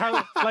little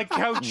couch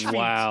feet.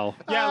 Wow.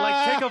 Yeah,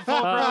 like take a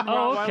full grown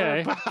oh,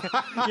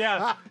 Rottweiler.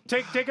 Yeah,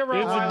 take a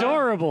Rottweiler. It's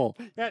adorable.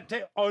 Yeah.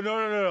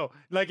 No.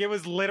 Like it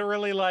was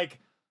literally like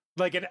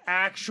an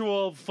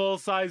actual full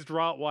sized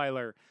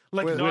Rottweiler.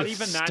 Like With not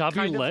even that Stubby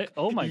kind leg. of.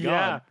 Oh my Yeah.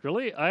 god!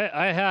 Really?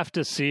 I have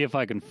to see if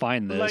I can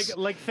find this.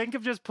 Like think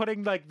of just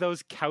putting like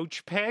those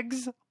couch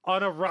pegs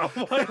on a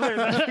Rottweiler.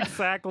 That's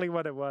exactly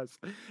what it was.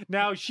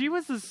 Now she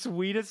was the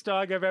sweetest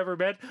dog I've ever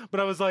met, but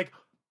I was like,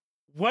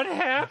 what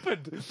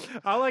happened?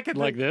 All I could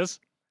like think, this.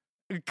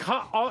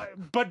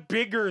 but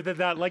bigger than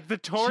that. Like the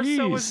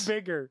torso was Jeez.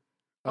 bigger.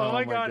 Oh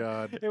my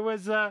god. It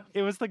was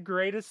the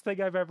greatest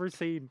thing I've ever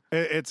seen.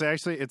 It's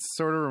actually, it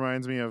sort of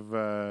reminds me of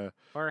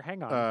Or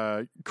hang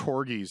on.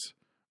 corgis.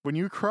 When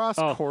you cross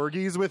Oh.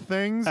 corgis with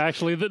things,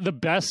 Actually, the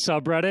best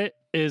subreddit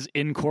is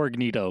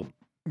Incognito.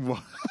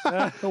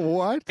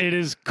 what? It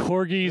is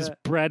corgis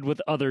bred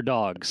with other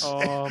dogs.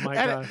 Oh my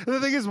And god. the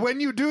thing is, when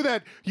you do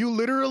that, you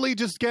literally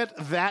just get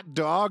that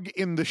dog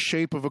in the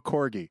shape of a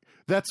corgi.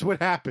 That's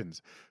what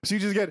happens. So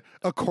you just get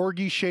a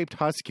corgi-shaped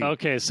husky.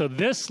 Okay, so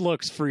this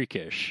looks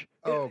freakish.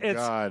 Oh,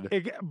 God.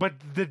 But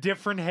the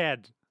different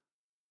head.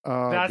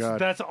 Oh, God.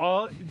 That's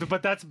all.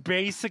 But that's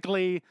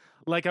basically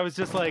like I was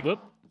just like, Whoop.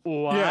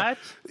 what? Yeah.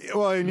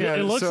 Well, and yeah,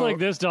 it looks so, like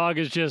this dog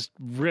is just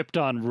ripped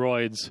on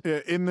roids. yeah,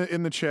 in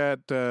the chat,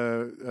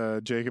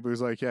 Jacob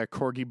was like, "Yeah,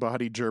 corgi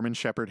body, German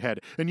Shepherd head,"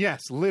 and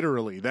yes,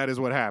 literally, that is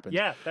what happens.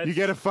 Yeah, you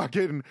get a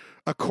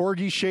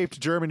corgi shaped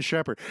German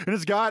Shepherd, and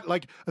it's got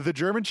like the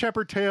German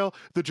Shepherd tail,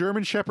 the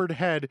German Shepherd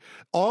head,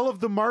 all of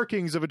the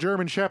markings of a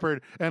German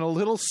Shepherd, and a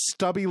little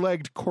stubby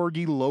legged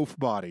corgi loaf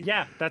body.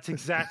 Yeah, that's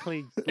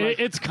exactly.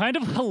 It's kind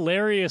of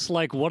hilarious,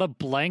 like what a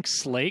blank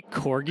slate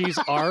corgis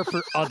are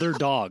for other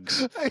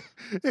dogs.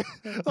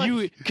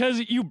 Because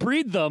you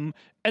breed them,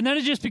 and then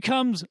it just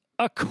becomes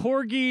a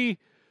corgi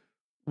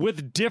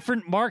with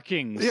different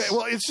markings. Yeah,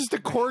 well, it's just a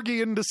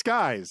corgi in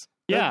disguise.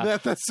 Yeah.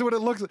 That's what it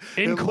looks like.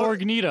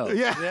 Incognito.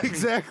 Yeah,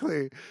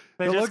 exactly.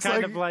 They're It just looks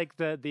kind of like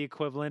the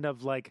equivalent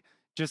of like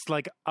just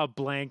like a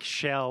blank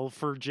shell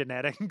for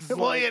genetics. Well,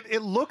 Like,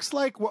 it looks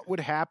like what would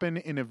happen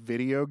in a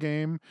video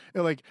game.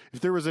 Like if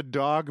there was a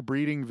dog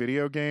breeding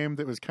video game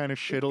that was kind of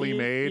shittily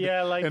made,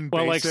 yeah, like- and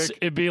Well, like basic.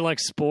 it'd be like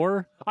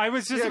Spore. I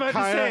was just Yeah, about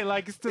kinda, to say,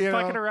 like, it's just you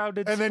know, fucking around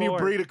in and then you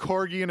sport. breed a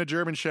corgi and a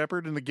German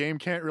Shepherd, and the game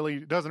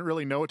doesn't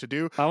really know what to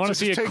do. I wanna So it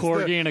see just a takes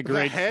corgi the, and a the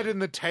great- head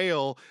and the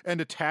tail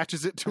and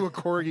attaches it to a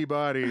corgi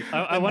body.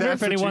 I And wonder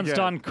that's if what you anyone's get.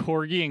 done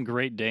corgi and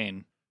Great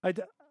Dane.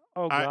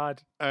 Oh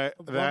God! That,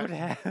 What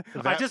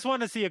would I just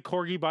want to see a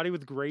corgi body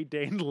with Great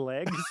Dane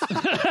legs.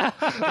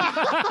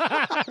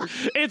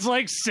 It's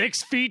like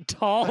 6 feet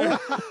tall.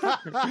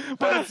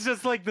 But it's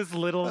just like this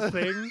little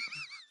thing.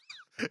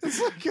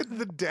 It's like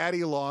the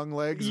daddy long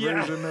legs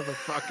version of a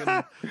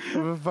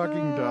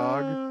fucking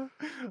dog.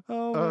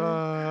 Oh,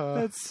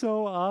 man. That's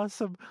so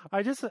awesome.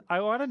 I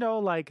want to know,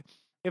 like,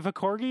 if a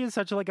corgi is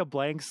such like a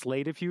blank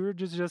slate, if you were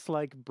just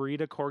like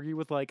breed a corgi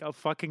with like a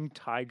fucking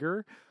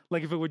tiger,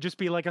 like if it would just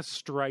be like a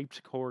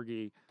striped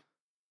corgi,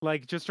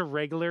 like just a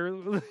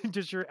regular,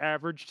 just your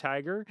average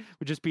tiger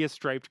would just be a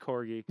striped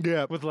corgi,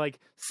 with like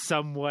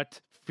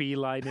somewhat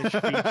feline-ish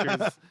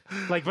features.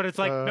 Like, but it's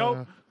like,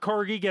 nope,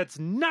 corgi gets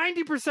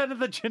 90% of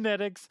the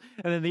genetics,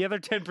 and then the other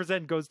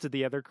 10% goes to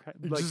the other.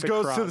 Like, just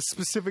goes to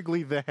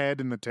specifically the head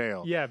and the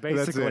tail. Yeah,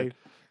 basically.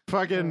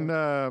 Fucking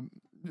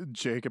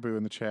Jacoboo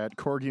in the chat.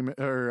 Corgi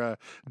or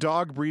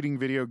dog breeding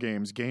video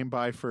games. Game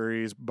by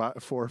furries,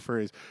 for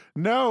furries.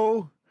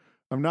 No.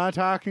 I'm not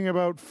talking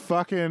about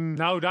fucking.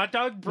 No, not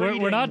dog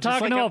breeding. We're not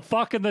talking about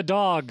fucking the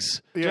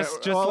dogs. Yeah,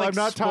 just like I'm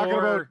not talking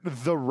about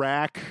the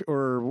rack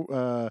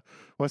or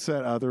what's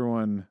that other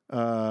one?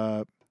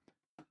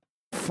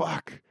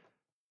 Fuck.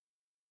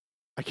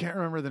 I can't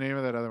remember the name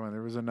of that other one.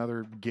 There was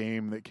another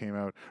game that came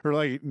out, or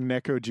like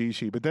Neko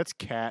Jishi, but that's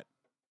cat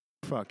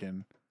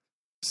fucking.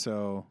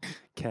 So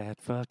cat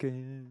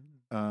fucking.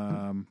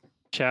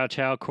 Chow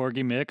Chow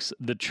Corgi Mix,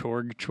 the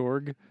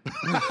Chorg.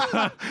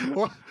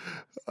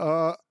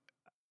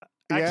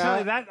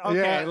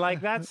 Actually,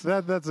 like that's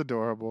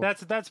adorable.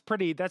 That's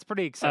pretty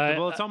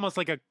acceptable. It's almost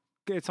like a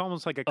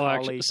collie.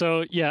 Actually,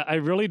 so yeah, I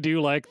really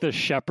do like the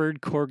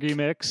Shepherd Corgi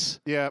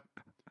Mix. Yeah,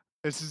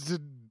 it's just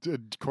a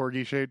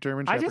corgi shaped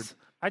German Shepherd.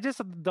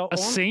 A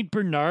Saint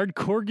Bernard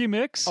Corgi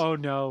Mix. Oh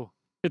no,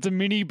 it's a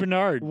mini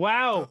Bernard.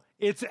 Wow.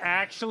 It's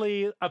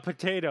actually a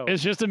potato.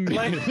 It's just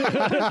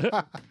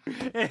a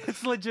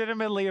it's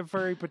legitimately a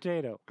furry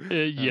potato.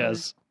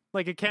 Yes.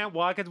 Like it can't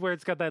walk. It's where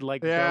it's got that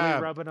like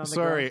belly rubbing on the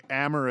ground.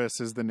 Amorous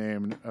is the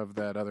name of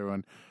that other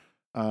one.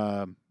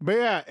 But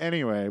yeah,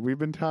 anyway, we've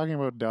been talking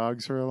about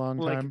dogs for a long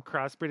time. Like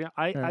crossbreeding.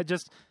 I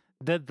just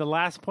the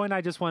last point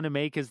I just want to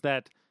make is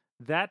that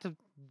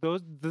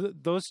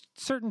those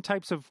certain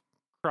types of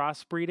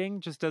crossbreeding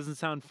just doesn't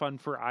sound fun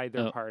for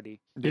either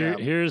party.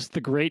 Here's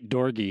the Great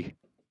Dorgie.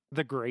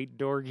 The Great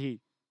Dorgie.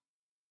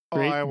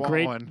 I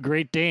want one.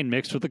 Great Dane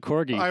mixed with a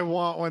Corgi. I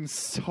want one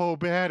so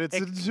bad. It's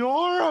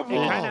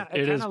adorable. It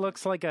kind of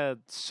looks like a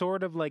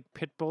sort of like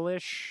pit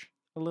bullish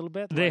a little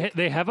bit.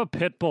 They have a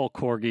pit bull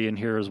Corgi in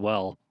here as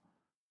well.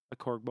 A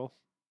Corg bull.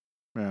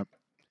 Yeah.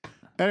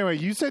 Anyway,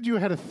 you said you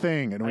had a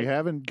thing, and we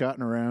haven't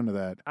gotten around to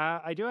that.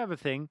 I do have a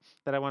thing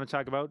that I want to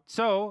talk about.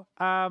 So,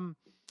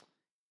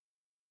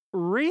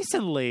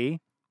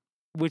 recently,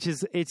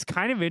 it's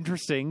kind of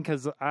interesting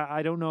because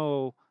I don't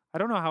know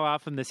how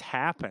often this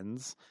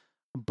happens,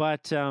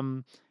 but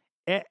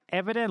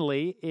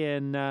evidently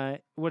in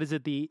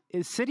the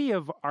city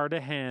of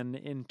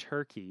Ardahan in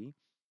Turkey.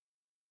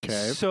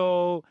 Okay.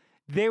 So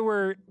they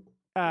were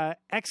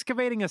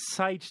excavating a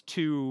site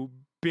to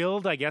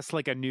build, I guess,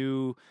 like a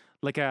new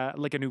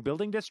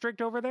building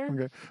district over there.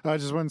 Okay.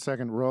 Just 1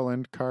 second,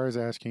 Roland. Carr is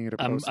asking you to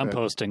post. I'm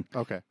posting.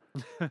 Okay.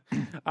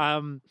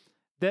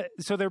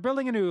 So they're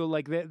building a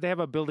new they have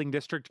a building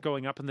district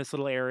going up in this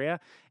little area,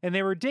 and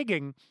they were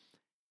digging.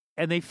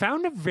 And they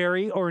found a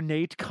very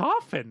ornate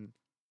coffin.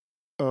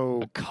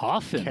 Oh, a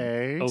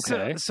coffin.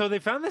 Okay. So they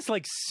found this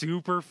like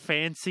super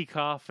fancy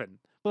coffin,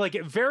 like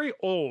very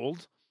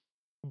old,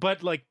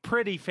 but like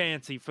pretty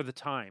fancy for the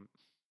time.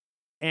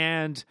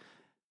 And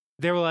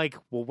they were like,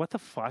 "Well, what the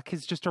fuck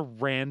is just a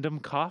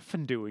random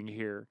coffin doing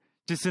here?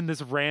 Just in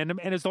this random?"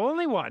 And it's the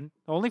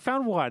only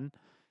found one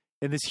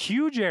in this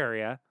huge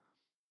area.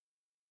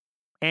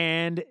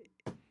 And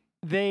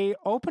they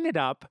open it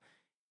up,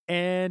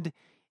 and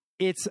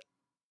it's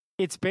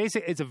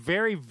a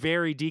very,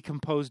 very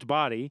decomposed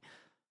body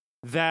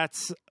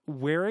that's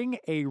wearing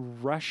a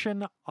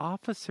Russian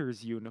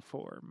officer's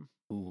uniform.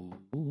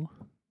 Ooh.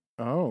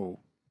 Oh.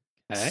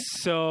 Okay.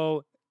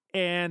 So,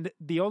 and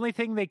the only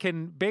thing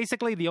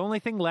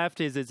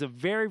left is it's a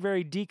very,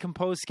 very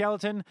decomposed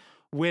skeleton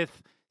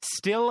with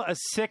still a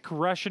sick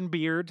Russian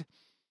beard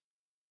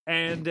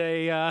and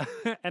and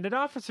an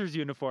officer's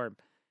uniform.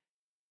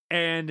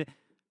 And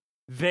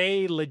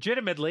they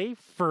legitimately,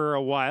 for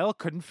a while,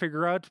 couldn't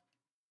figure out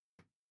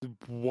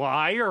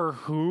why or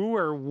who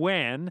or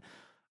when.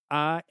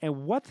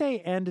 And what they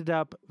ended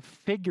up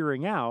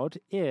figuring out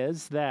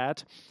is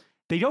that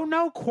they don't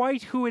know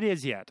quite who it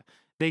is yet.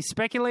 They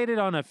speculated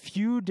on a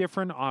few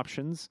different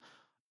options,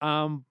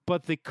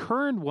 but the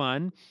current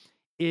one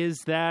is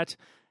that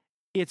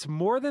it's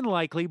more than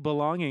likely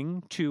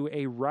belonging to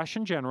a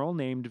Russian general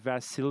named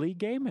Vasily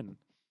Gaiman.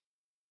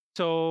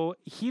 So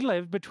he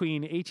lived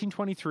between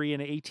 1823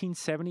 and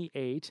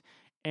 1878,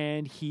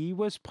 and he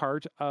was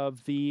part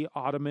of the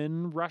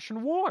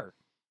Ottoman-Russian War.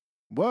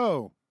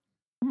 Whoa.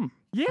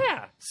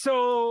 Yeah.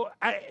 So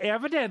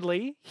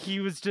evidently,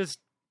 he was just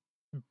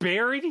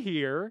buried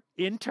here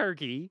in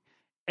Turkey,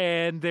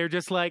 and they're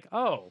just like,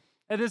 oh.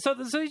 And then, so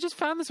he just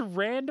found this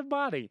random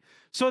body.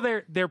 So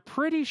they're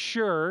pretty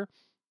sure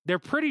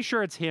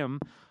it's him,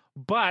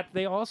 but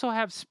they also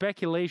have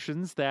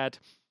speculations that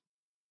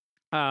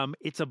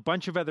it's a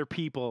bunch of other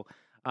people.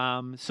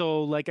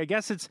 So like I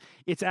guess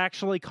it's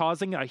actually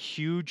causing a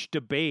huge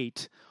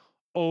debate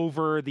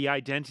over the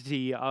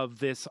identity of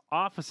this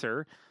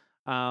officer.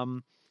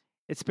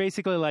 It's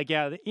basically like,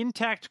 the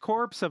intact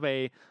corpse of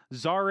a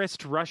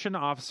Tsarist Russian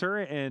officer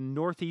in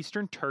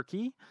northeastern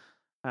Turkey.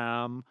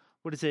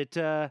 What is it?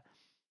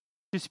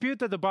 Dispute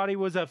that the body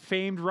was a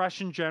famed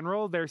Russian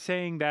general. They're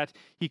saying that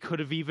he could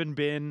have even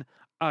been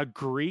a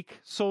Greek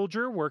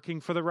soldier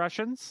working for the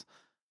Russians.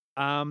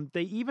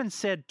 They even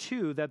said,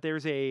 too, that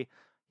there's a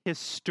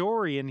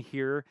historian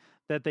here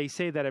that they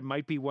say that it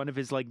might be one of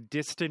his like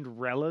distant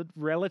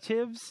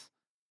relatives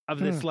of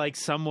this like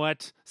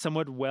somewhat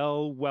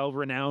well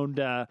renowned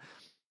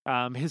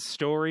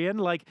historian.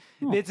 Like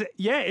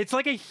it's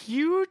like a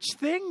huge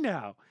thing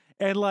now,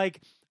 and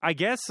like I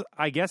guess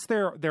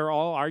they're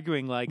all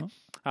arguing like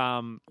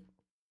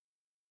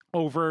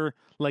over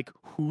like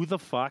who the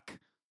fuck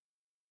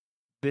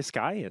this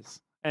guy is,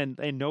 and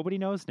nobody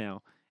knows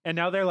now. And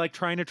now they're like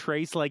trying to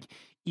trace like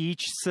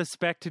each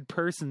suspected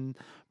person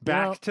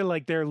back to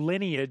like their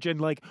lineage and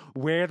like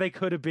where they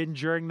could have been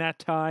during that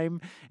time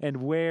and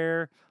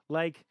where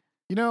like,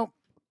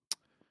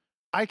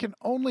 I can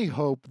only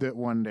hope that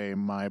one day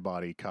my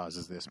body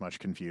causes this much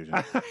confusion.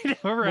 I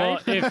know,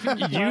 right?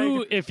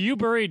 Well, if you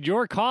buried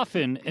your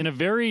coffin in a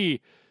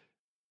very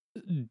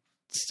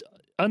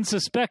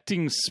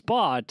unsuspecting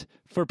spot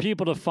for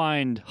people to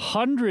find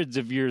hundreds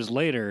of years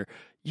later,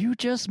 you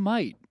just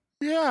might.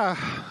 Yeah,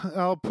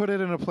 I'll put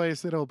it in a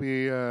place that'll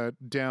be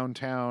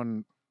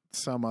downtown,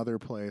 some other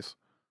place.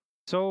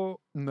 So,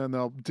 and then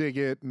they'll dig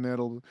it, and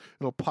it'll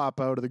pop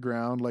out of the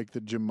ground like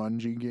the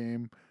Jumanji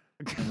game,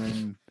 and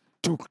then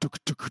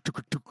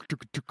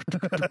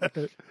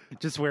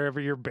just wherever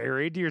you're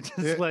buried, you're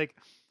just like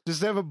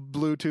just have a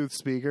Bluetooth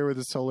speaker with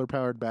a solar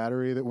powered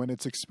battery that when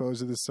it's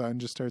exposed to the sun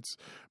just starts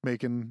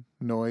making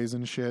noise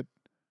and shit.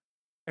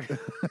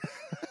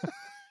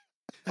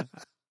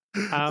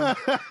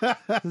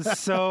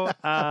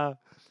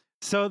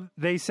 So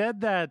they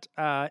said that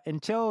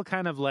until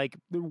kind of like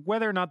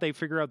whether or not they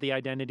figure out the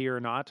identity or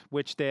not,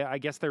 which I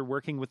guess they're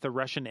working with the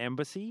Russian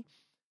embassy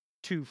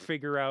to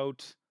figure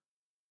out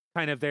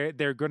kind of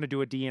they're going to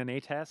do a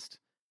DNA test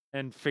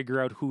and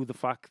figure out who the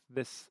fuck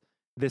this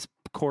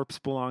corpse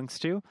belongs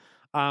to.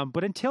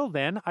 But until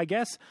then, I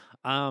guess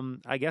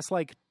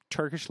like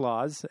Turkish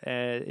laws,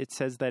 it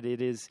says that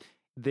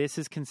this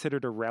is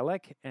considered a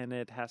relic and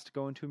it has to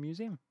go into a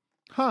museum.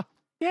 Huh.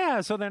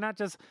 Yeah, so they're not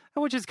just,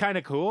 which is kind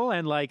of cool.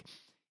 And like,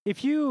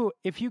 if you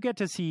get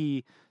to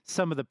see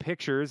some of the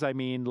pictures, I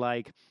mean,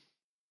 like,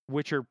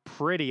 which are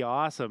pretty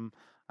awesome.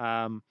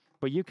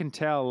 But you can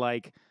tell,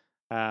 like,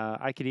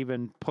 I could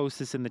even post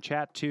this in the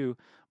chat too.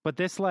 But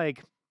this,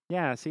 like,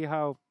 see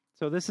how?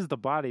 So this is the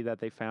body that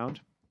they found.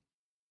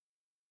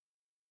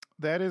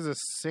 That is a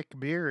sick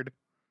beard.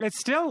 It's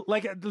still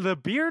like the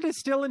beard is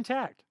still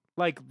intact.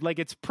 Like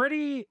it's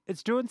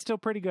doing still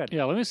pretty good.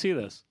 Yeah, let me see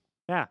this.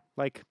 Yeah,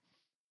 like.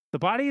 The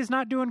body is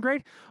not doing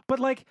great, but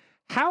like,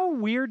 how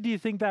weird do you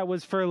think that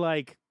was for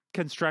like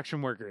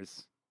construction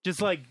workers?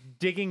 Just like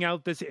digging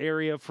out this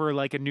area for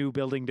like a new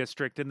building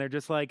district, and they're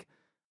just like,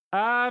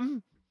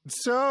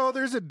 so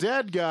there's a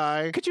dead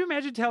guy. Could you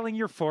imagine telling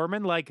your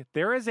foreman, like,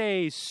 there is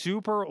a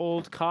super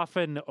old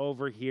coffin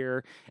over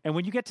here, and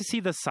when you get to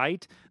see the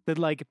site, that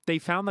like they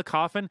found the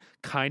coffin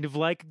kind of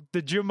like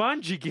the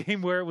Jumanji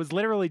game where it was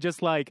literally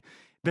just like,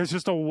 there's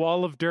just a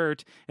wall of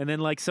dirt, and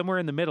then like somewhere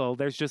in the middle,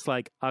 there's just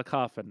like a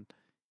coffin.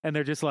 And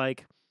they're just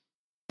like,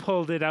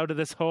 pulled it out of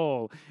this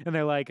hole. And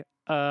they're like,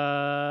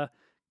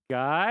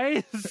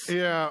 guys?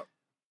 Yeah.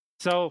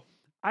 So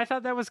I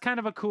thought that was kind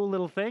of a cool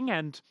little thing.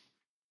 And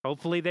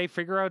hopefully they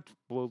figure out,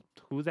 well,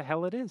 who the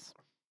hell it is.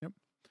 Yep.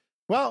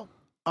 Well,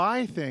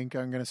 I think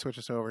I'm going to switch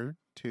us over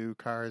to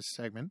Car's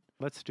segment.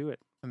 Let's do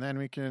it. And then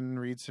we can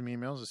read some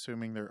emails,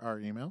 assuming there are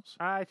emails.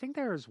 I think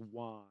there's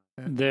one.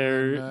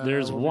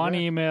 There's one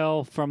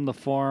email from the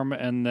forum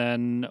and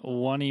then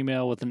one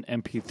email with an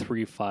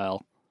MP3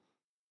 file.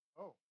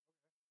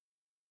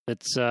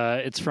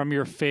 It's from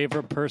your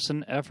favorite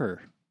person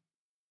ever.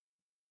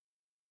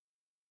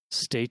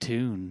 Stay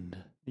tuned.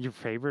 Your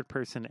favorite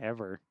person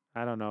ever.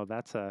 I don't know.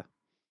 That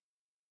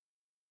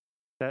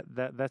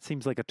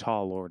seems like a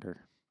tall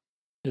order.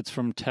 It's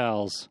from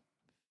Tal's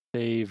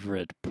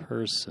favorite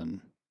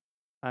person.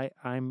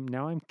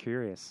 I'm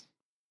curious.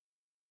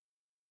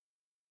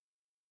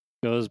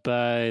 Goes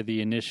by the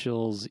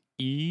initials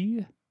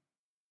E.S.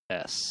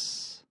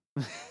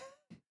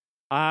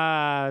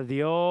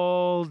 The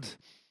old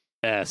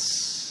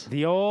S.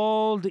 The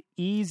old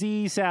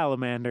easy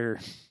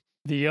salamander.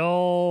 The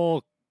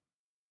old...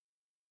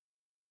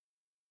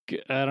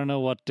 I don't know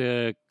what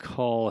to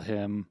call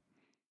him.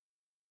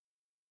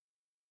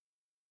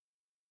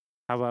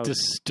 How about...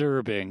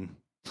 disturbing.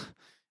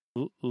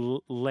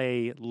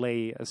 Lay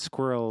a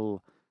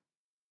squirrel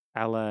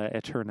a la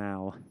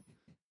Eternal.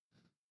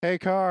 Hey,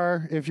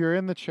 Car, if you're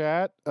in the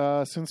chat,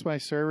 since my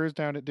server's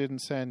down, it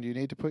didn't send. You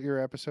need to put your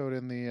episode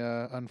in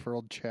the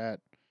unfurled chat.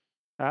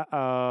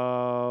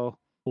 Uh-oh.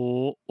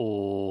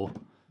 Oh.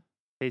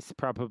 He's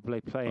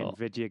probably playing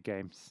video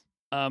games.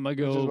 I'm going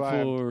to Which is go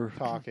why for... I'm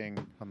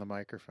talking on the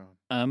microphone.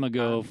 I'm going to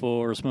go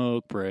for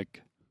smoke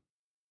break.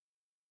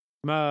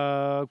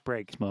 Smoke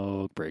break.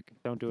 Smoke break.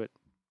 Don't do it.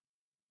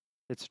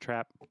 It's a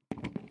trap.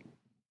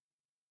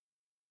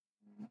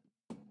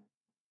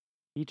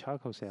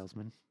 E-taco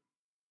salesman.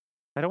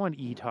 I don't want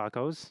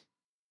e-tacos.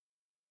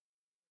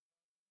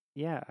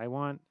 Yeah, I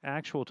want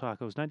actual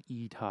tacos, not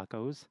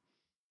e-tacos.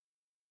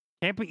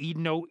 Can't be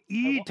eating no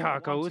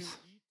e-tacos.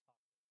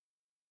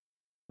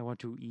 I want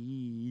to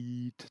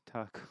eat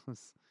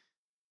tacos.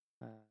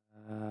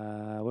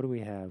 What do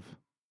we have?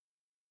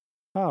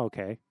 Oh,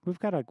 okay. We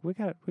got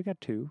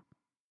two.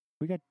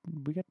 We got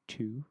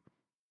two.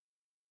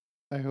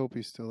 I hope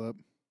he's still up.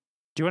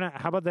 Do you want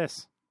to? How about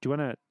this? Do you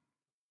want to?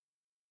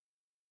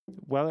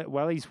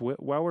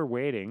 While we're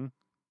waiting,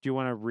 do you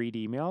want to read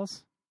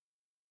emails?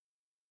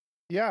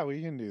 Yeah,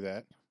 we can do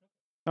that.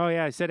 Oh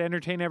yeah, I said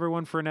entertain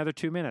everyone for another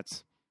 2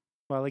 minutes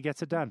while he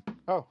gets it done.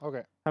 Oh,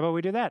 okay. How about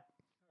we do that?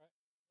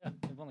 Yeah,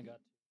 I've only got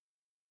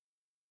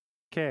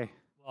Okay.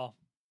 Well,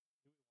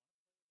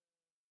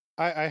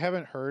 I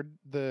haven't heard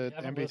the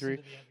MP3,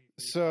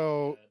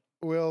 so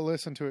we'll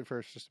listen to it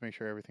first just to make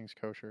sure everything's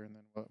kosher, and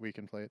then we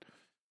can play it.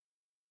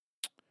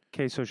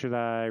 Okay, so should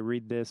I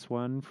read this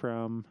one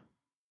from...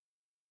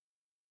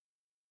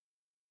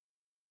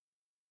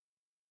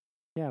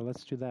 Yeah,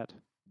 let's do that.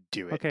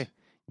 Do it. Okay,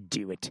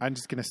 do it. I'm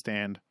just going to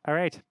stand. All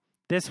right.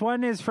 This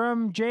one is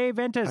from Jay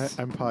Ventus.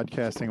 I'm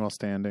podcasting while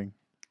standing.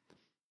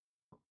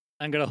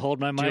 I'm going to hold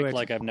my mic it.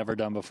 like I've never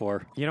done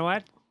before. You know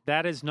what?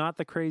 That is not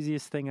the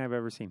craziest thing I've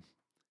ever seen.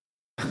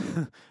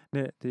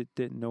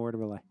 Nowhere to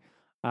rely.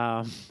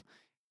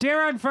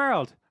 Dear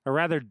Unfurled, a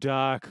rather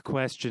dark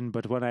question,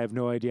 but one I have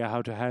no idea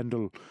how to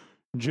handle.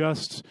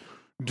 Just,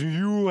 do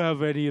you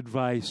have any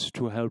advice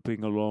to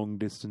helping a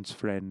long-distance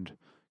friend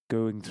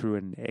going through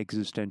an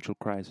existential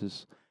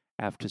crisis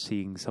after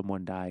seeing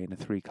someone die in a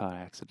 3-car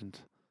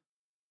accident?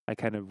 I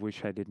kind of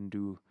wish I didn't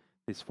do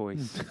this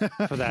voice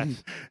for that,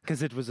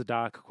 because it was a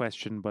dark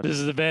question. But this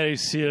is a very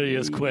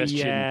serious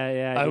question.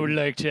 Yeah. I would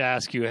like to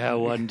ask you how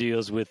one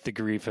deals with the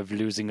grief of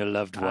losing a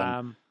loved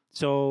one.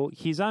 So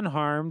he's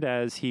unharmed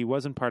as he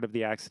wasn't part of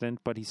the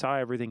accident, but he saw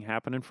everything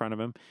happen in front of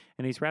him,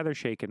 and he's rather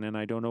shaken, and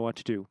I don't know what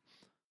to do.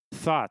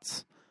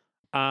 Thoughts?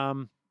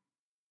 From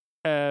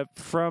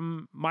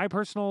my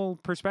personal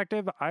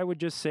perspective, I would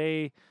just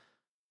say,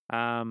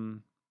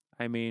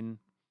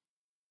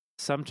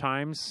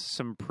 sometimes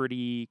some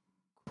pretty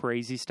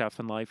crazy stuff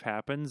in life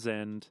happens,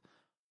 and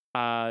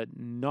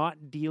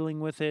not dealing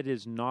with it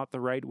is not the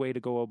right way to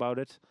go about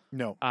it.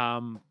 No.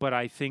 But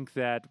I think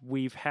that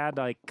we've had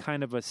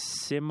kind of a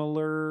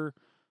similar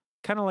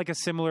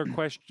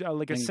question,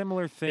 like a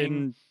similar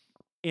thing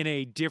in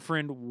a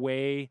different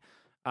way.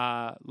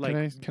 Can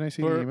I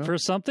see the email? For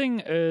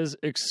something as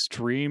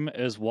extreme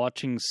as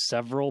watching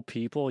several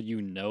people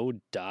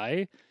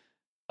die,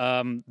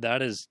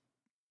 that is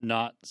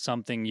not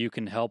something you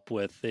can help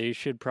with. They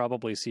should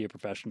probably see a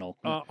professional.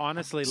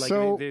 Honestly,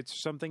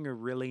 it's something they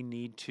really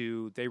need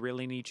to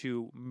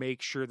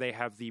make sure they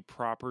have the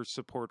proper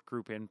support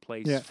group in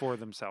place for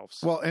themselves.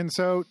 Well, and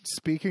so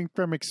speaking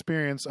from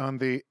experience on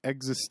the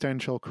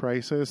existential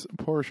crisis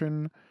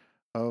portion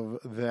of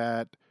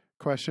that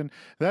question,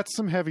 that's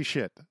some heavy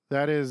shit.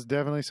 That is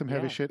definitely some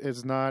heavy shit.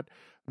 It's not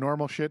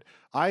normal shit.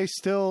 I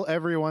still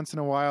every once in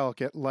a while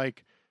get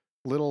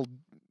little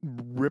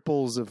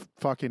ripples of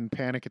fucking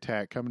panic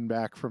attack coming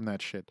back from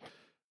that shit.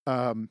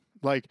 I'm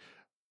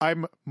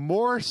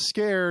more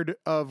scared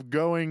of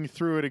going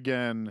through it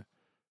again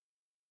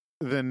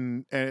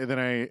than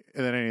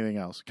anything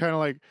else. Kind of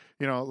like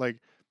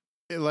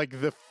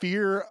the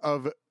fear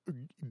of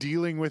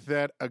dealing with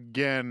that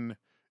again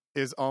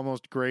is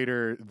almost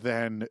greater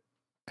than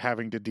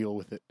having to deal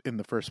with it in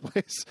the first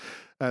place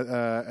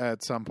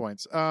at some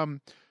points.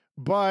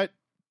 But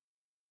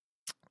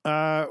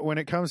when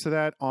it comes to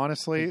that,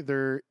 honestly,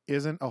 there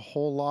isn't a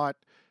whole lot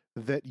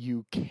that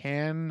you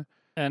can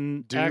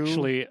do.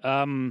 Actually,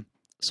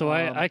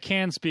 I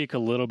can speak a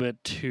little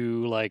bit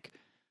to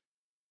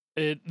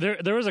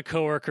there was a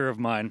coworker of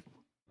mine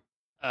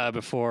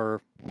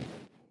before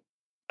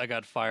I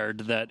got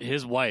fired that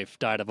his wife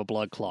died of a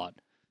blood clot.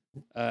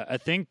 I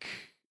think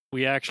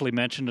we actually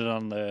mentioned it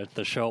on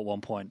the show at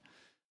one point.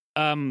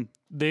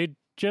 They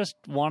just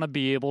want to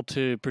be able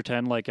to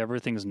pretend like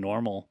everything's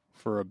normal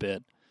for a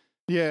bit.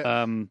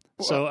 Yeah.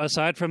 So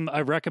aside from,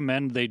 I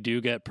recommend they do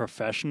get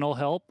professional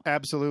help.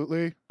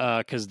 Absolutely.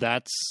 Because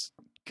that's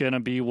going to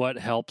be what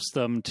helps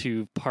them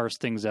to parse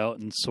things out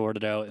and sort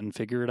it out and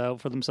figure it out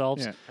for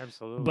themselves. Yeah,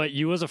 absolutely. But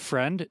you as a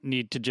friend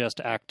need to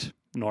just act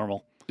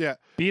normal. Yeah.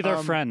 Be their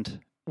friend.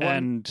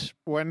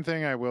 One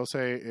thing I will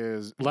say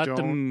is let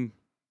them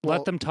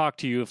talk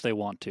to you if they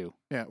want to.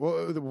 Yeah.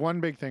 Well, the one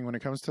big thing when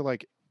it comes to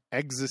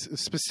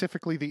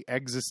specifically the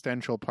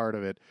existential part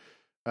of it,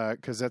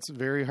 because that's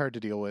very hard to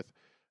deal with.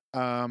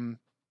 I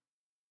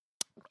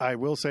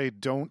will say,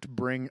 don't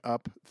bring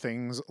up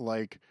things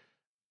like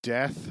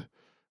death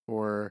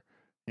or,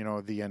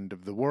 the end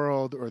of the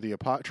world or the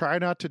try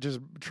not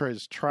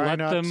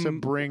to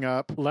bring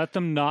up. Let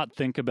them not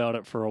think about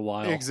it for a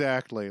while.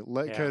 Exactly.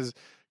 Because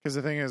Because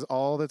the thing is,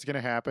 all that's going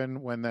to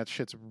happen when that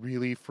shit's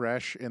really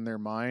fresh in their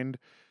mind,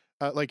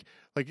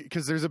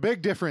 because there's a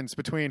big difference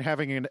between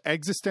having an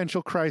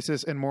existential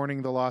crisis and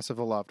mourning the loss of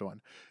a loved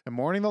one. And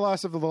mourning the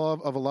loss of a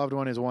loved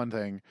one is one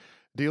thing.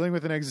 Dealing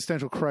with an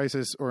existential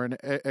crisis or an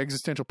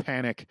existential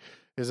panic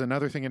is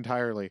another thing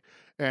entirely.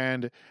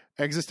 And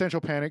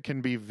existential panic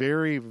can be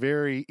very,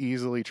 very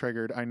easily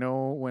triggered. I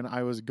know when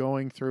I was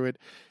going through it,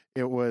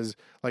 it was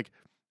like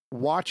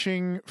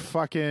watching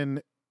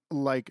fucking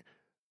like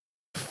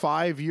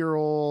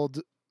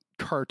 5-year-old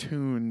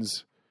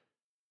cartoons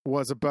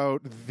was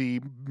about the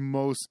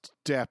most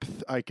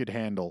depth I could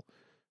handle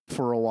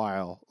for a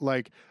while.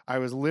 Like, I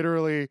was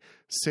literally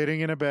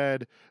sitting in a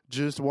bed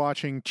just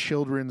watching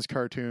children's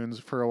cartoons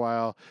for a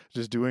while,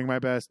 just doing my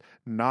best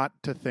not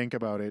to think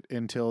about it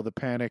until the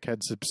panic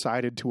had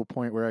subsided to a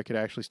point where I could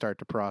actually start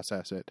to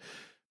process it.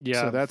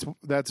 Yeah. So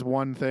that's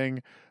one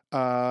thing.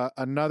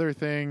 Another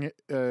thing,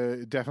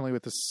 definitely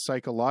with the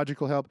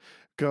psychological help,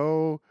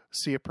 go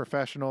see a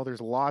professional. There's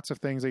lots of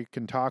things that you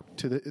can talk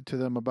to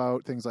them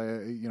about. Things like,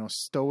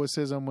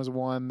 stoicism was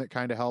one that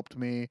kind of helped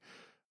me.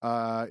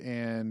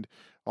 And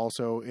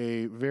also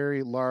a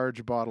very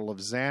large bottle of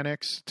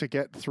Xanax to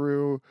get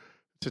through,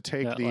 to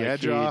take the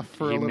edge off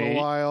for a little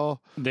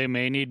while. They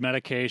may need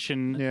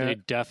medication. Yeah. They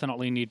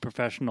definitely need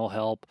professional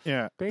help.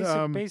 Yeah.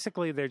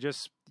 Basically, they're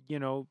just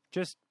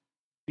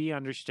be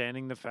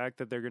understanding the fact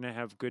that they're going to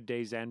have good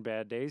days and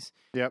bad days.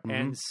 Yep.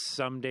 And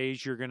some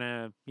days you're going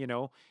to,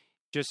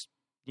 just,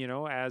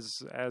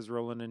 as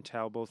Roland and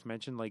Tal both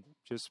mentioned, like,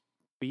 just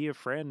be a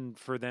friend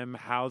for them,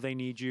 how they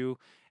need you,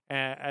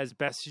 as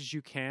best as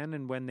you can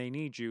and when they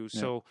need you. Yeah.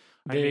 So,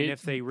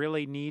 if they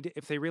really need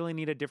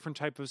a different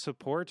type of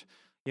support,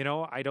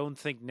 I don't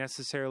think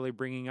necessarily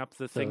bringing up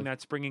the thing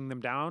that's bringing them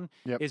down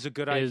is a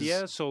good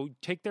idea. So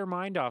take their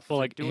mind off.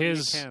 Well, do what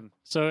you can.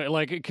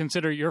 So,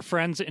 consider your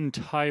friend's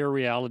entire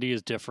reality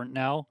is different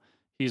now.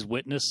 He's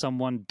witnessed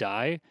someone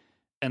die,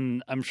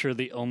 and I'm sure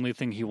the only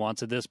thing he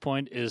wants at this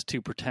point is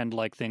to pretend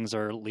like things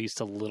are at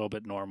least a little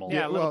bit normal.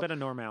 Yeah, a little bit of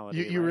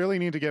normality. You really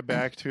need to get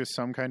back to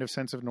some kind of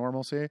sense of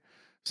normalcy.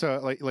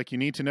 So, like you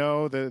need to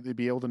know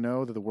be able to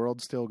know that the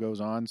world still goes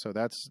on. So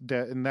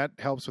and that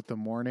helps with the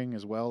mourning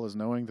as well as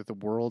knowing that the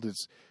world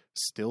is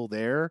still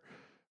there,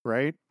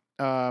 right?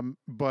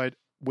 But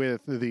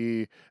with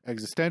the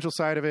existential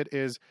side of it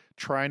is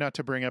try not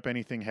to bring up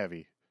anything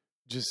heavy.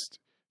 Just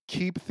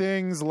keep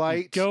things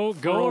light. Go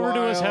over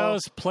to his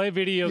house, play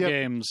video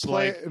games.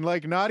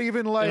 Like not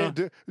even light.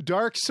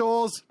 Dark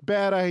Souls,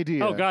 bad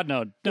idea. Oh God,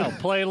 no.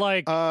 Play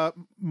like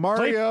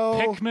Mario,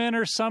 play Pikmin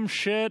or some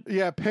shit.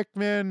 Yeah,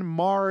 Pikmin,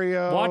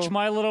 Mario. Watch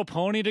My Little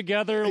Pony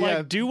together.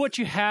 Like, do what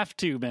you have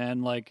to,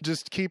 man. Like,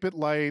 just keep it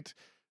light.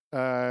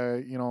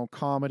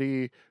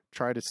 Comedy.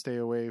 Try to stay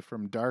away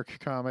from dark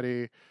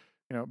comedy.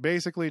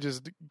 Basically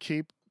just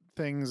keep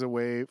things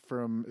away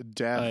from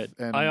death.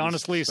 And I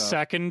honestly stuff.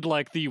 second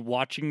the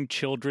watching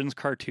children's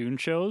cartoon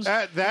shows.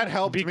 That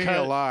helped me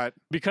a lot,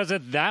 because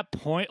at that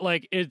point,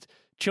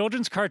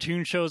 children's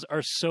cartoon shows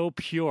are so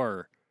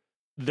pure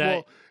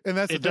that and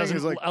that's it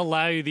doesn't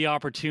allow you the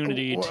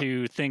opportunity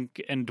to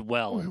think and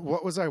dwell.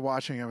 What was I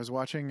watching? I was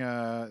watching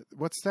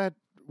what's that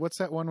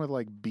one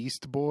with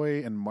Beast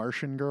Boy and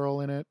Martian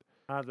Girl in it?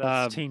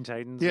 That's Teen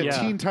Titans. Yeah,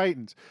 Teen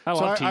Titans. I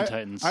love Teen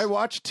Titans. I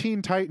watched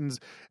Teen Titans,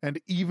 and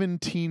even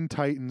Teen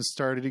Titans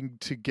started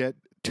to get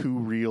too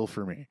real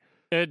for me.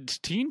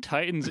 Teen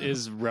Titans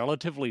is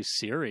relatively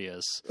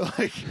serious.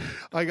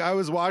 I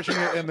was watching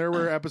it, and there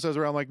were episodes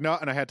where I'm like, no,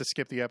 and I had to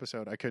skip the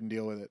episode. I couldn't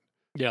deal with it.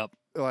 Yep.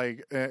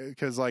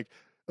 Because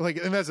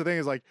and that's the thing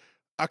is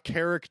a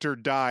character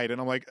died,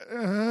 and I'm like,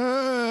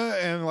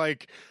 and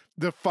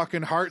the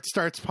fucking heart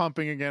starts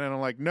pumping again, and I'm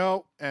like,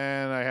 no,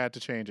 and I had to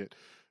change it.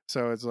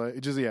 So it's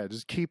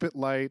just keep it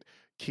light,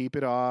 keep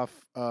it off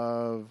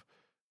of,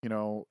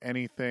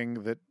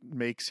 anything that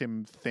makes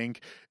him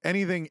think,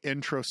 anything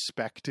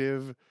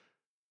introspective,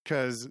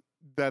 because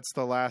that's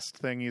the last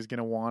thing he's going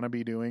to want to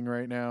be doing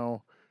right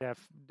now.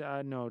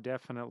 No,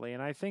 definitely.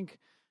 And I think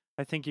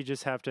you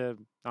just have to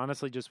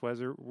honestly just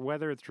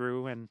weather it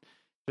through and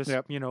just,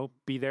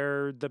 be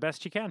there the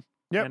best you can.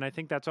 Yep. And I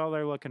think that's all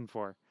they're looking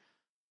for.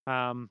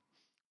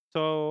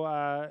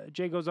 So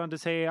Jay goes on to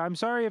say, I'm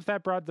sorry if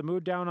that brought the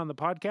mood down on the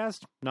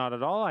podcast. Not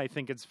at all. I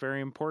think it's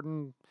very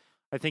important.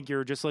 I think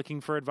you're just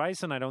looking for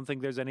advice, and I don't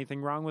think there's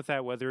anything wrong with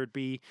that, whether it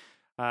be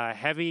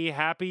heavy,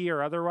 happy,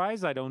 or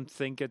otherwise. I don't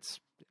think it's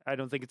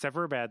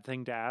ever a bad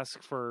thing to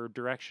ask for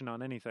direction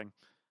on anything.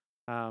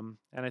 And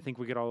I think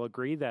we could all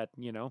agree that,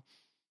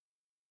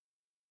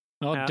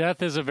 well,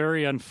 death is a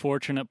very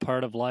unfortunate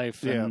part of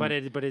life. Yeah. But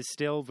it's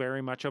still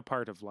very much a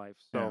part of life.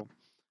 So,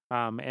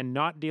 and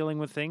not dealing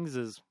with things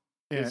is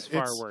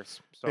far worse.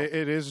 So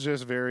it is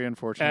just very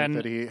unfortunate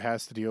that he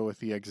has to deal with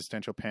the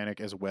existential panic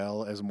as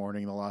well as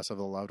mourning the loss of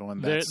the loved one.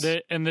 That's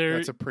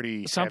a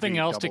pretty something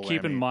else to heavy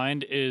keep in whammy.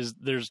 mind is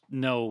there's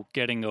no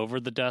getting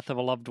over the death of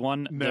a loved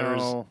one.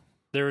 No,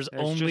 there's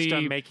only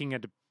just making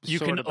it. You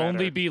can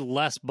only be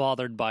less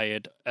bothered by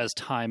it as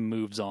time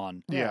moves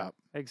on. Yeah,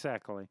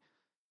 exactly.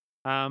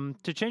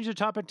 To change the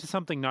topic to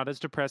something not as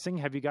depressing,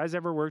 have you guys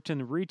ever worked in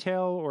the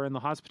retail or in the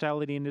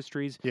hospitality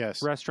industries?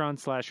 Yes.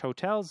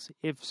 Restaurants/hotels?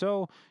 If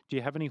so, do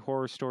you have any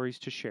horror stories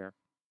to share?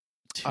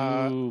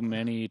 Too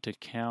many to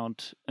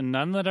count. And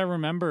none that I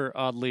remember,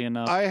 oddly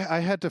enough. I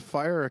had to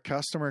fire a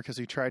customer because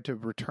he tried to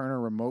return a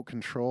remote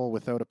control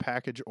without a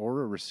package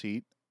or a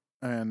receipt,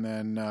 and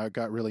then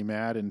got really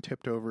mad and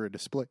tipped over a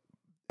display.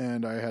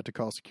 And I had to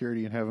call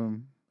security and have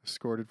him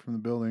escorted from the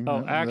building.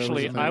 Oh,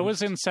 actually, I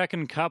was in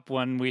Second Cup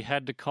when we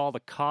had to call the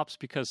cops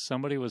because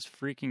somebody was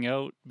freaking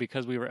out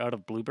because we were out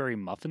of blueberry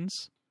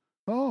muffins.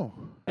 Oh.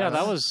 Yeah,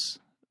 that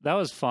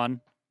was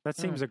fun. That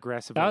seems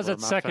aggressive. That was over at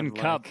a Second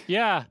muffin, Cup. like-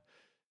 Yeah.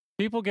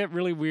 People get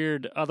really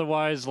weird.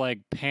 Otherwise, like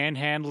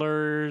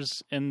panhandlers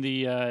in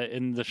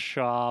the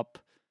shop,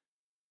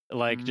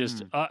 like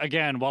just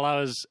again, while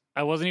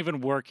I wasn't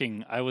even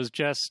working. I was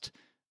just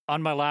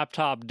on my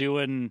laptop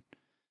doing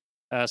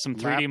some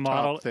 3D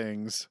model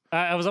things.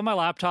 I was on my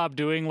laptop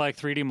doing like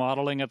 3D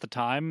modeling at the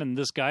time, and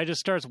this guy just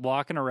starts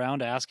walking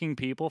around asking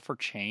people for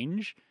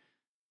change,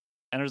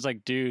 and I was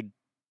like, "Dude,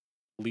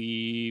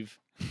 leave."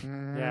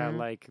 Yeah,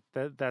 like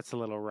that's a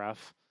little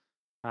rough.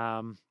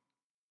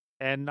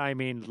 And I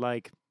mean,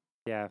 like,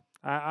 yeah,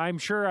 I'm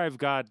sure I've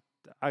got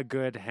a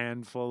good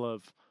handful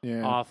of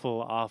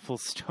awful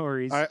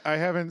stories. I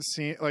haven't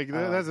seen, like,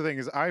 that's the thing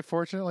is I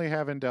fortunately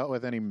haven't dealt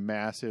with any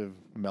massive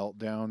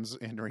meltdowns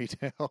in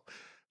retail.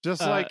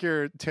 Just like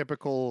your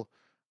typical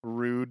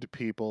rude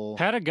people.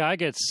 Had a guy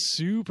get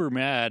super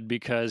mad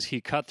because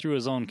he cut through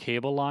his own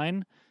cable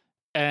line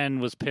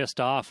and was pissed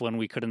off when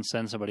we couldn't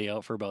send somebody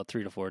out for about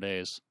 3 to 4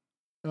 days.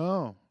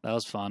 Oh. That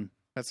was fun.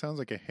 That sounds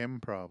like a him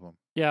problem.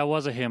 Yeah, it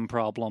was a him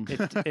problem.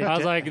 I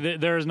was like,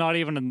 there's not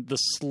even the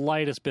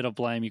slightest bit of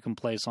blame you can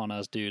place on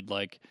us, dude.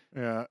 Like,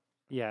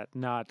 yeah,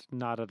 not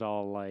at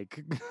all.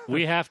 Like,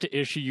 we have to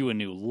issue you a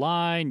new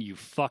line. You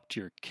fucked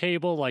your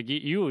cable. Like,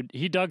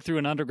 he dug through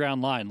an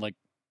underground line. Like,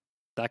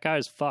 that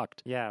guy's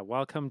fucked. Yeah,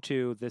 welcome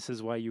to This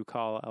Is Why You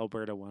Call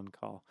Alberta One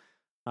Call.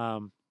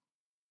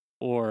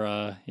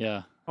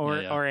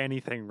 Or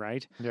anything,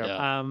 right?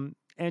 Yeah.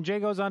 And Jay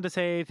goes on to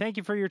say, thank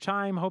you for your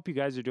time. Hope you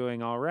guys are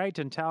doing all right.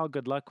 And Tal,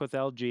 good luck with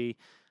LG.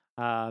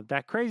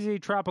 That crazy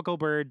tropical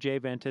bird, Jay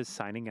Ventus,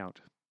 signing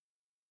out.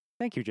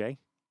 Thank you, Jay.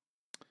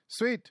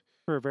 Sweet.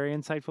 For a very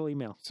insightful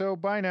email. So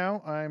by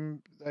now,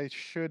 I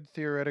should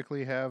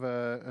theoretically have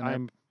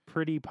I'm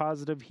pretty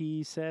positive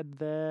he said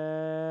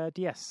that,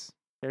 yes,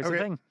 there's a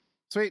thing.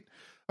 Sweet.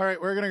 All right,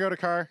 we're going to go to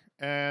car,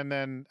 and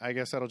then I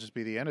guess that'll just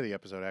be the end of the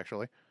episode,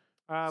 actually.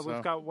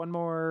 We've got one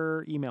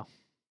more email.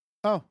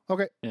 Oh,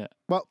 okay. Yeah.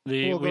 Well,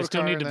 we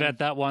still need to vet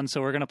that one,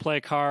 so we're going to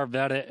play Car,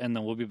 vet it, and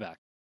then we'll be back.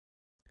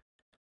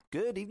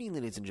 Good evening,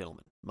 ladies and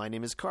gentlemen. My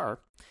name is Car,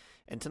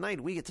 and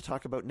tonight we get to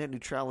talk about net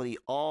neutrality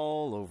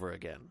all over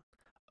again.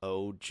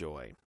 Oh,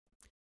 joy.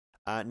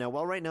 Now,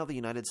 while right now the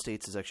United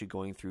States is actually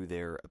going through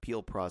their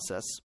appeal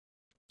process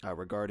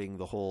regarding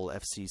the whole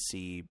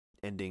FCC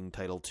ending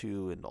Title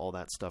II and all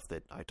that stuff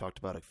that I talked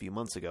about a few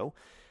months ago,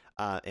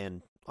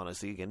 and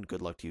honestly, again,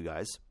 good luck to you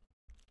guys.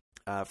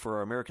 For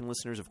our American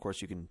listeners, of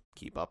course, you can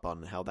keep up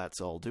on how that's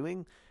all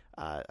doing.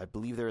 I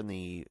believe they're in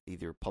the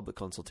either public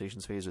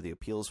consultations phase or the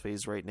appeals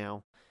phase right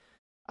now.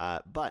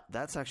 But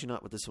that's actually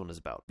not what this one is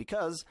about.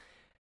 Because,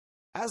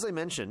 as I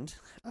mentioned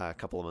a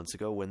couple of months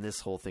ago, when this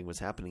whole thing was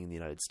happening in the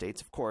United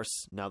States, of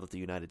course, now that the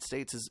United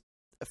States has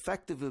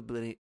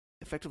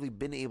effectively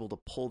been able to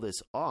pull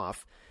this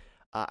off,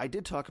 I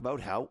did talk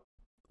about how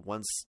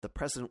once the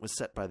precedent was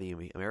set by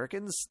the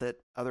Americans, that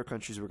other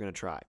countries were going to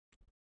try.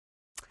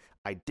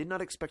 I did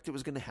not expect it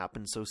was going to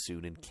happen so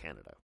soon in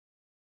Canada.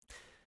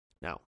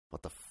 Now,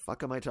 what the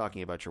fuck am I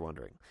talking about, you're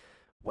wondering?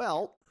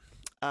 Well,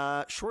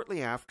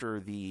 shortly after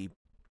the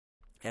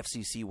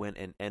FCC went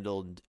and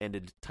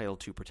ended Title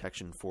II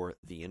protection for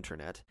the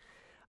internet,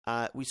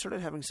 we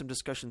started having some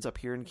discussions up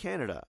here in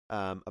Canada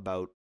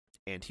about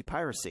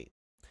anti-piracy.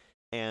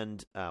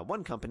 And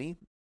one company,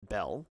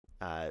 Bell,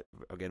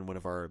 again, one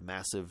of our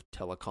massive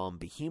telecom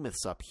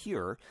behemoths up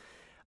here,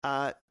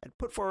 had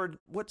put forward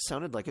what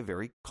sounded like a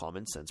very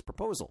common sense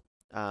proposal.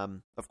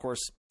 Of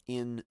course,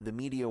 in the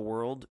media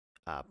world,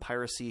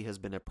 piracy has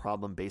been a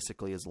problem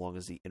basically as long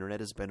as the internet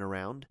has been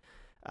around,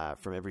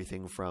 from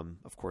everything from,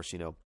 of course,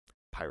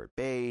 Pirate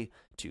Bay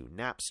to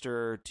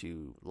Napster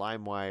to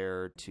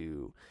LimeWire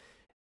to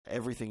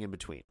everything in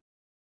between.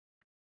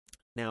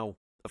 Now,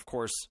 of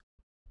course,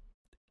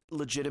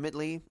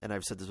 legitimately, and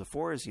I've said this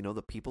before, is,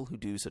 the people who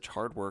do such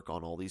hard work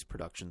on all these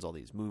productions, all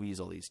these movies,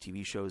 all these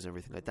TV shows, and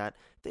everything like that,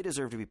 they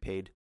deserve to be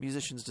paid.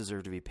 Musicians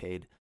deserve to be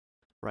paid,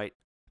 right?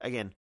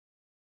 Again,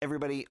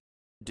 everybody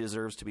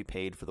deserves to be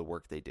paid for the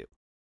work they do.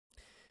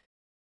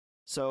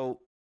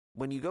 So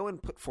when you go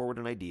and put forward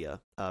an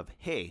idea of,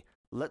 hey,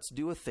 let's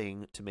do a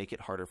thing to make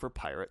it harder for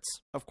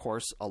pirates, of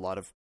course, a lot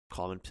of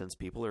common sense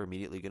people are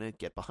immediately going to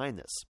get behind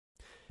this.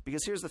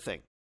 Because here's the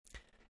thing.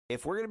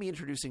 if we're going to be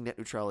introducing net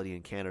neutrality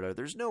in Canada,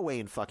 there's no way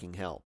in fucking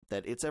hell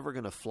that it's ever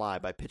going to fly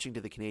by pitching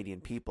to the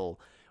Canadian people,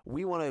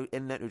 we want to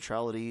end net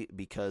neutrality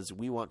because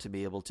we want to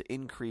be able to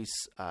increase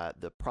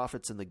the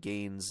profits and the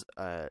gains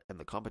and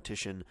the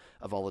competition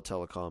of all the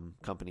telecom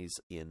companies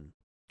in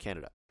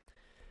Canada.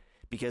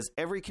 Because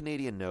every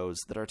Canadian knows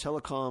that our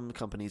telecom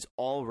companies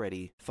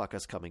already fuck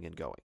us coming and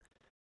going.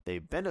 They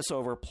bend us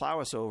over, plow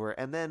us over,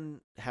 and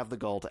then have the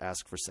gall to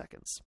ask for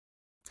seconds.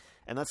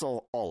 And that's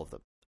all of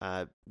them.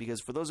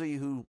 Because for those of you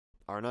who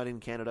are not in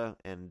Canada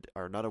and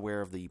are not aware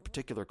of the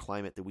particular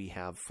climate that we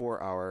have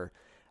for our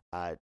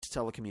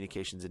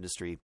telecommunications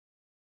industry,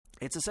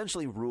 it's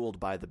essentially ruled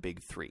by the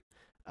big three.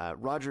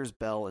 Rogers,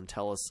 Bell, and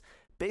Telus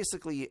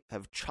basically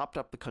have chopped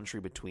up the country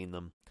between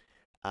them,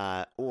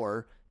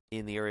 or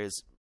in the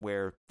areas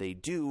where they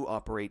do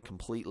operate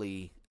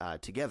completely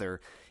together,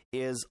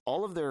 is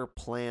all of their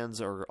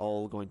plans are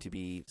all going to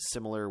be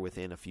similar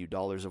within a few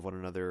dollars of one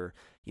another.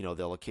 You know,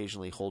 they'll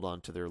occasionally hold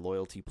on to their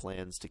loyalty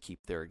plans to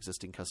keep their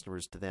existing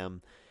customers to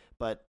them.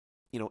 But,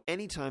 you know,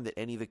 anytime that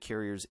any of the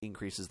carriers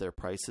increases their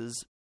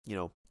prices, you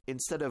know,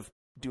 instead of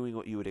doing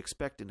what you would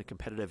expect in a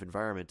competitive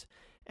environment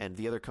and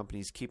the other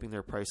companies keeping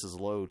their prices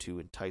low to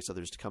entice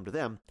others to come to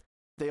them,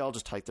 they all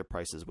just hike their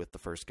prices with the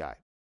first guy.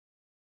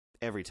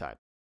 Every time.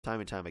 Time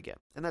and time again.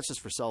 And that's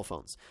just for cell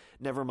phones.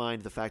 Never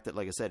mind the fact that,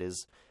 like I said,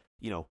 is,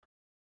 you know,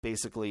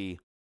 basically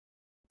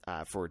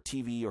for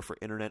TV or for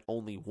internet,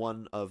 only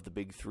one of the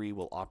big three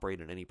will operate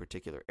in any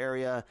particular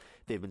area.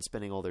 They've been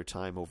spending all their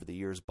time over the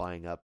years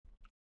buying up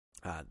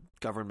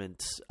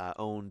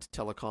government-owned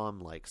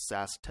telecom like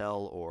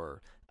SaskTel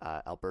or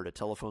Alberta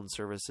Telephone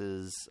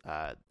Services,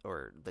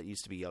 or that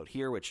used to be out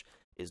here, which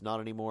is not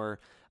anymore.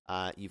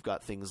 You've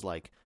got things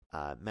like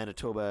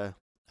Manitoba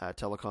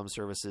telecom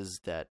services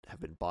that have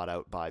been bought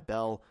out by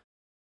Bell.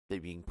 They're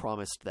being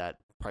promised that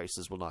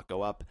prices will not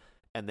go up,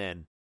 and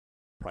then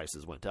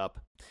prices went up.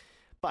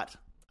 But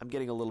I'm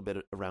getting a little bit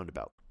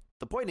roundabout.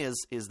 The point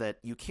is that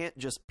you can't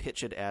just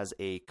pitch it as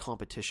a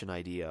competition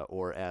idea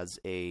or as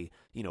a,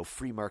 you know,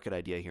 free market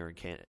idea here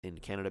in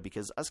Canada,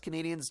 because us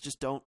Canadians just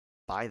don't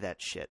buy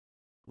that shit.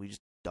 We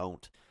just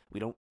don't.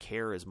 We don't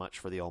care as much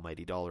for the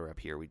almighty dollar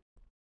up here.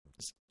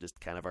 It's just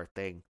kind of our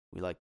thing.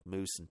 We like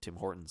Moose and Tim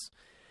Hortons.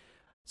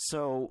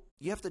 So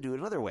you have to do it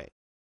another way.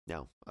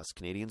 Now, us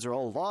Canadians are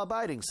all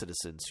law-abiding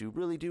citizens who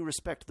really do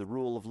respect the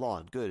rule of law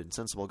and good and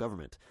sensible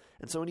government.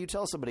 And so when you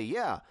tell somebody,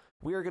 yeah,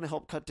 we are going to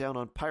help cut down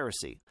on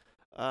piracy,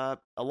 a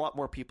lot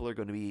more people are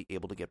going to be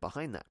able to get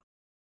behind that.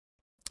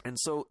 And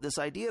so this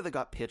idea that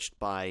got pitched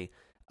by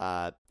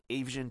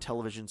Asian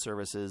television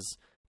services,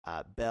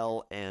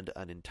 Bell, and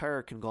an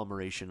entire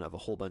conglomeration of a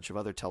whole bunch of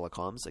other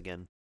telecoms,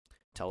 again,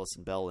 Telus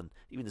and Bell, and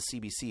even the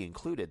CBC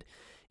included,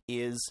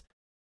 is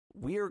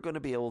we are going to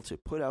be able to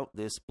put out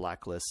this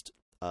blacklist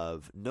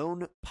of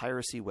known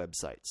piracy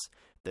websites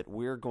that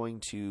we're going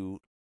to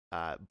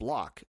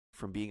block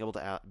from being able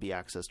to be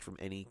accessed from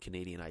any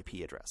Canadian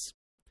IP address.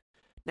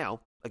 Now,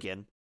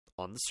 again,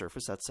 on the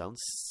surface, that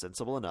sounds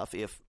sensible enough,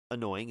 if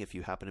annoying, if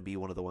you happen to be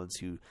one of the ones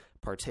who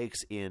partakes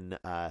in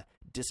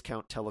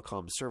discount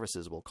telecom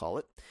services, we'll call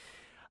it.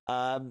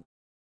 And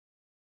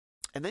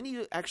then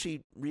you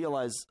actually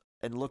realize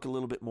and look a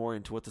little bit more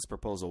into what this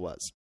proposal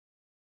was.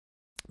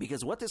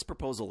 Because what this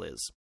proposal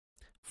is,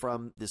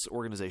 from this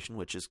organization,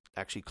 which is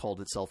actually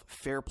called itself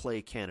Fair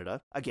Play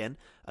Canada, again,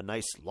 a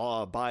nice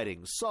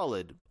law-abiding,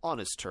 solid,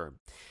 honest term,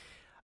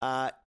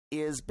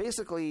 is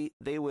basically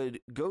they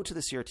would go to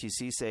the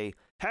CRTC, say,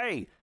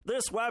 hey,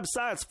 this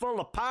website's full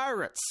of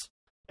pirates.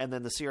 And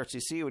then the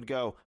CRTC would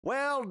go,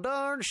 well,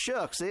 darn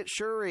shucks, it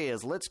sure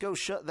is. Let's go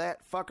shut that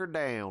fucker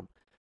down.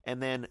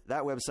 And then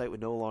that website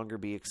would no longer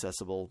be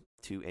accessible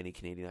to any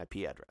Canadian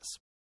IP address.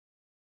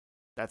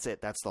 That's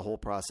it. That's the whole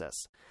process.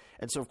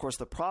 And so, of course,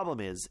 the problem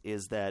is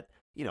that,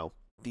 you know,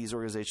 these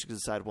organizations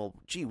decide, well,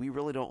 gee, we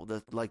really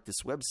don't like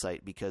this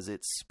website because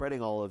it's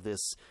spreading all of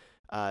this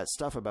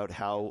stuff about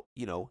how,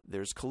 you know,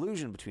 there's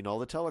collusion between all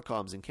the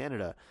telecoms in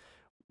Canada.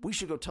 We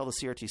should go tell the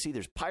CRTC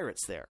there's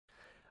pirates there.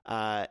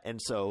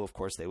 And so, of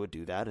course, they would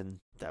do that, and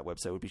that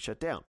website would be shut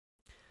down.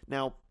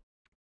 Now,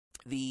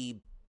 the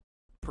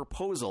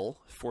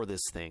proposal for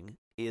this thing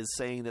is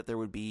saying that there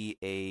would be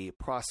a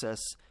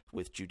process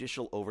with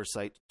judicial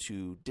oversight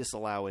to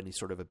disallow any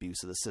sort of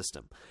abuse of the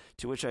system.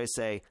 To which I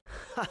say,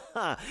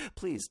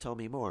 please tell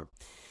me more.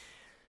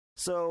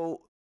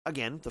 So,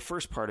 again, the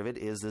first part of it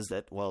is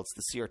that, well, it's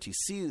the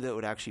CRTC that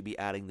would actually be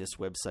adding this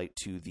website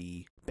to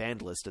the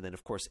banned list. And then,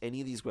 of course,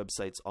 any of these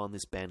websites on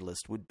this banned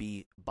list would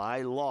be,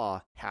 by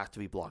law, have to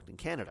be blocked in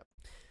Canada.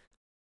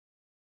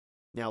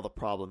 Now, the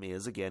problem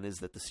is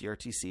that the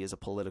CRTC is a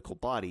political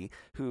body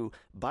who,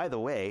 by the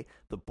way,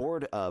 the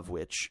board of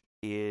which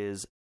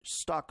is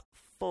stock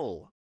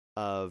full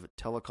of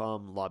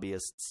telecom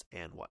lobbyists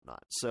and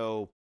whatnot.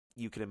 So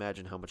you can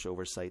imagine how much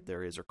oversight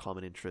there is or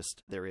common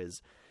interest there is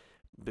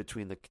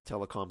between the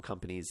telecom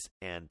companies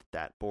and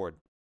that board,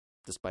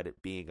 despite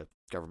it being a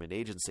government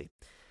agency.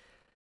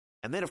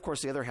 And then, of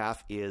course, the other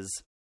half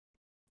is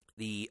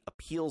the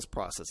appeals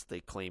process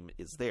they claim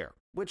is there,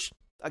 which,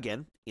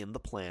 again, in the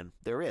plan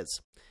there is.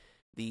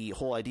 The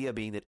whole idea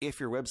being that if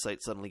your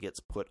website suddenly gets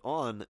put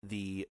on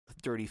the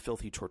Dirty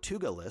Filthy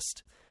Tortuga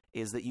list,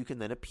 is that you can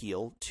then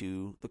appeal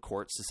to the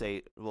courts to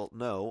say, well,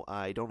 no,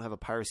 I don't have a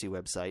piracy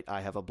website.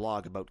 I have a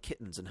blog about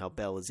kittens and how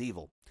Belle is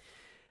evil.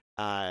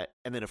 And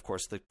then, of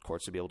course, the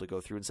courts will be able to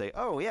go through and say,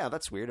 oh, yeah,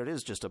 that's weird. It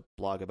is just a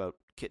blog about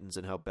kittens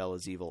and how Belle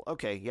is evil.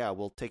 Okay, yeah,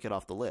 we'll take it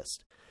off the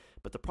list.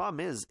 But the problem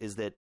is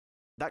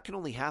that can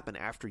only happen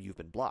after you've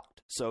been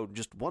blocked. So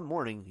just one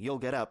morning, you'll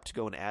get up to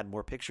go and add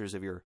more pictures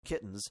of your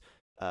kittens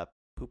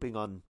pooping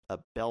on a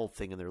Belle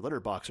thing in their litter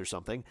box or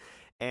something,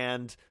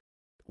 and,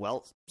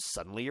 well,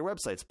 suddenly your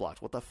website's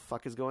blocked. What the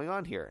fuck is going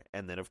on here?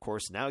 And then, of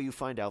course, now you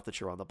find out that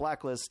you're on the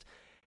blacklist,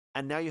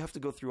 and now you have to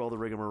go through all the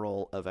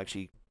rigmarole of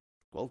actually,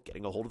 well,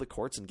 getting a hold of the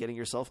courts and getting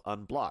yourself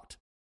unblocked.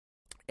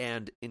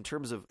 And in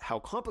terms of how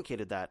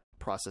complicated that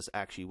process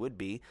actually would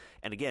be,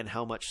 and again,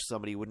 how much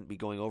somebody wouldn't be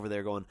going over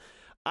there going,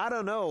 I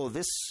don't know,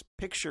 this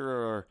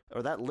picture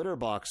or that litter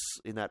box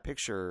in that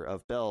picture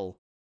of Belle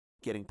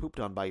getting pooped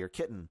on by your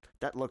kitten,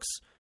 that looks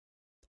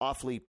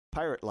awfully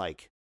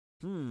pirate-like.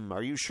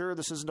 Are you sure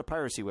this isn't a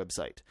piracy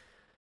website?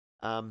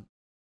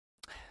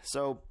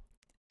 So,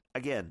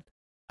 again,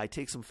 I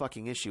take some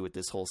fucking issue with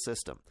this whole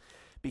system.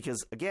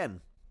 Because,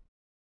 again,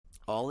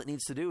 all it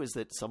needs to do is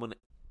that someone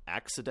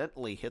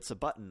accidentally hits a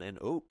button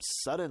and,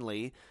 oops,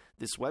 suddenly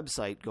this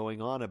website going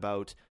on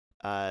about,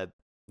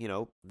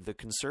 the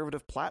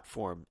conservative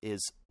platform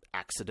is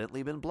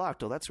accidentally been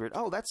blocked. Oh, that's weird.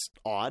 Oh, that's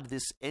odd.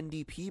 This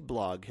NDP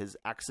blog has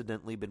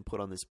accidentally been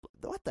put on this.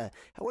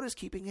 What is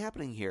keeping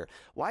happening here?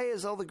 Why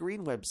is all the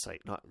Green website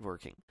not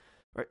working?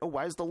 Right? Oh,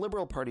 why is the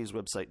Liberal Party's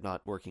website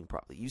not working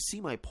properly? You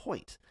see my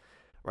point,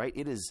 right?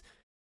 It is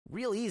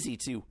real easy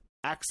to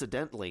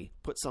accidentally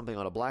put something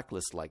on a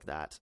blacklist like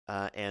that.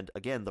 And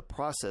again, the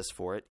process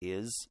for it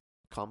is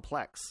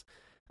complex,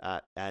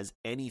 as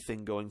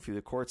anything going through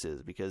the courts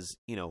is, because,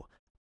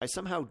 I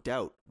somehow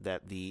doubt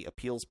that the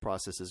appeals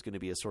process is going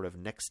to be a sort of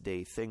next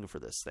day thing for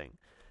this thing.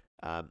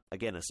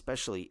 Again,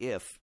 especially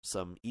if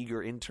some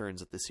eager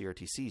interns at the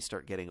CRTC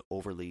start getting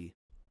overly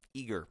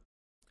eager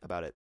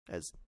about it,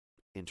 as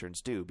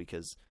interns do,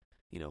 because,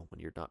 when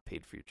you're not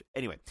paid for your job.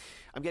 Anyway,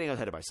 I'm getting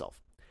ahead of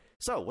myself.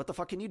 So what the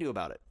fuck can you do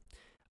about it?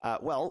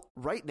 Well,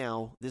 right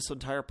now, this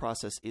entire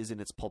process is in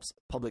its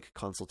public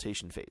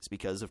consultation phase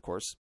because, of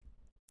course,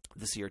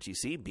 the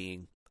CRTC,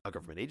 being a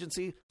government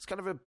agency, is kind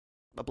of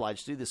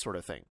obliged to do this sort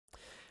of thing.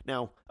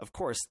 Now, of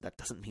course, that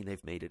doesn't mean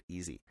they've made it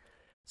easy.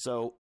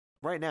 So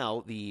right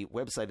now, the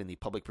website and the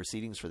public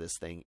proceedings for this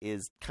thing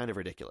is kind of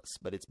ridiculous,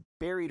 but it's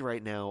buried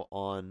right now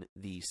on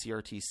the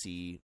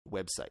CRTC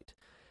website.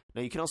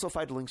 Now, you can also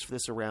find links for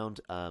this around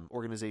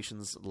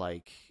organizations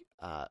like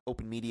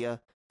Open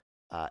Media,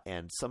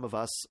 and some of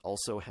us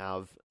also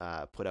have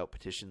put out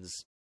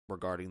petitions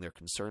regarding their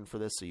concern for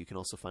this, so you can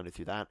also find it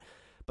through that.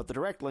 But the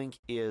direct link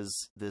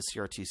is the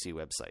CRTC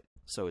website.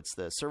 So it's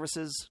the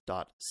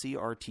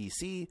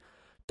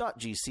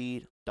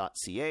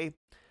services.crtc.gc.ca.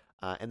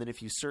 And then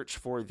if you search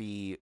for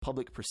the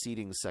public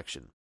proceedings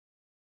section,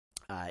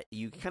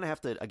 you kind of have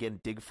to, again,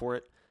 dig for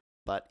it.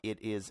 But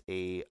it is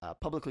a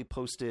publicly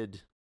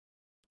posted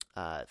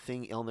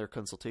thing on their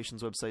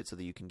consultations website so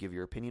that you can give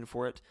your opinion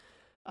for it.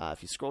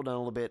 If you scroll down a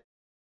little bit,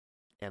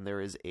 and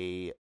there is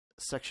a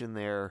section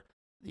there.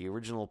 The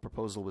original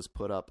proposal was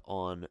put up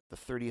on the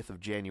 30th of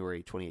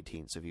January,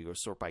 2018. So if you go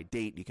sort by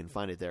date, you can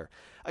find it there.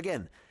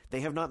 Again, they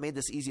have not made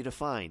this easy to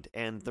find.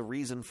 And the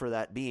reason for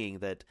that being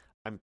that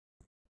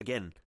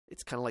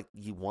it's kind of like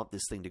you want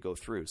this thing to go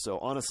through. So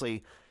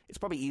honestly, it's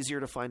probably easier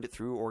to find it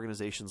through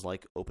organizations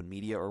like Open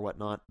Media or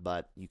whatnot,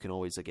 but you can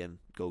always, again,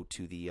 go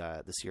to the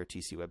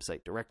CRTC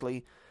website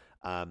directly.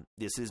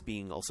 This is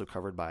being also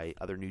covered by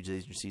other news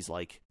agencies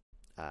like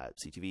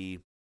CTV,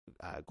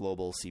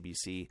 Global,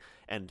 CBC,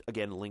 and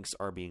again, links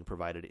are being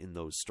provided in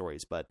those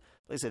stories. But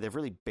like I say, they've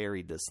really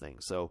buried this thing.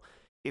 So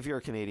if you're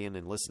a Canadian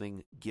and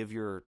listening, give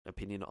your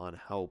opinion on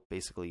how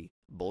basically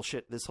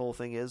bullshit this whole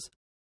thing is,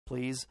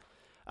 please.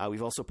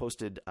 We've also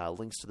posted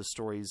links to the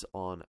stories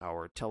on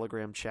our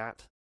Telegram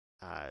chat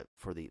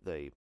for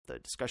the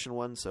discussion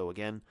one. So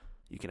again,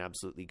 you can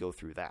absolutely go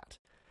through that.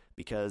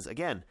 Because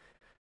again,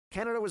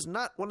 Canada was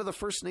not one of the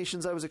first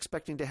nations I was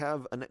expecting to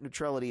have a net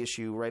neutrality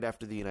issue right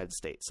after the United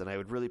States, and I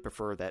would really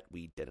prefer that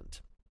we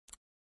didn't.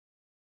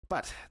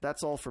 But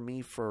that's all for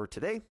me for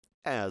today.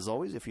 As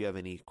always, if you have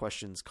any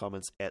questions,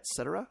 comments,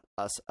 etc.,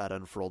 us at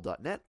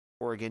unfurled.net,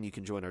 or again, you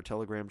can join our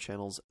Telegram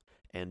channels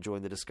and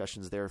join the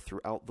discussions there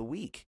throughout the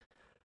week.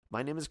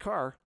 My name is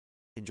Carr.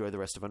 Enjoy the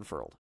rest of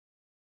Unfurled.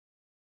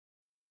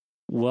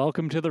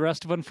 Welcome to the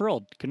rest of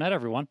Unfurled. Good night,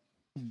 everyone.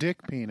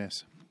 Dick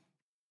penis.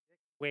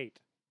 Wait.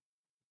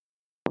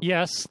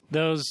 Yes,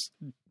 those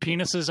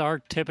penises are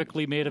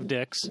typically made of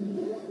dicks.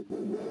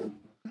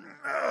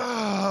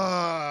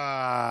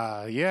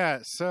 Yeah,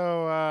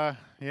 so,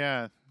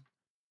 that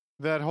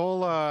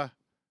whole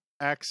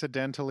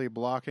accidentally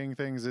blocking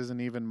things isn't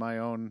even my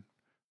own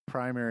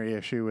primary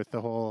issue with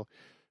the whole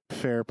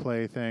fair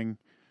play thing.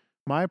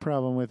 My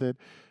problem with it,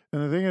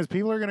 and the thing is,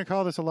 people are going to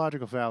call this a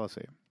logical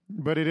fallacy,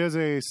 but it is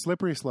a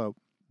slippery slope,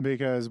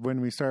 because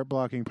when we start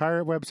blocking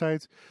pirate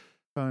websites,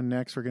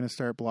 Next, we're going to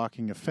start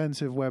blocking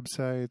offensive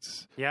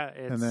websites. Yeah,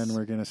 and then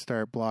we're going to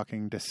start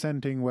blocking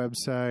dissenting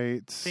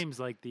websites. Seems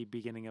like the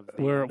beginning of the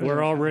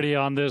We're already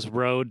on this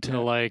road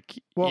to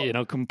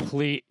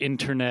complete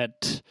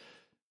internet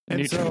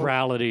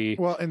neutrality.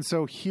 And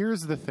so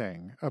here's the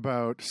thing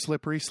about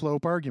slippery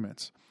slope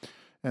arguments.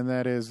 And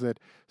that is that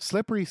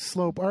slippery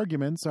slope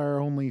arguments are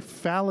only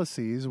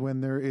fallacies when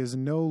there is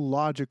no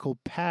logical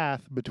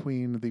path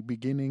between the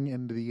beginning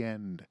and the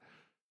end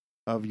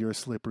of your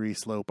slippery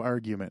slope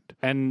argument.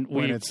 And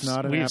we've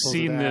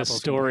seen this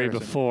story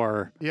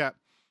before. Yeah,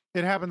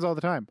 it happens all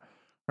the time,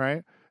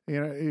 right?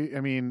 I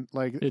mean,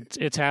 like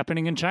it's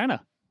happening in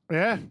China.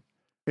 Yeah,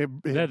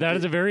 that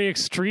is a very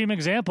extreme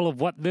example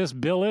of what this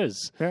bill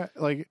is. Yeah,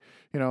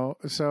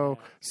 so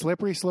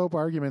slippery slope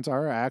arguments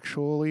are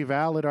actually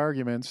valid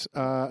arguments,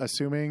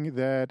 assuming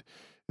that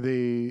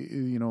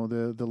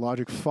the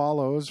logic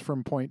follows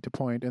from point to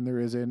point, and there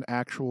is an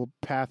actual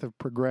path of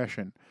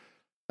progression.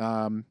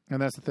 And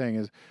that's the thing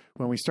is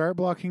when we start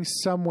blocking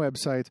some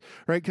websites,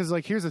 right? Because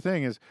here's the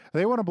thing is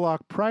they want to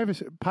block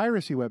piracy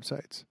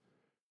websites.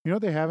 You know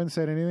what they haven't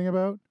said anything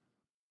about?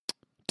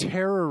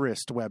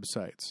 Terrorist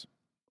websites.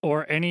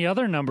 Or any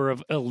other number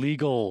of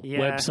illegal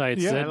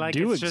websites that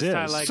do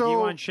exist. You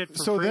want shit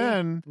for free?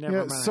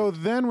 So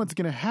then what's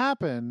going to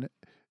happen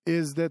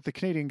is that the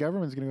Canadian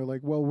government is going to go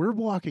well, we're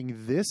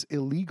blocking this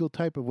illegal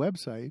type of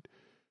website.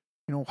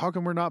 How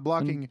come we're not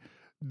blocking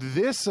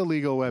this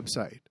illegal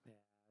website?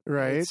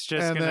 Right. It's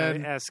just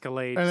going to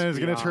escalate. And then it's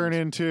going to turn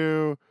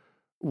into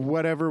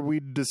whatever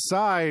we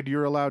decide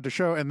you're allowed to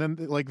show. And then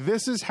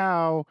this is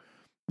how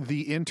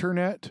the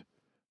internet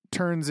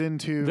turns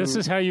into... This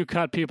is how you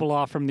cut people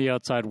off from the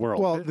outside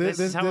world. Well, this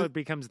is how it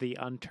becomes the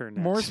unternet.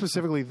 More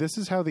specifically, this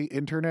is how the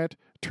internet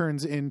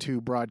turns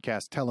into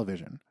broadcast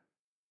television.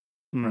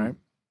 Right?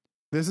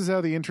 This is how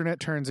the internet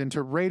turns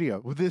into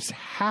radio. This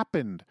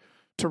happened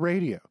to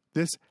radio.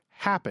 This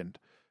happened,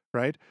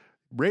 right?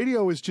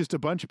 Radio is just a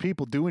bunch of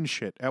people doing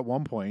shit at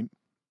one point.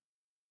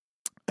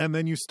 And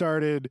then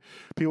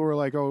people were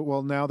like, oh,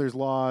 well, now there's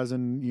laws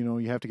and,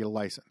 you have to get a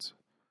license.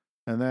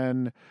 And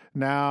then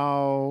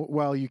now,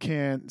 you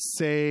can't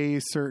say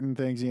certain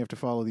things and you have to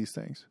follow these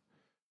things.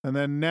 And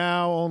then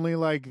now only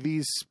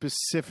these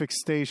specific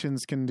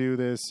stations can do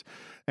this.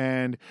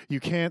 And you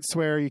can't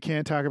swear, you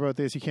can't talk about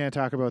this, you can't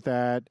talk about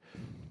that,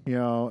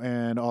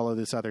 and all of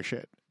this other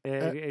shit.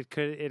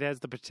 It has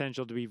the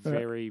potential to be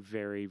very,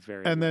 very,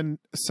 very. And then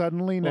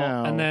suddenly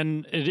now, and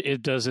then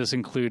it does this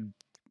include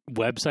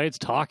websites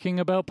talking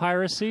about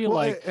piracy?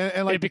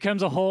 It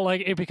becomes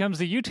it becomes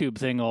the YouTube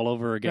thing all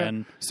over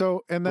again. Yeah.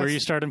 So where you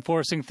start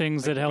enforcing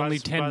things that only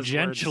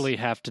tangentially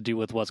have to do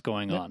with what's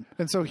going on.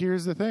 And so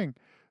here's the thing: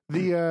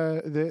 what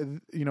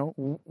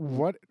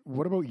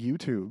about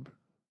YouTube?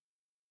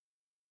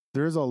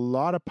 There's a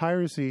lot of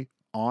piracy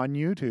on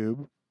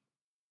YouTube.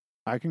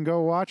 I can go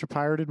watch a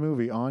pirated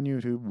movie on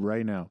YouTube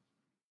right now.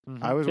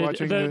 Mm-hmm. I was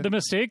watching the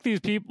mistake these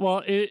people.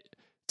 Well, it's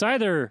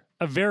either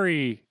a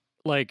very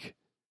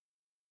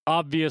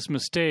obvious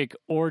mistake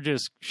or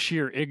just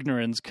sheer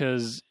ignorance.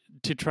 Because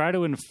to try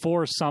to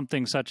enforce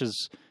something such as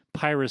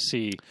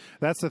piracy,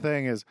 that's the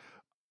thing is,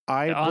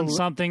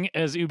 something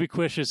as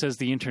ubiquitous as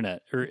the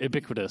internet or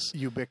ubiquitous.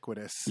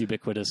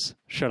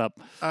 Shut up.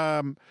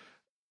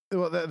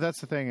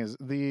 That's the thing is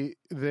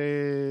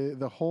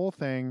the whole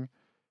thing.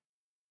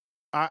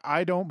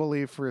 I don't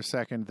believe for a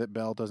second that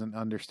Bell doesn't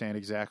understand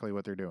exactly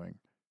what they're doing.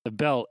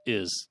 Bell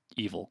is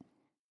evil.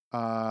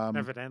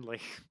 Evidently.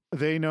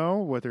 They know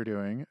what they're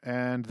doing.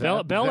 And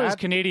Bell is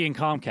Canadian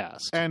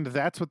Comcast. And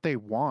that's what they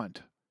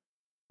want.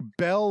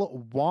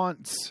 Bell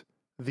wants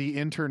the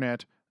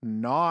internet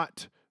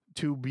not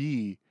to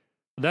be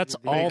that's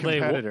all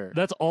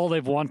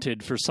they've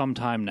wanted for some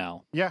time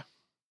now. Yeah.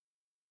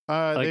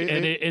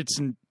 It's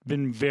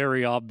been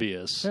very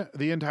obvious. Yeah,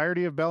 the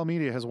entirety of Bell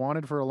Media has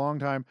wanted for a long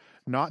time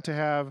not to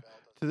have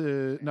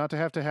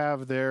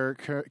their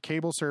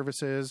cable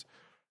services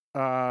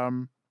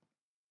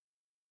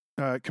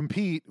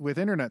compete with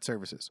internet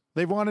services.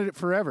 They've wanted it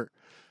forever.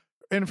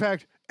 In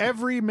fact,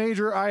 every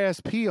major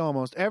ISP,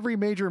 almost every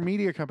major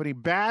media company,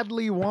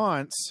 badly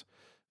wants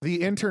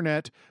the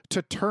internet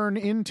to turn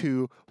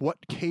into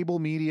what cable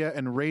media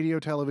and radio,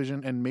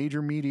 television, and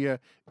major media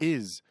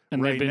is.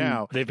 And they've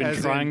been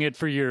trying it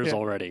for years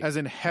already. As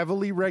in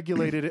heavily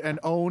regulated and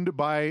owned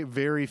by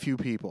very few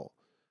people.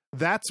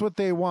 That's what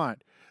they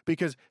want.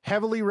 Because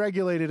heavily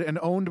regulated and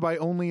owned by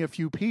only a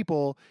few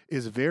people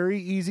is very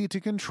easy to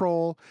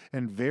control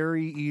and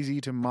very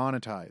easy to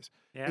monetize.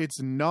 Yeah.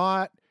 It's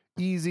not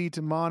easy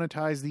to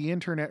monetize the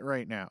internet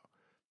right now.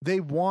 They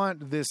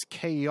want this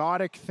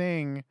chaotic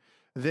thing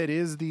that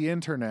is the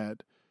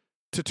internet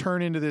to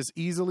turn into this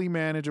easily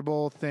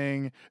manageable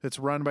thing that's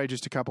run by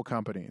just a couple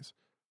companies.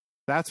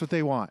 That's what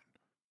they want.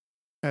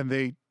 And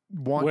they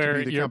want to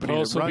be the company that runs it. Where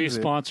your post will be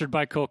sponsored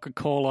by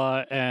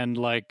Coca-Cola and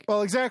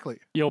Well, exactly.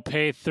 You'll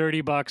pay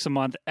 $30 a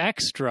month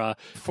extra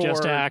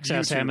just to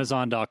access YouTube.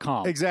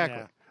 Amazon.com.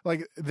 Exactly.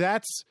 Yeah.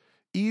 That's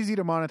easy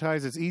to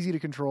monetize. It's easy to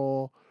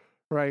control,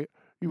 right?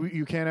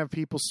 You can't have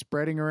people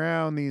spreading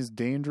around these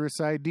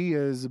dangerous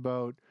ideas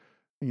about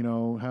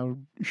how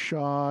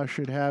Shaw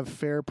should have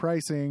fair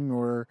pricing,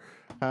 or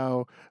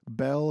how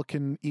Bell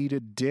can eat a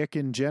dick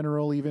in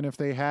general, even if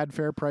they had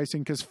fair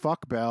pricing, because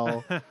fuck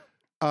Bell.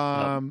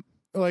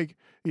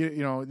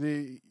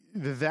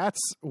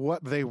 That's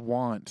what they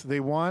want. They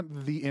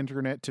want the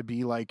internet to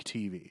be like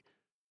TV,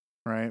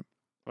 right?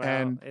 Well,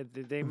 and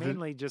they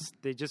mainly just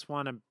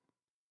want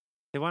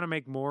to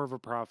make more of a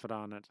profit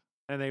on it,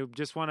 and they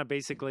just want to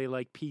basically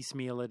like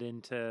piecemeal it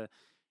into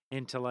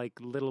like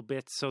little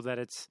bits so that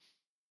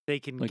they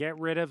can get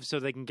rid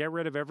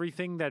of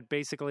everything that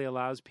basically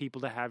allows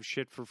people to have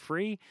shit for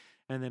free.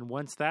 And then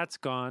once that's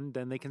gone,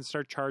 then they can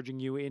start charging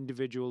you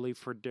individually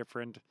for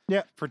different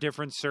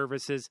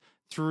services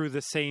through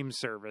the same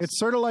service. It's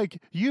sort of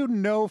like,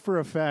 for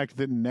a fact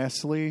that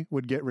Nestle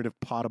would get rid of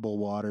potable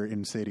water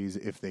in cities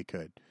if they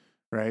could,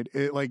 right?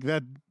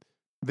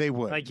 They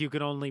would. Like you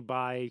could only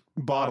buy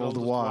bottled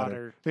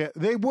water. Yeah,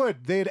 they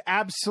would. They'd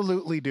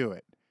absolutely do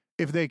it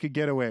if they could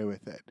get away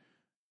with it.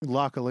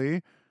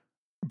 Luckily,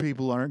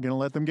 people aren't going to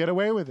let them get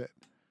away with it.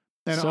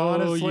 And so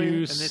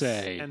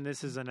honestly, and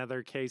this is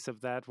another case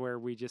of that where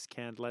we just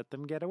can't let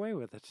them get away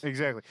with it.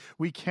 Exactly.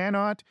 We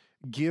cannot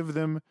give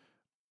them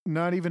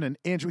not even an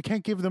inch. We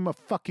can't give them a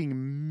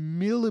fucking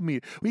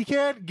millimeter. We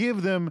can't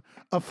give them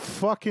a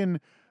fucking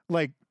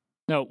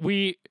No,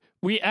 we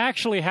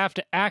actually have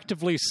to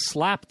actively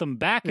slap them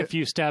back a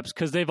few steps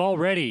because they've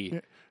already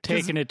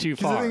taken it too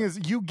far. The thing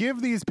is, you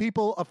give these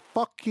people a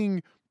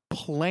fucking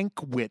plank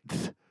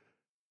width,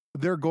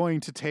 they're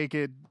going to take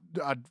it.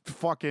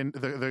 Fucking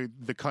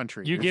the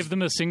country. You give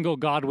them a single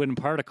Godwin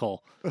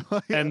particle,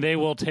 and they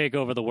will take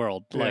over the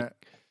world.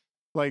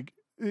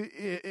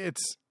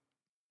 It's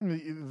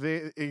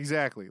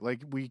exactly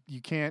like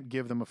you can't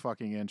give them a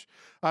fucking inch.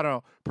 I don't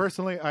know.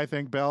 Personally, I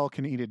think Bell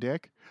can eat a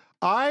dick.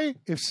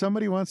 If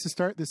somebody wants to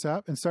start this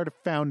up and start a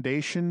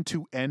foundation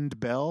to end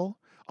Bell,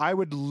 I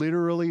would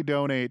literally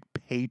donate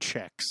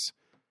paychecks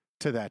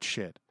to that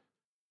shit.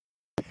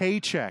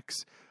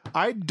 Paychecks.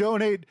 I'd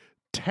donate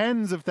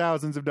tens of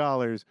thousands of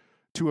dollars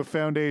to a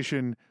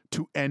foundation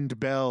to end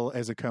Bell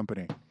as a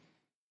company.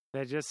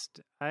 It's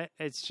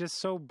just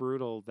so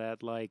brutal that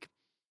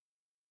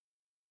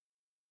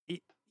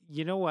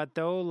you know what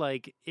though?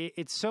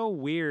 It's so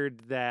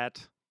weird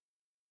that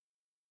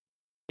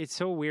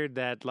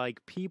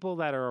people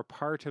that are a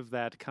part of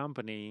that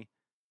company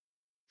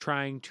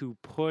trying to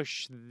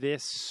push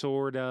this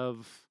sort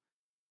of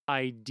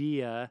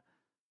idea,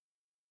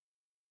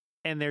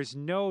 and there's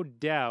no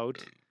doubt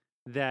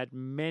that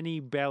many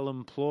Bell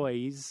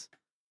employees,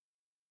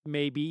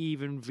 maybe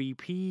even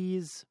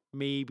VPs,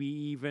 maybe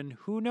even,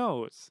 who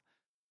knows,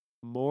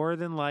 more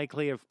than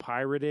likely have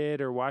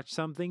pirated or watched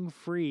something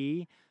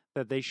free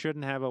that they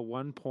shouldn't have at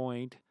one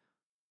point.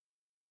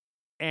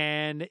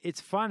 And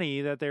it's funny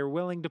that they're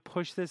willing to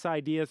push this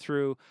idea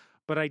through,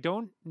 but I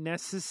don't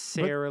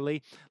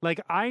necessarily...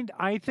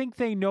 I think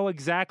they know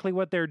exactly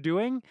what they're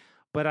doing,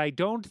 but I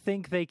don't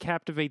think they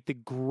captivate the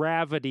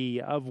gravity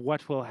of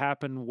what will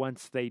happen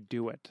once they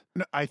do it.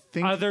 No, I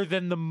think other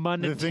than the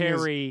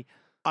monetary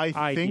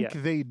I think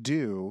they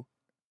do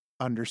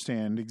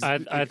understand.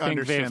 I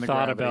think they've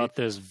thought about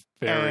this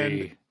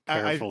very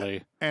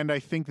carefully. And I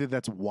think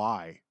that's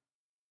why.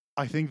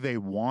 I think they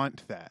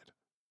want that.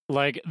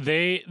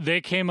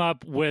 They came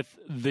up with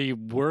the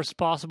worst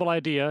possible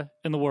idea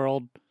in the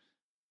world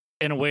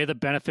in a way that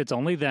benefits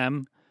only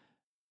them,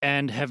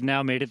 and have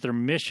now made it their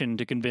mission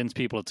to convince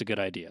people it's a good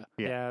idea.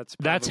 Yeah,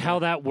 that's how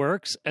that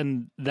works,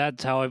 and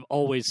that's how I've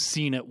always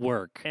seen it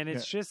work. And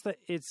it's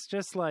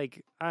just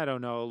like, I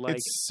don't know,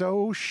 it's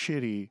so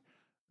shitty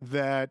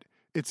that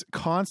it's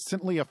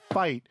constantly a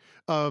fight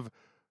of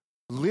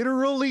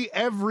literally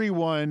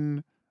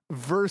everyone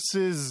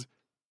versus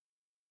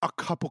a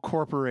couple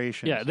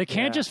corporations. Yeah, they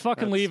can't just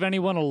fucking leave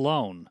anyone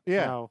alone.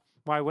 Yeah. No,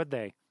 why would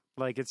they?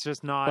 It's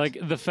just not...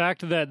 the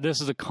fact that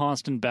this is a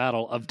constant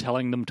battle of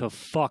telling them to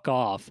fuck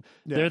off.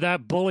 Yeah. They're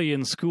that bully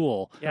in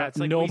school. Yeah, it's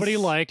nobody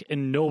liked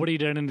and nobody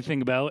did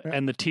anything about,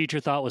 and the teacher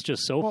thought was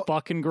just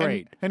fucking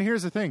great. And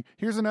here's the thing.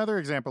 Here's another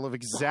example of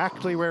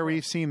exactly where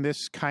we've seen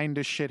this kind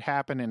of shit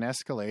happen and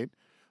escalate.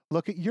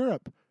 Look at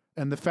Europe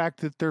and the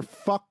fact that they're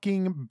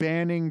fucking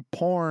banning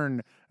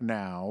porn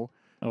now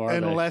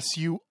unless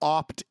you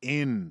opt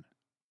in.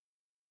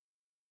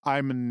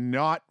 I'm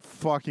not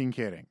fucking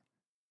kidding.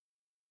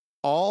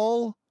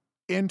 All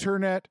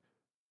internet,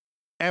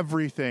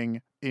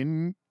 everything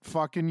in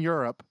fucking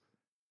Europe,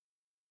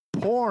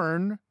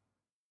 porn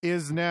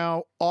is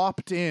now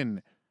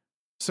opt-in.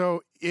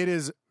 So it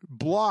is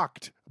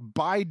blocked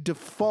by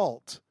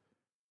default.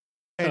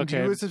 And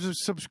you as a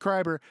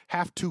subscriber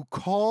have to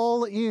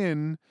call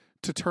in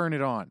to turn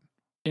it on.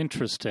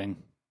 Interesting.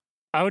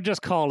 I would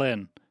just call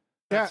in.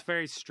 That's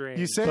very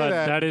strange. You say but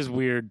that is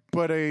weird.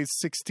 But a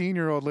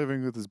 16-year-old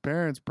living with his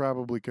parents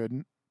probably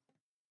couldn't.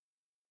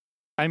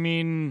 I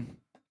mean,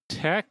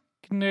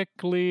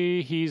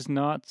 technically, he's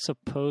not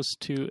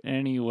supposed to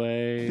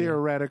anyway.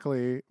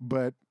 Theoretically,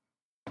 but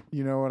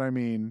you know what I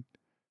mean.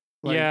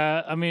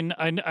 Yeah, I mean,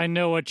 I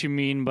know what you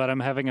mean, but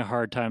I'm having a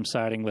hard time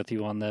siding with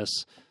you on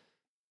this.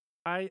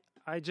 I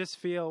I just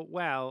feel,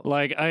 well,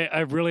 Like,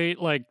 I really,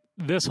 like,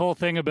 this whole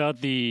thing about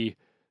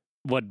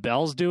what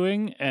Bell's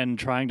doing and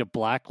trying to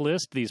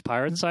blacklist these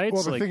pirate sites.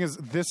 Well, the like, thing is,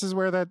 this is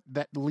where that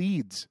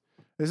leads.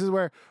 This is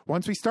where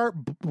once we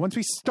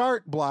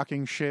start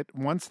blocking shit,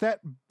 once that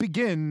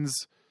begins,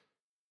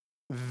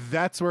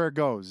 that's where it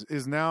goes.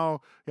 Is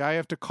now I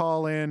have to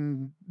call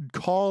in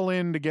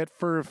to get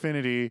Fur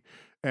Affinity,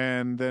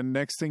 and then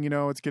next thing you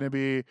know, it's going to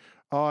be,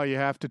 oh, you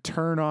have to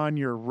turn on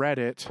your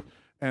Reddit,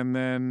 and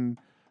then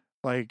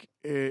like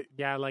it.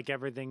 yeah, like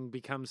everything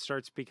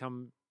starts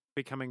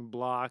becoming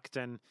blocked,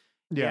 and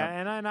Yeah.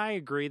 and I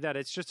agree that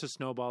it's just a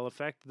snowball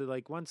effect. That,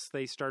 like, once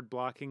they start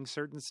blocking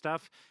certain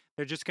stuff,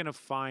 they're just going to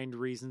find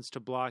reasons to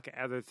block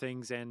other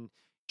things, and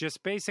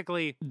just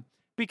basically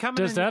become.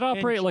 does that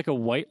operate like a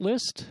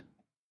whitelist?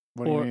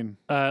 What do you mean?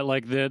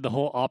 Like the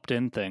whole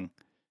opt-in thing.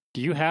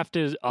 Do you have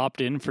to opt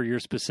in for your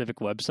specific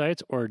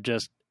websites, or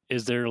just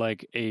is there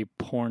like a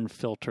porn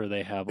filter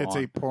they have It's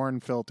on? a porn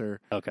filter.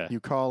 Okay. You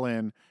call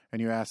in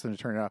and you ask them to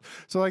turn it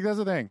off. So like that's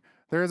the thing.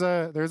 There's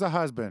a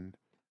husband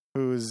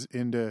who's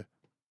into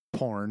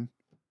porn,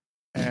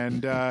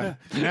 and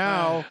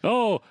now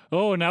Oh,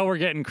 now we're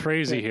getting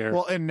crazy here.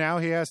 well, and now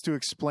he has to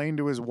explain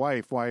to his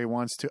wife why he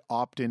wants to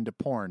opt into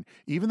porn,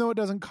 even though it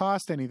doesn't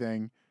cost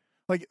anything.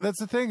 Like that's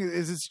the thing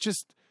is it's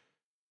just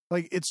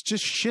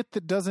shit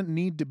that doesn't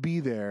need to be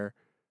there.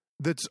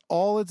 That's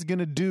all it's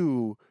gonna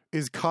do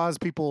is cause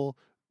people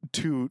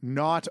to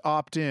not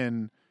opt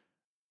in.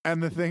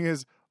 And the thing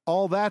is,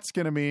 all that's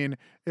gonna mean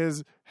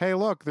is, hey,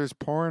 look, there's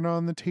porn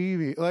on the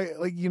TV.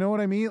 Like you know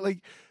what I mean?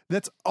 Like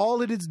that's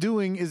all it is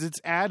doing is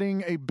it's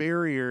adding a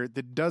barrier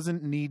that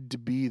doesn't need to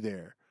be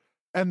there.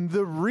 And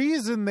the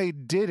reason they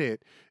did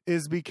it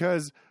is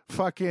because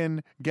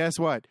fucking guess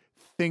what?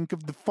 Think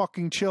of the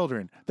fucking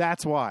children.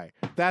 That's why.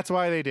 That's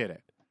why they did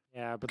it.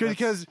 Yeah, but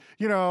Because,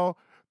 you know,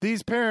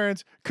 these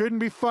parents couldn't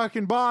be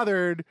fucking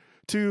bothered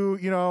to,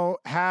 you know,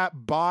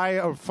 buy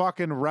a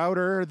fucking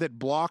router that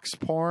blocks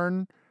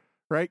porn,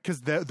 right? Because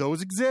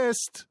those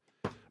exist.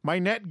 My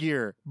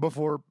Netgear,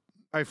 before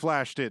I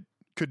flashed it,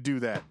 could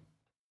do that.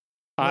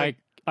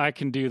 I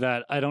can do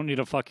that. I don't need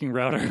a fucking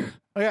router.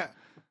 Yeah.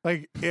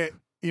 Like, it,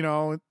 you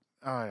know,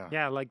 oh, yeah.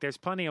 yeah, like there's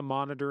plenty of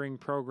monitoring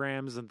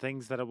programs and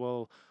things that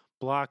will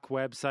block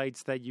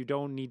websites that you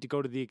don't need to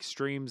go to the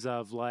extremes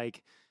of.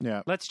 Like,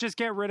 Yeah. let's just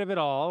get rid of it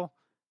all,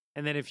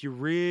 and then if you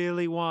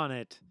really want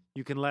it,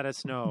 you can let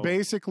us know.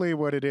 Basically,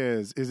 what it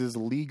is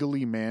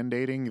legally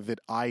mandating that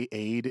I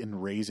aid in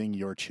raising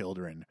your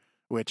children,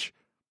 which,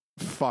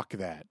 fuck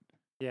that.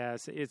 Yeah,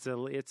 it's a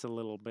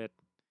little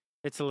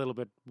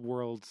bit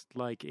world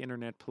like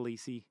internet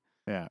policey.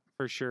 Yeah.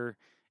 For sure.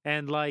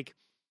 And like,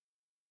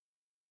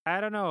 I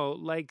don't know,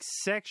 like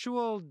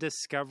sexual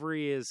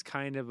discovery is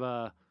kind of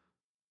a.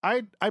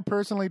 I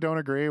personally don't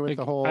agree with Like,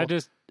 the whole.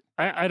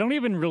 I don't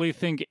even really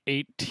think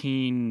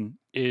 18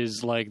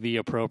 is like the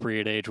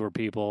appropriate age where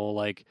people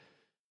like.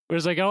 It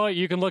was like, oh,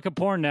 you can look at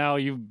porn now.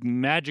 You've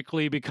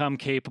magically become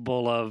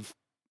capable of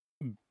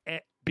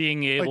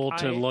being able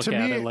to look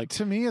at it. Like,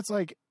 to me, it's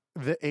like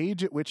the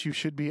age at which you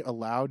should be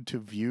allowed to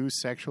view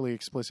sexually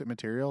explicit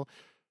material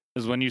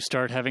is when you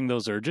start having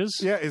those urges.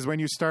 Yeah, is when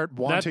you start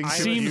wanting to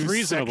seems use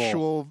reasonable.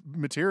 sexual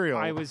material.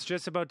 I was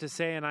just about to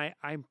say, and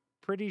I'm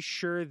pretty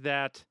sure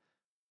that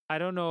I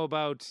don't know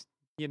about,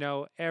 you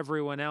know,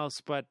 everyone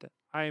else, but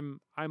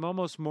I'm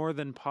almost more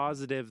than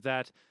positive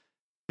that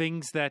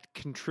things that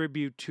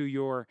contribute to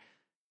your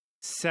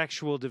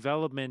sexual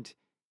development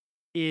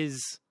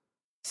is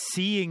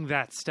seeing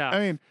that stuff. I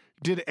mean,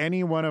 did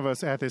any one of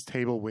us at this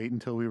table wait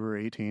until we were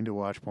 18 to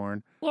watch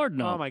porn? Lord,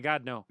 no. Oh my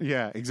God, no.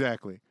 Yeah,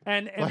 exactly.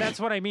 And that's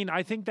what I mean.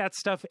 I think that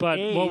stuff But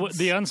aids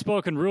the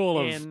unspoken rule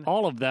of in-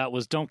 all of that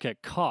was don't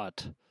get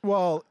caught.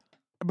 Well,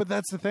 but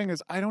that's the thing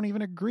is I don't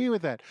even agree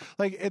with that.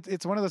 Like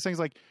it's one of those things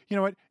like, you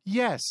know what?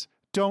 Yes,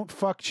 don't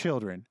fuck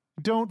children.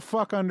 Don't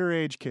fuck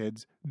underage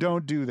kids.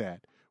 Don't do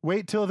that.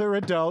 Wait till they're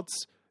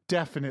adults,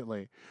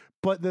 definitely.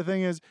 But the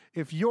thing is,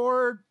 if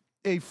you're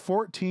a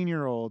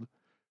 14-year-old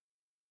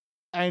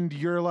and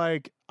you're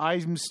like,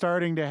 I'm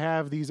starting to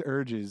have these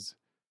urges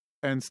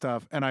and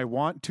stuff, and I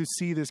want to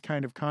see this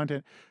kind of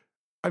content,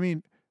 I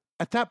mean,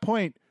 at that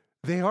point,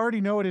 they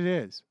already know what it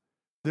is.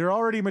 They're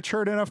already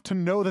matured enough to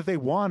know that they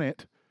want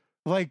it.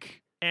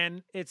 Like,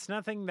 and it's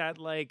nothing that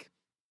like,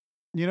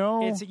 you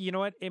know, it's, you know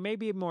what, it may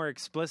be more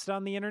explicit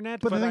on the internet,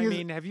 But but, the I thing is-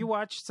 mean, have you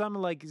watched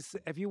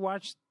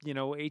you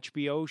know,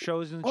 HBO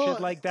shows and Well, shit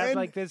like that? and-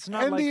 Like, it's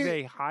not and like the-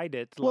 they hide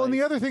it. well, and like,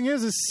 the other thing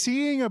is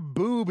seeing a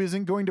boob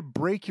isn't going to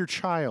break your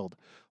child.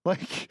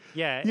 Like,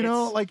 yeah, you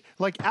know, it's-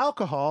 like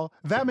alcohol,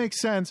 that makes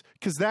sense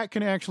because that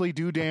can actually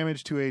do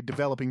damage to a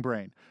developing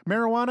brain.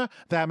 Marijuana,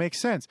 that makes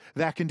sense.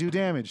 That can do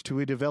damage to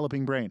a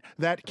developing brain.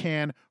 That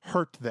can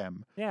hurt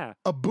them. yeah.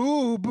 A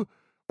boob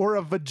or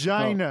a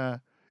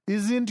vagina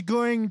isn't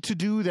going to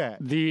do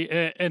that.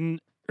 An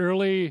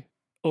early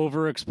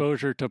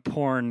overexposure to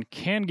porn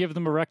can give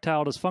them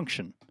erectile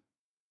dysfunction.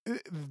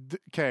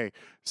 Okay,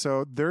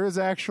 so there has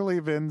actually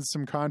been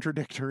some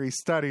contradictory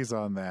studies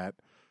on that.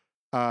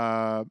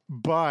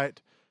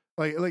 But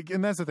like,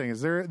 and that's the thing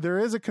is there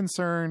is a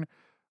concern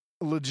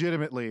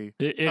legitimately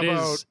It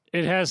about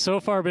has so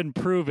far been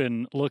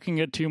proven looking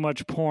at too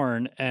much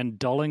porn and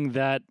dulling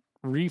that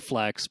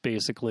reflex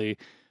basically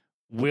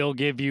will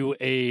give you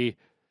a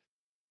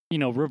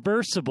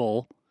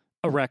reversible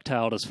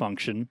erectile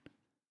dysfunction.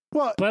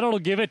 well, But it'll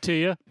give it to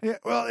you. yeah,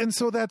 well, and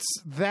so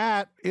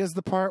that is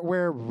the part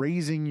where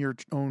raising your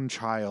own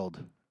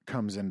child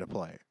comes into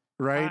play,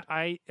 right?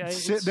 I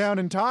Sit down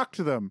and talk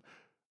to them,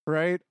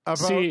 right? About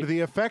See,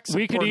 the effects of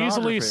We could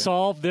easily pornography.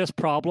 solve this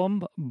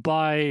problem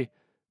by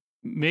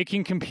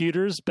making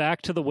computers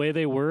back to the way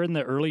they were in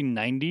the early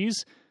 90s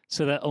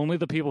so that only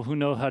the people who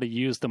know how to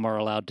use them are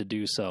allowed to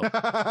do so.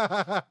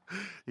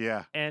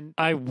 Yeah. and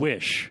I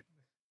wish.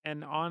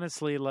 and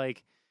honestly,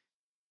 like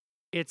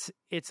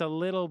it's a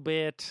little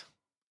bit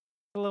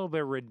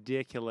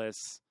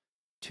ridiculous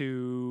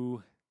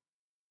to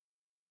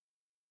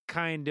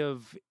kind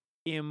of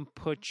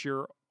input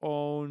your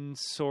own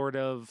sort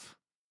of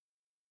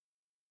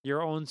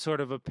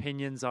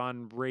opinions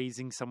on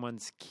raising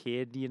someone's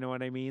kid. You know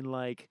what I mean?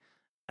 Like,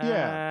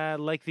 Yeah.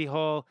 like the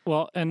whole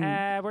Well, and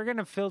we're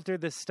gonna filter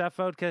this stuff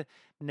out.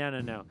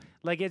 No.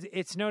 Like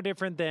it's no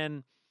different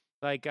than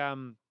like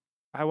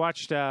I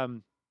watched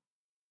Penn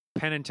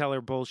and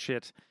Teller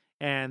bullshit,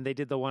 and they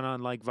did the one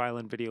on like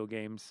violent video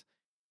games,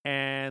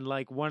 and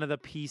like one of the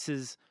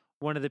pieces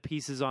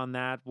on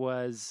that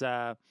was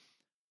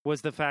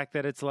the fact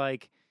that it's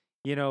like,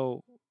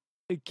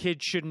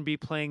 kids shouldn't be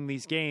playing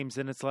these games,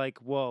 and it's like,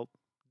 well,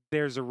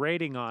 there's a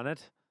rating on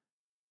it.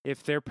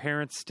 If their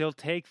parents still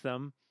take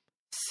them,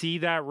 see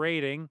that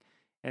rating,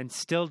 and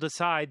still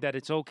decide that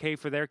it's okay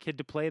for their kid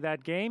to play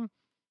that game,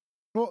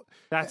 Well,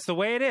 that's the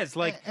way it is.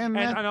 Like, and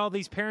and that- all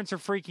these parents are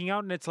freaking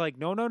out, and it's like,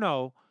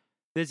 no.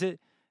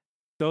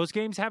 Those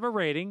games have a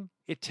rating.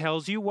 It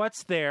tells you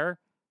what's there,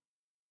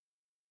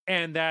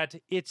 and that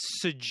it's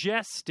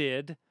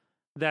suggested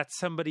that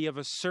somebody of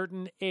a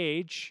certain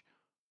age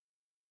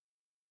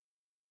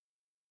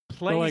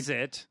plays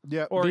it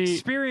yeah. or The-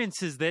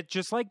 experiences that,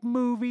 just like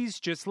movies,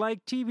 just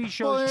like TV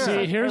shows. Well, yeah. just see,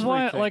 like here's why,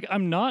 everything. like,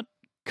 I'm not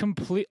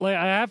I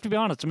have to be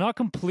honest, I'm not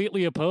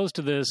completely opposed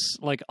to this,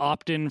 like,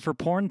 opt-in for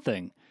porn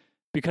thing,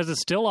 because it's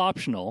still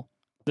optional.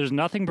 There's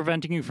nothing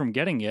preventing you from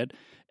getting it,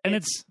 and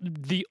it's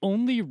the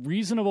only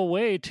reasonable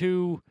way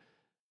to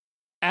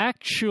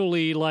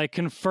actually, like,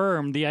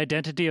 confirm the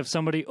identity of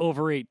somebody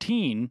over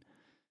 18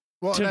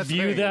 Well, to that's the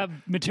view thing. that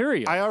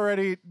material. I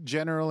already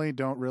generally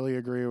don't really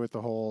agree with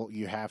the whole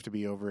you have to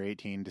be over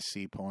 18 to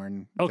see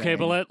porn. Okay,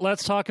 thing. but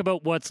let's talk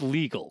about what's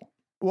legal.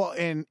 Well,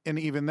 and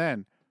even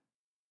then,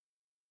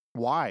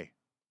 why?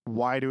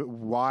 Why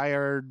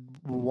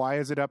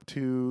is it up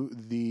to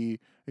the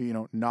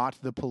not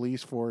the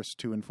police force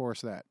to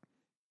enforce that?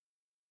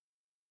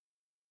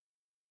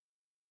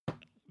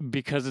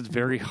 Because it's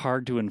very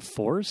hard to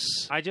enforce.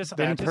 I just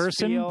in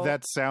person, feel,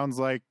 That sounds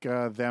like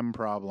a them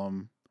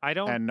problem I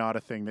don't and not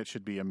a thing that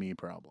should be a me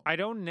problem. I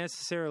don't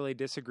necessarily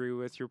disagree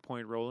with your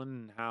point,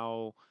 Roland,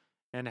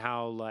 and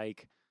how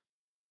like,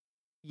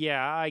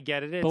 yeah, I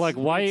get it. But like,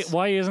 why it's-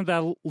 isn't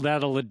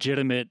that a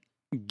legitimate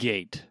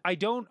gate? I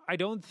don't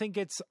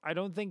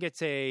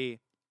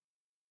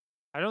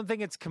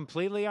think it's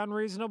completely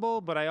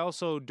unreasonable, but I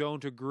also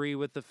don't agree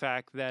with the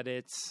fact that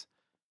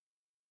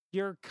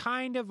you're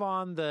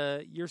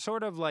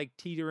sort of like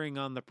teetering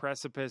on the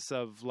precipice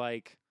of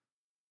like,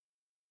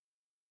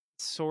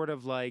 sort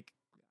of like,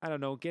 I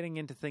don't know, getting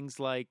into things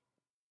like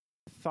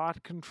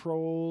thought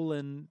control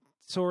and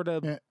sort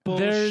of Yeah.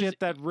 bullshit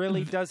that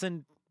really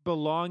doesn't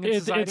belong in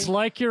society. It's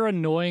like your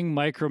annoying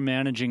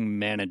micromanaging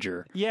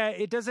manager. Yeah,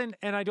 it doesn't,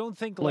 and I don't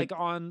think like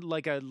on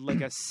like a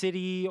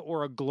city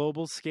or a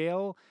global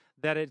scale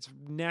that it's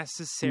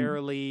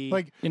necessarily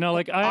Like, I'm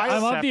of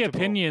the Acceptable.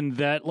 opinion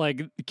that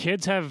like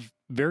kids have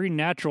very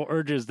natural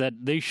urges that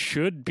they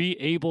should be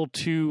able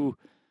to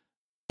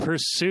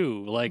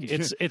pursue. Like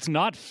it's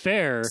not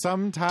fair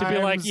sometimes to be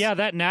like, yeah,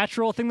 that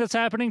natural thing that's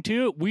happening to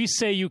you, we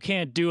say you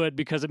can't do it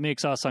because it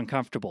makes us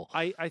uncomfortable.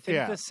 I think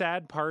Yeah. the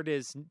sad part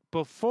is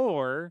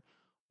before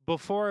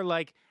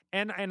like,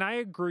 and I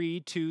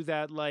agree to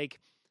that, like,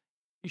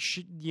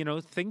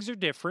 things are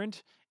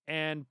different.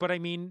 But I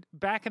mean,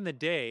 back in the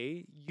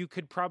day, you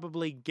could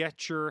probably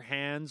get your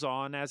hands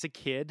on as a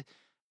kid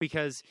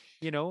because,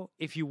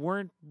 if you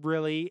weren't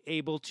really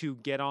able to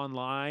get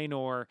online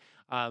or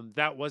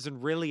that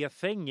wasn't really a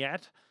thing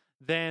yet,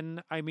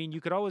 then, I mean, you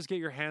could always get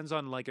your hands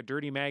on like a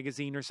dirty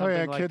magazine or oh something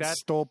yeah, like kids that.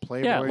 stole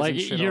Playboys Yeah, like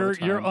and shit all your the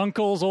time. your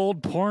uncle's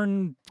old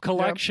porn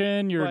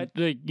collection.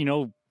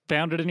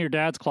 Found it in your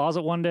dad's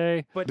closet one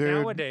day. But Dude.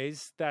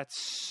 nowadays, that's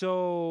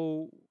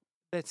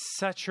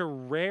such a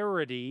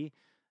rarity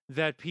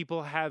that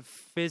people have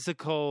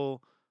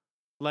physical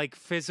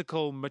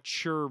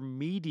mature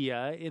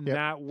media in Yep.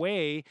 that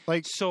way.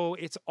 Like- so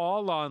it's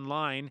all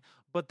online,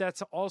 but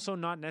that's also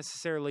not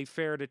necessarily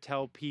fair to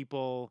tell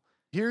people.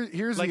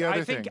 Here's Like, the other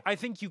I think thing. I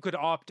think you could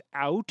opt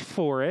out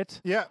for it,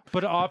 Yeah,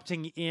 but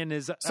opting in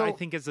is So- I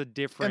think is a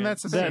different. and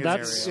that's the That- thing.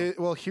 that's-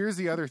 Well, here's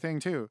the other thing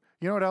too.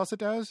 You know what else it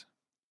does?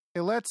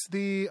 It lets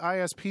the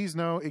ISPs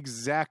know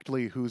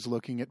exactly who's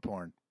looking at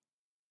porn.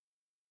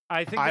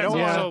 I think I that's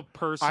don't also wanna-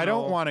 personal. I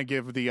don't want to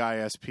give the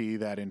ISP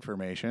that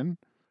information,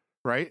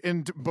 right?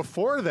 And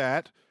before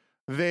that,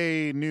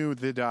 they knew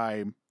that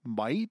I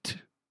might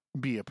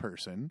be a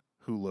person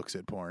who looks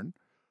at porn.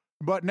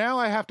 But now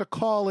I have to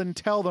call and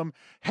tell them,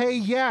 hey,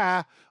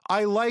 yeah,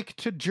 I like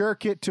to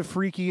jerk it to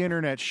freaky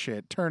internet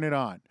shit. Turn it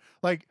on.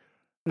 Like,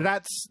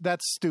 that's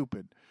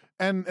stupid.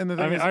 And the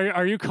thing is,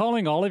 are you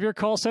calling all of your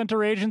call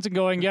center agents and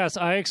going, yes,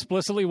 I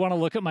explicitly want to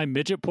look at my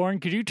midget porn.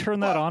 Could you turn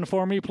that on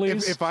for me,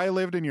 please? if I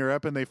lived in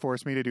Europe and they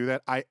forced me to do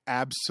that, I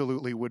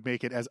absolutely would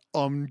make it as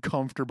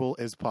uncomfortable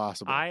as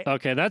possible.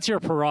 Okay, that's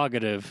your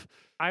prerogative.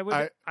 I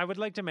would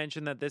like to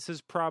mention that this is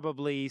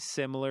probably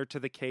similar to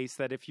the case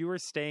that if you were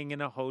staying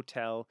in a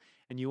hotel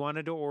and you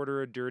wanted to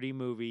order a dirty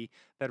movie,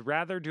 that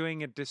rather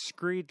doing it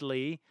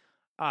discreetly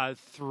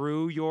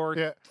through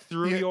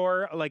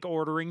your like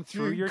ordering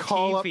through your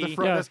call TV. up the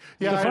front desk.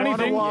 The funny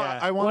thing,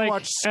 I want to like,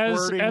 watch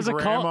Squirting as a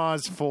call-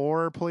 Grandma's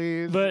 4,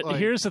 please. But Like,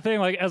 here's the thing,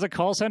 like as a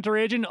call center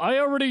agent, I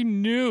already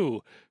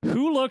knew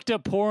who looked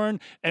at porn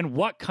and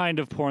what kind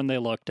of porn they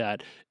looked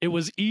at. It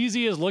was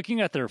easy as looking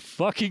at their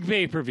fucking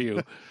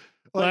pay-per-view.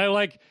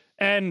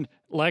 And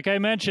like I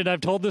mentioned,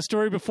 I've told this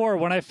story before,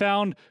 when I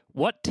found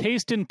what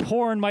taste in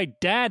porn my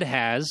dad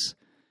has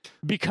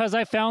because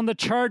I found the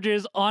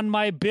charges on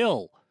my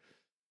bill.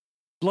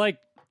 Like,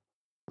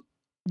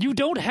 you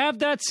don't have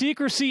that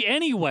secrecy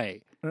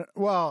anyway.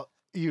 well,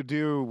 you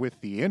do with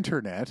the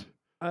internet.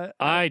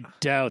 I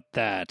doubt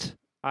that.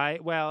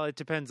 Well, it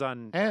depends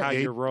on And how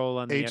you roll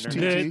on the HTTP.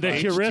 internet. The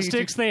HTTP.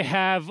 heuristics they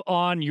have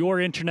on your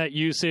internet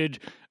usage,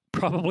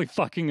 probably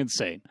fucking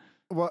insane.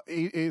 Well,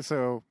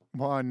 so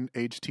one,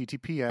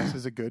 HTTPS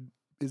is a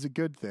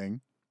good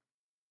thing.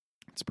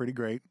 It's pretty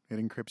great. It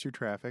encrypts your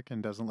traffic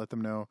and doesn't let them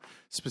know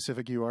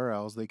specific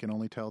URLs. They can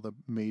only tell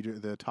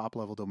the top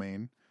level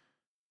domain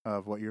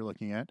of what you're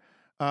looking at.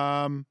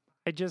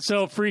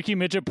 So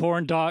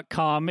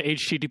freakymidgetporn.com,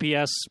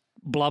 HTTPS,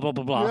 blah, blah,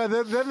 blah, blah. Yeah,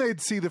 then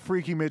they'd see the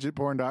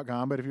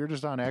freakymidgetporn.com. But if you're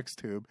just on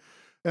Xtube,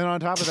 and on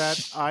top of that,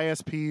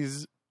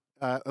 ISPs,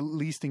 at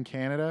least in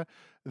Canada,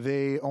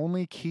 they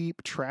only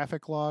keep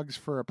traffic logs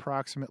for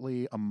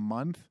approximately a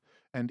month.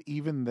 And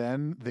even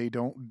then, they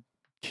don't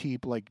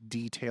keep like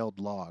detailed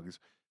logs.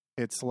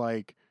 It's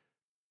like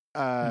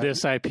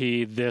This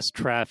IP, this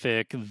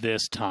traffic,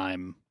 this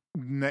time.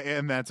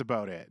 and that's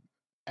about it.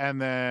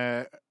 And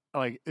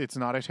it's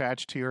not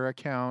attached to your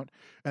account.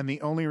 And the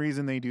only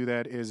reason they do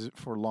that is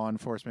for law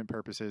enforcement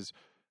purposes,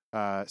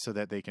 so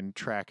that they can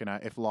track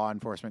if law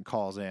enforcement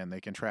calls in,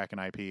 they can track an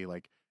IP,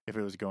 like if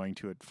it was going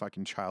to a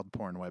fucking child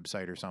porn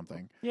website or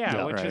something. Yeah,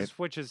 right.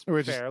 which is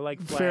Which is fair,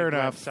 like fair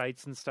flag enough.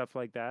 websites and stuff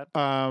like that.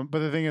 But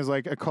the thing is,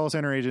 like a call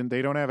center agent,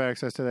 they don't have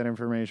access to that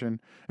information.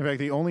 In fact,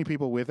 the only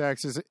people with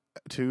access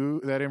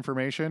to that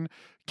information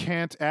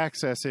can't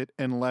access it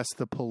unless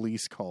the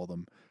police call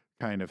them,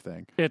 kind of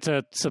thing. It's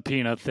a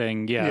subpoena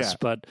thing, yes, Yeah.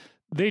 but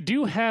they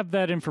do have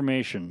that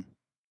information.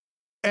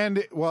 And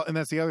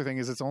that's the other thing,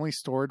 is it's only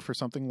stored for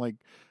something like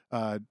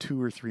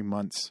 2 or 3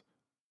 months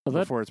Well,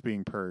 that- before it's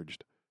being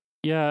purged.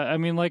 Yeah, I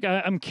mean, like,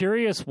 I'm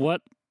curious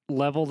what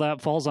level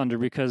that falls under,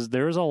 because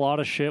there's a lot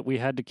of shit we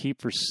had to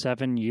keep for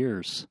 7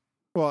 years.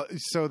 Well,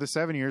 so the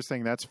 7 years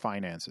thing, that's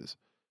finances.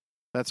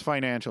 That's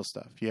financial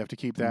stuff. You have to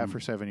keep that for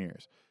 7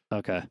 years.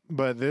 Okay.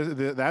 But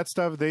that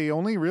stuff, they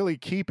only really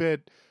keep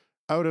it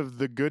out of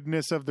the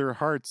goodness of their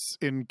hearts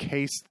in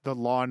case the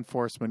law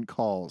enforcement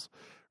calls,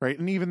 right?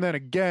 And even then,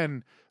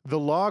 again, the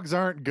logs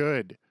aren't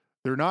good.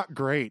 They're not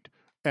great,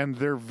 and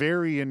they're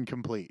very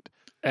incomplete.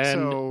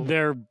 And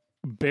they're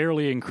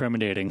barely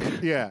incriminating.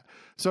 Yeah.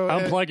 So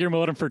Unplug your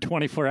modem for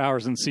 24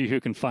 hours and see who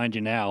can find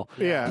you now.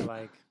 Yeah.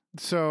 Like,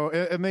 So,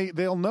 and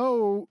they'll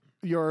know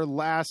your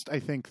last, I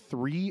think,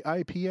 3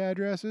 IP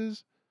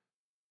addresses.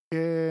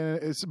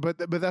 But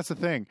that's the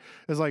thing.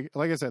 Is like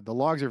I said, the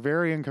logs are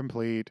very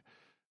incomplete,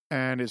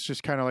 and it's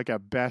just kind of like a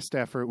best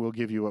effort, we'll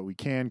give you what we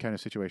can kind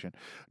of situation.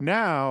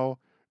 Now,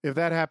 if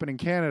that happened in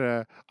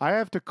Canada, I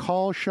have to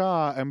call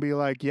Shaw and be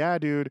like, yeah,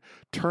 dude,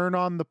 turn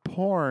on the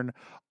porn.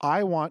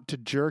 I want to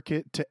jerk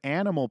it to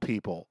animal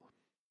people.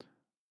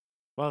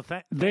 well,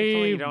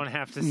 thankfully you don't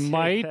have to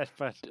say that,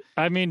 but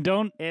I mean,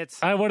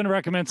 I wouldn't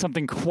recommend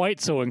something quite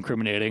so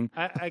incriminating.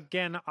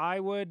 Again, I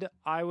would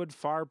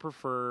far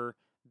prefer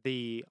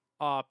the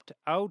opt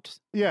out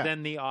Yeah.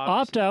 than the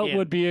Opt out in.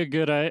 would be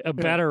a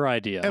better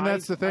idea. And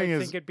that's the thing I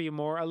is, think it'd be a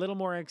little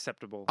more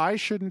acceptable. I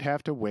shouldn't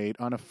have to wait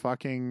on a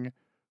fucking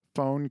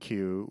phone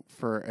queue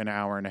for an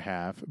hour and a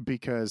half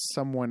because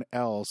someone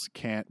else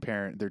can't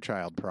parent their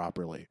child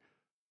properly.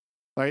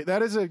 Like,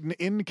 that is an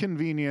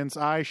inconvenience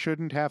I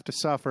shouldn't have to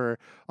suffer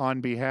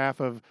on behalf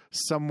of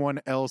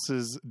someone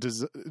else's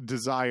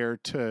desire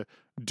to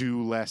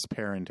do less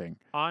parenting.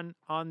 On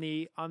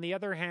the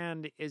other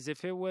hand, is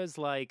if it was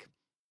like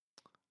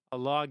a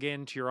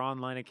login to your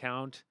online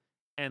account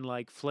and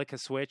like flick a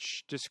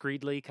switch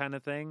discreetly kind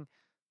of thing,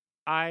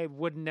 I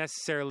wouldn't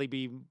necessarily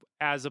be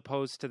as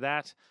opposed to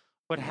that.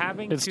 But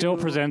having it still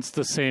presents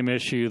the same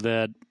issue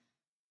that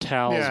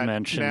Tal's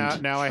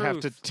mentioned. Now I have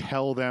to Truth.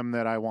 tell them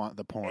that I want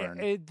the porn.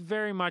 It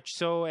very much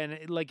so, and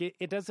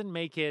it doesn't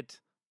make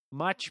it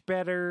much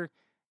better.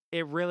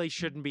 It really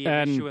shouldn't be an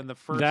And issue in the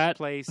first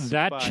place.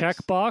 That but,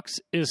 checkbox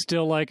is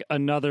still like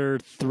another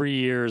 3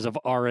 years of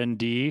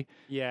R&D,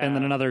 yeah, and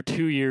then another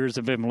 2 years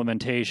of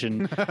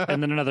implementation,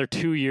 and then another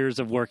 2 years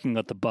of working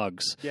with the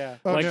bugs. yeah.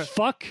 Oh, like no.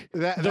 fuck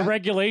That- the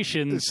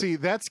regulations. See,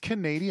 that's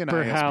Canadian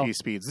For ISP how-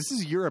 speeds. This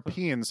is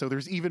European, so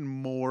there's even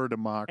more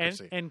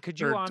democracy. And could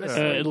you Or,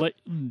 honestly, like,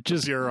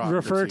 just bureaucracy,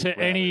 refer to rather.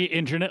 any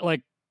internet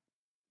like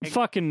And-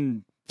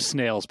 fucking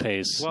snail's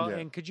pace. well, Yeah.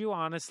 and could you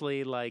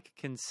honestly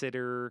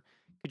consider?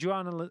 Could you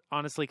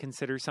honestly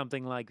consider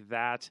something like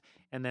that,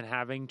 and then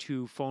having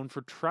to phone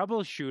for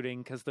troubleshooting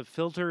because the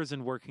filter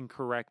isn't working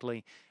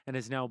correctly and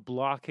is now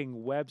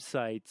blocking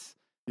websites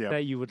Yep.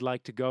 that you would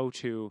like to go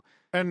to?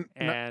 And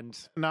And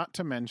not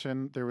to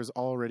mention, there was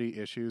already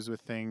issues with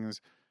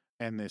things,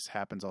 and this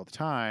happens all the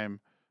time.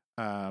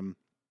 And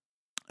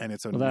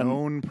it's a Well, then-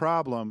 known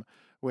problem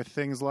with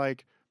things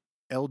like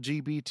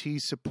LGBT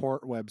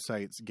support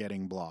websites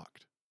getting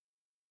blocked.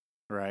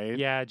 Right?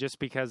 yeah, just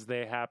because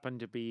they happen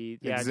to be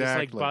just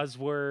like Exactly.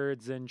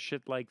 buzzwords and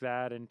shit like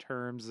that and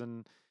terms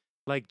and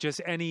like just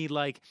any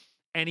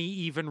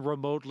even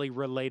remotely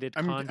related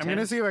I'm content. going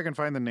to see if I can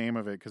find the name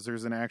of it because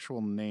there's an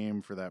actual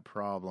name for that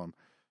problem.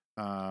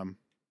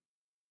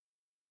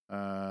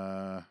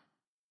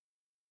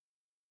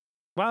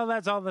 Well,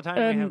 that's all the time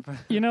we And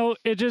have.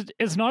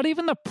 it's not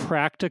even the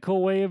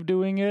practical way of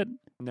doing it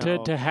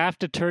No. to have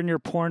to turn your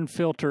porn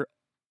filter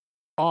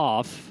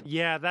off.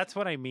 Yeah, that's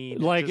what I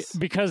mean. Like, Just-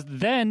 because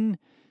then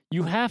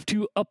you have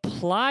to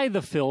apply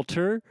the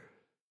filter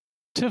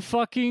to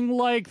fucking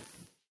like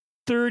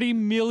 30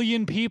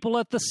 million people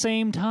at the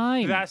same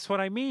time. that's what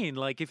I mean.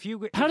 Like, if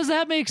you How does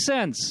that make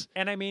sense?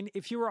 and I mean,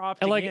 if you were opting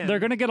And like, in, they're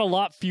going to get a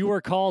lot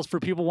fewer calls for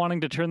people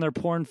wanting to turn their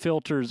porn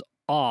filters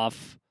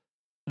off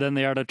than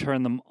they are to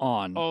turn them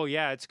on. Oh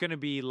yeah, it's going to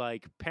be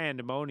like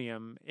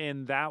pandemonium.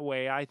 In that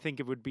way, I think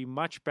it would be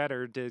much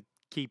better to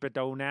keep it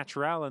au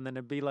naturel, and then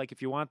it'd be like,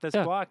 if you want this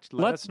Yeah. blocked,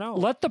 let us know.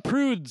 Let the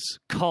prudes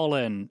call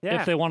in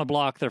Yeah. if they want to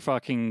block their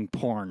fucking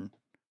porn.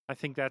 I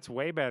think that's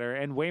way better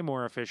and way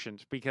more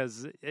efficient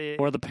because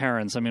Or the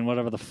parents. I mean,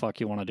 whatever the fuck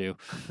you want to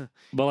do.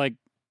 But like,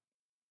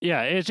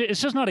 yeah, it's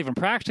just not even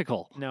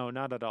practical. no,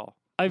 not at all.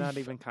 I've Not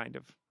even kind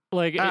of.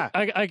 like Ah.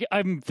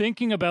 I'm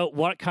thinking about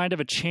what kind of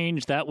a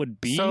change that would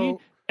be, So-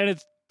 and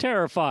it's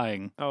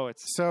terrifying. Oh,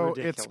 it's So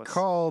ridiculous. it's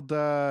called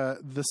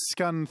the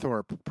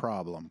Scunthorpe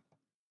problem.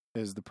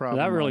 Is the problem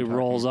That really I'm talking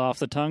rolls about. off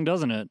the tongue,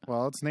 doesn't it?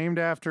 Well, it's named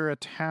after a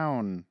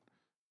town,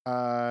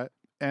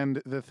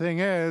 and the thing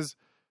is,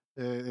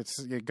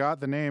 it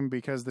got the name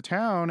because the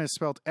town is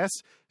spelled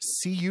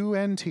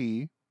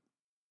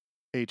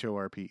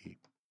SCUNTHORPE.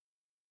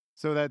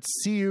 So that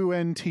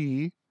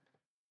CUNT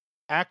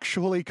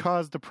actually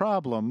caused a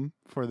problem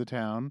for the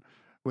town,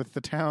 with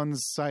the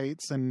town's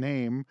sites and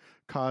name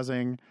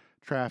causing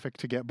traffic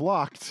to get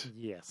blocked.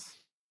 Yes.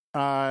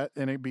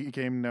 And it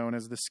became known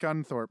as the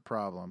Scunthorpe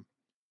problem.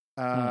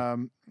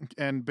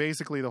 And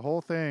basically, the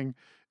whole thing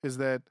is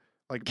that,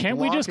 like, Can't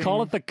we just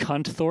call it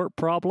blocking- the Cunthorpe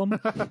problem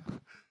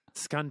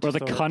Scunthorpe. or the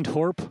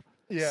Cunthorpe?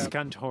 Yeah,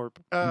 Scunthorpe.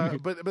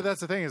 but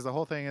that's the thing, is the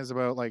whole thing is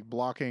about like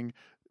blocking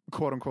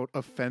quote unquote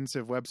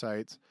offensive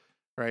websites,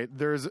 right?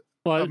 There's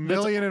Well, a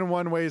million and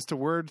one ways to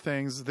word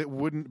things that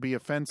wouldn't be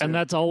offensive. and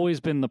that's always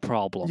been the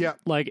problem. Yeah.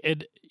 Like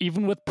it,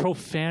 even with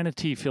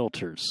profanity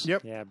filters.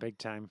 Yep. Yeah, big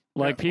time.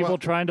 Like Yeah, people well,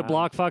 trying to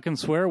block fucking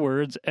swear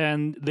words,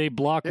 and they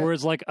block Yeah.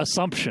 words like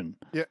assumption.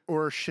 Yeah,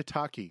 or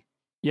shiitake.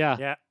 Yeah.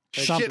 Yeah.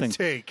 Something. Shit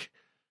take.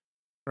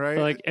 Right?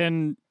 Like,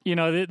 and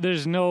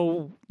there's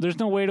no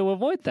way to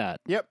avoid that.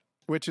 Yep.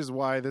 Which is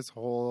why this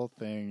whole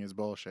thing is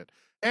bullshit.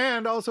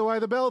 And also why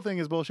the Bell thing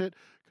is bullshit,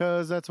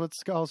 because that's what's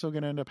also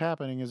going to end up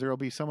happening, is there will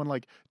be someone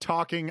like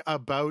talking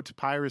about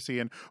piracy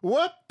and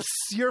whoops,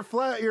 your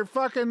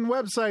fucking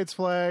website's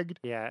flagged.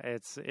 Yeah,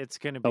 it's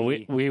going to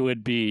be. But we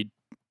would be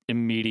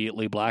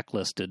immediately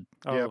blacklisted,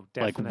 oh, Yep.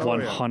 like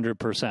definitely.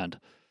 100%.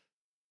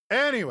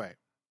 Anyway,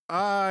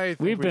 I think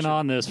We've we been should-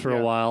 on this for yeah.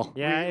 a while.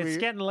 Yeah, we- it's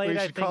getting late. We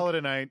I should think call it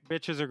a night.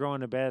 bitches are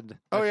going to bed.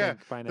 Oh, I yeah.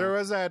 think, by now. There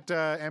was that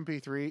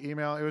MP3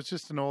 email. It was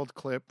just an old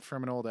clip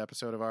from an old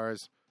episode of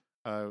ours.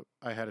 I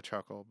had a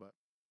chuckle, but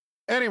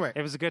anyway.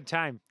 It was a good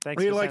time.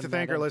 Thanks. We'd for like to sending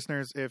thank that our in.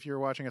 listeners. If you're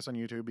watching us on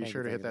YouTube, be Thank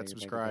sure you, to hit thank that you, thank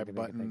you, subscribe thank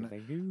you, thank you,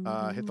 button,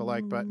 thank you. hit the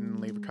like button,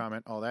 leave a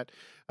comment, all that.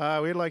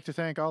 We'd like to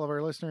thank all of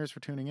our listeners for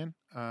tuning in.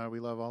 We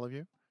love all of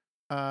you.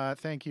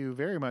 Thank you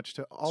very much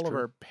to all of true.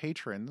 our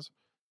patrons.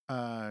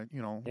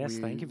 Yes,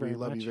 thank you very We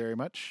love much. you very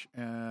much.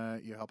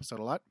 You help us out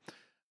a lot.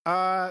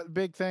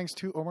 Big thanks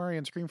to Omari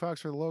and Screamfox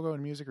for the logo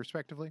and music,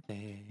 respectively.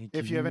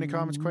 If you have any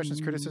comments,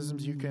 questions,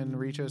 criticisms, you can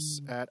reach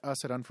us at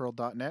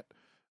us@unfurled.net.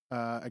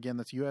 Again,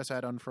 that's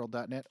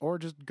us@unfurled.net, or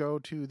just go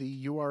to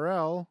the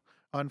URL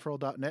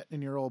unfurled.net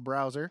in your old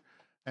browser,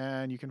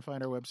 and you can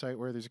find our website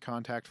where there's a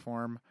contact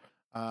form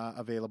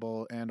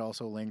available, and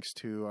also links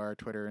to our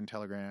Twitter and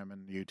Telegram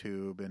and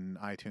YouTube and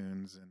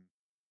iTunes and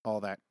all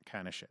that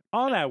kind of shit.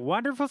 All that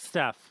wonderful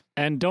stuff.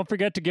 And don't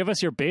forget to give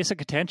us your basic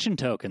attention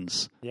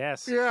tokens.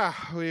 Yes. Yeah,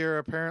 we are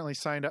apparently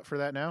signed up for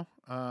that now.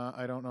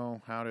 I don't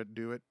know how to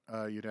do it.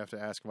 You'd have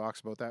to ask Vox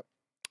about that.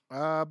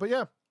 But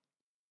yeah,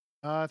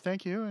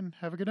 Thank you, and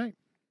have a good night.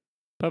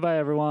 Bye-bye,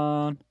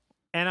 everyone.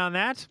 And on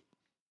that,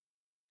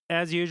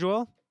 as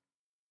usual,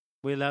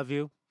 we love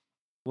you.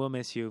 We'll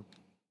miss you.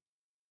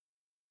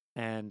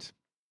 And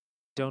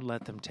don't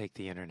let them take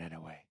the internet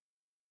away.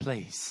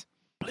 Please.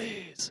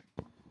 Please.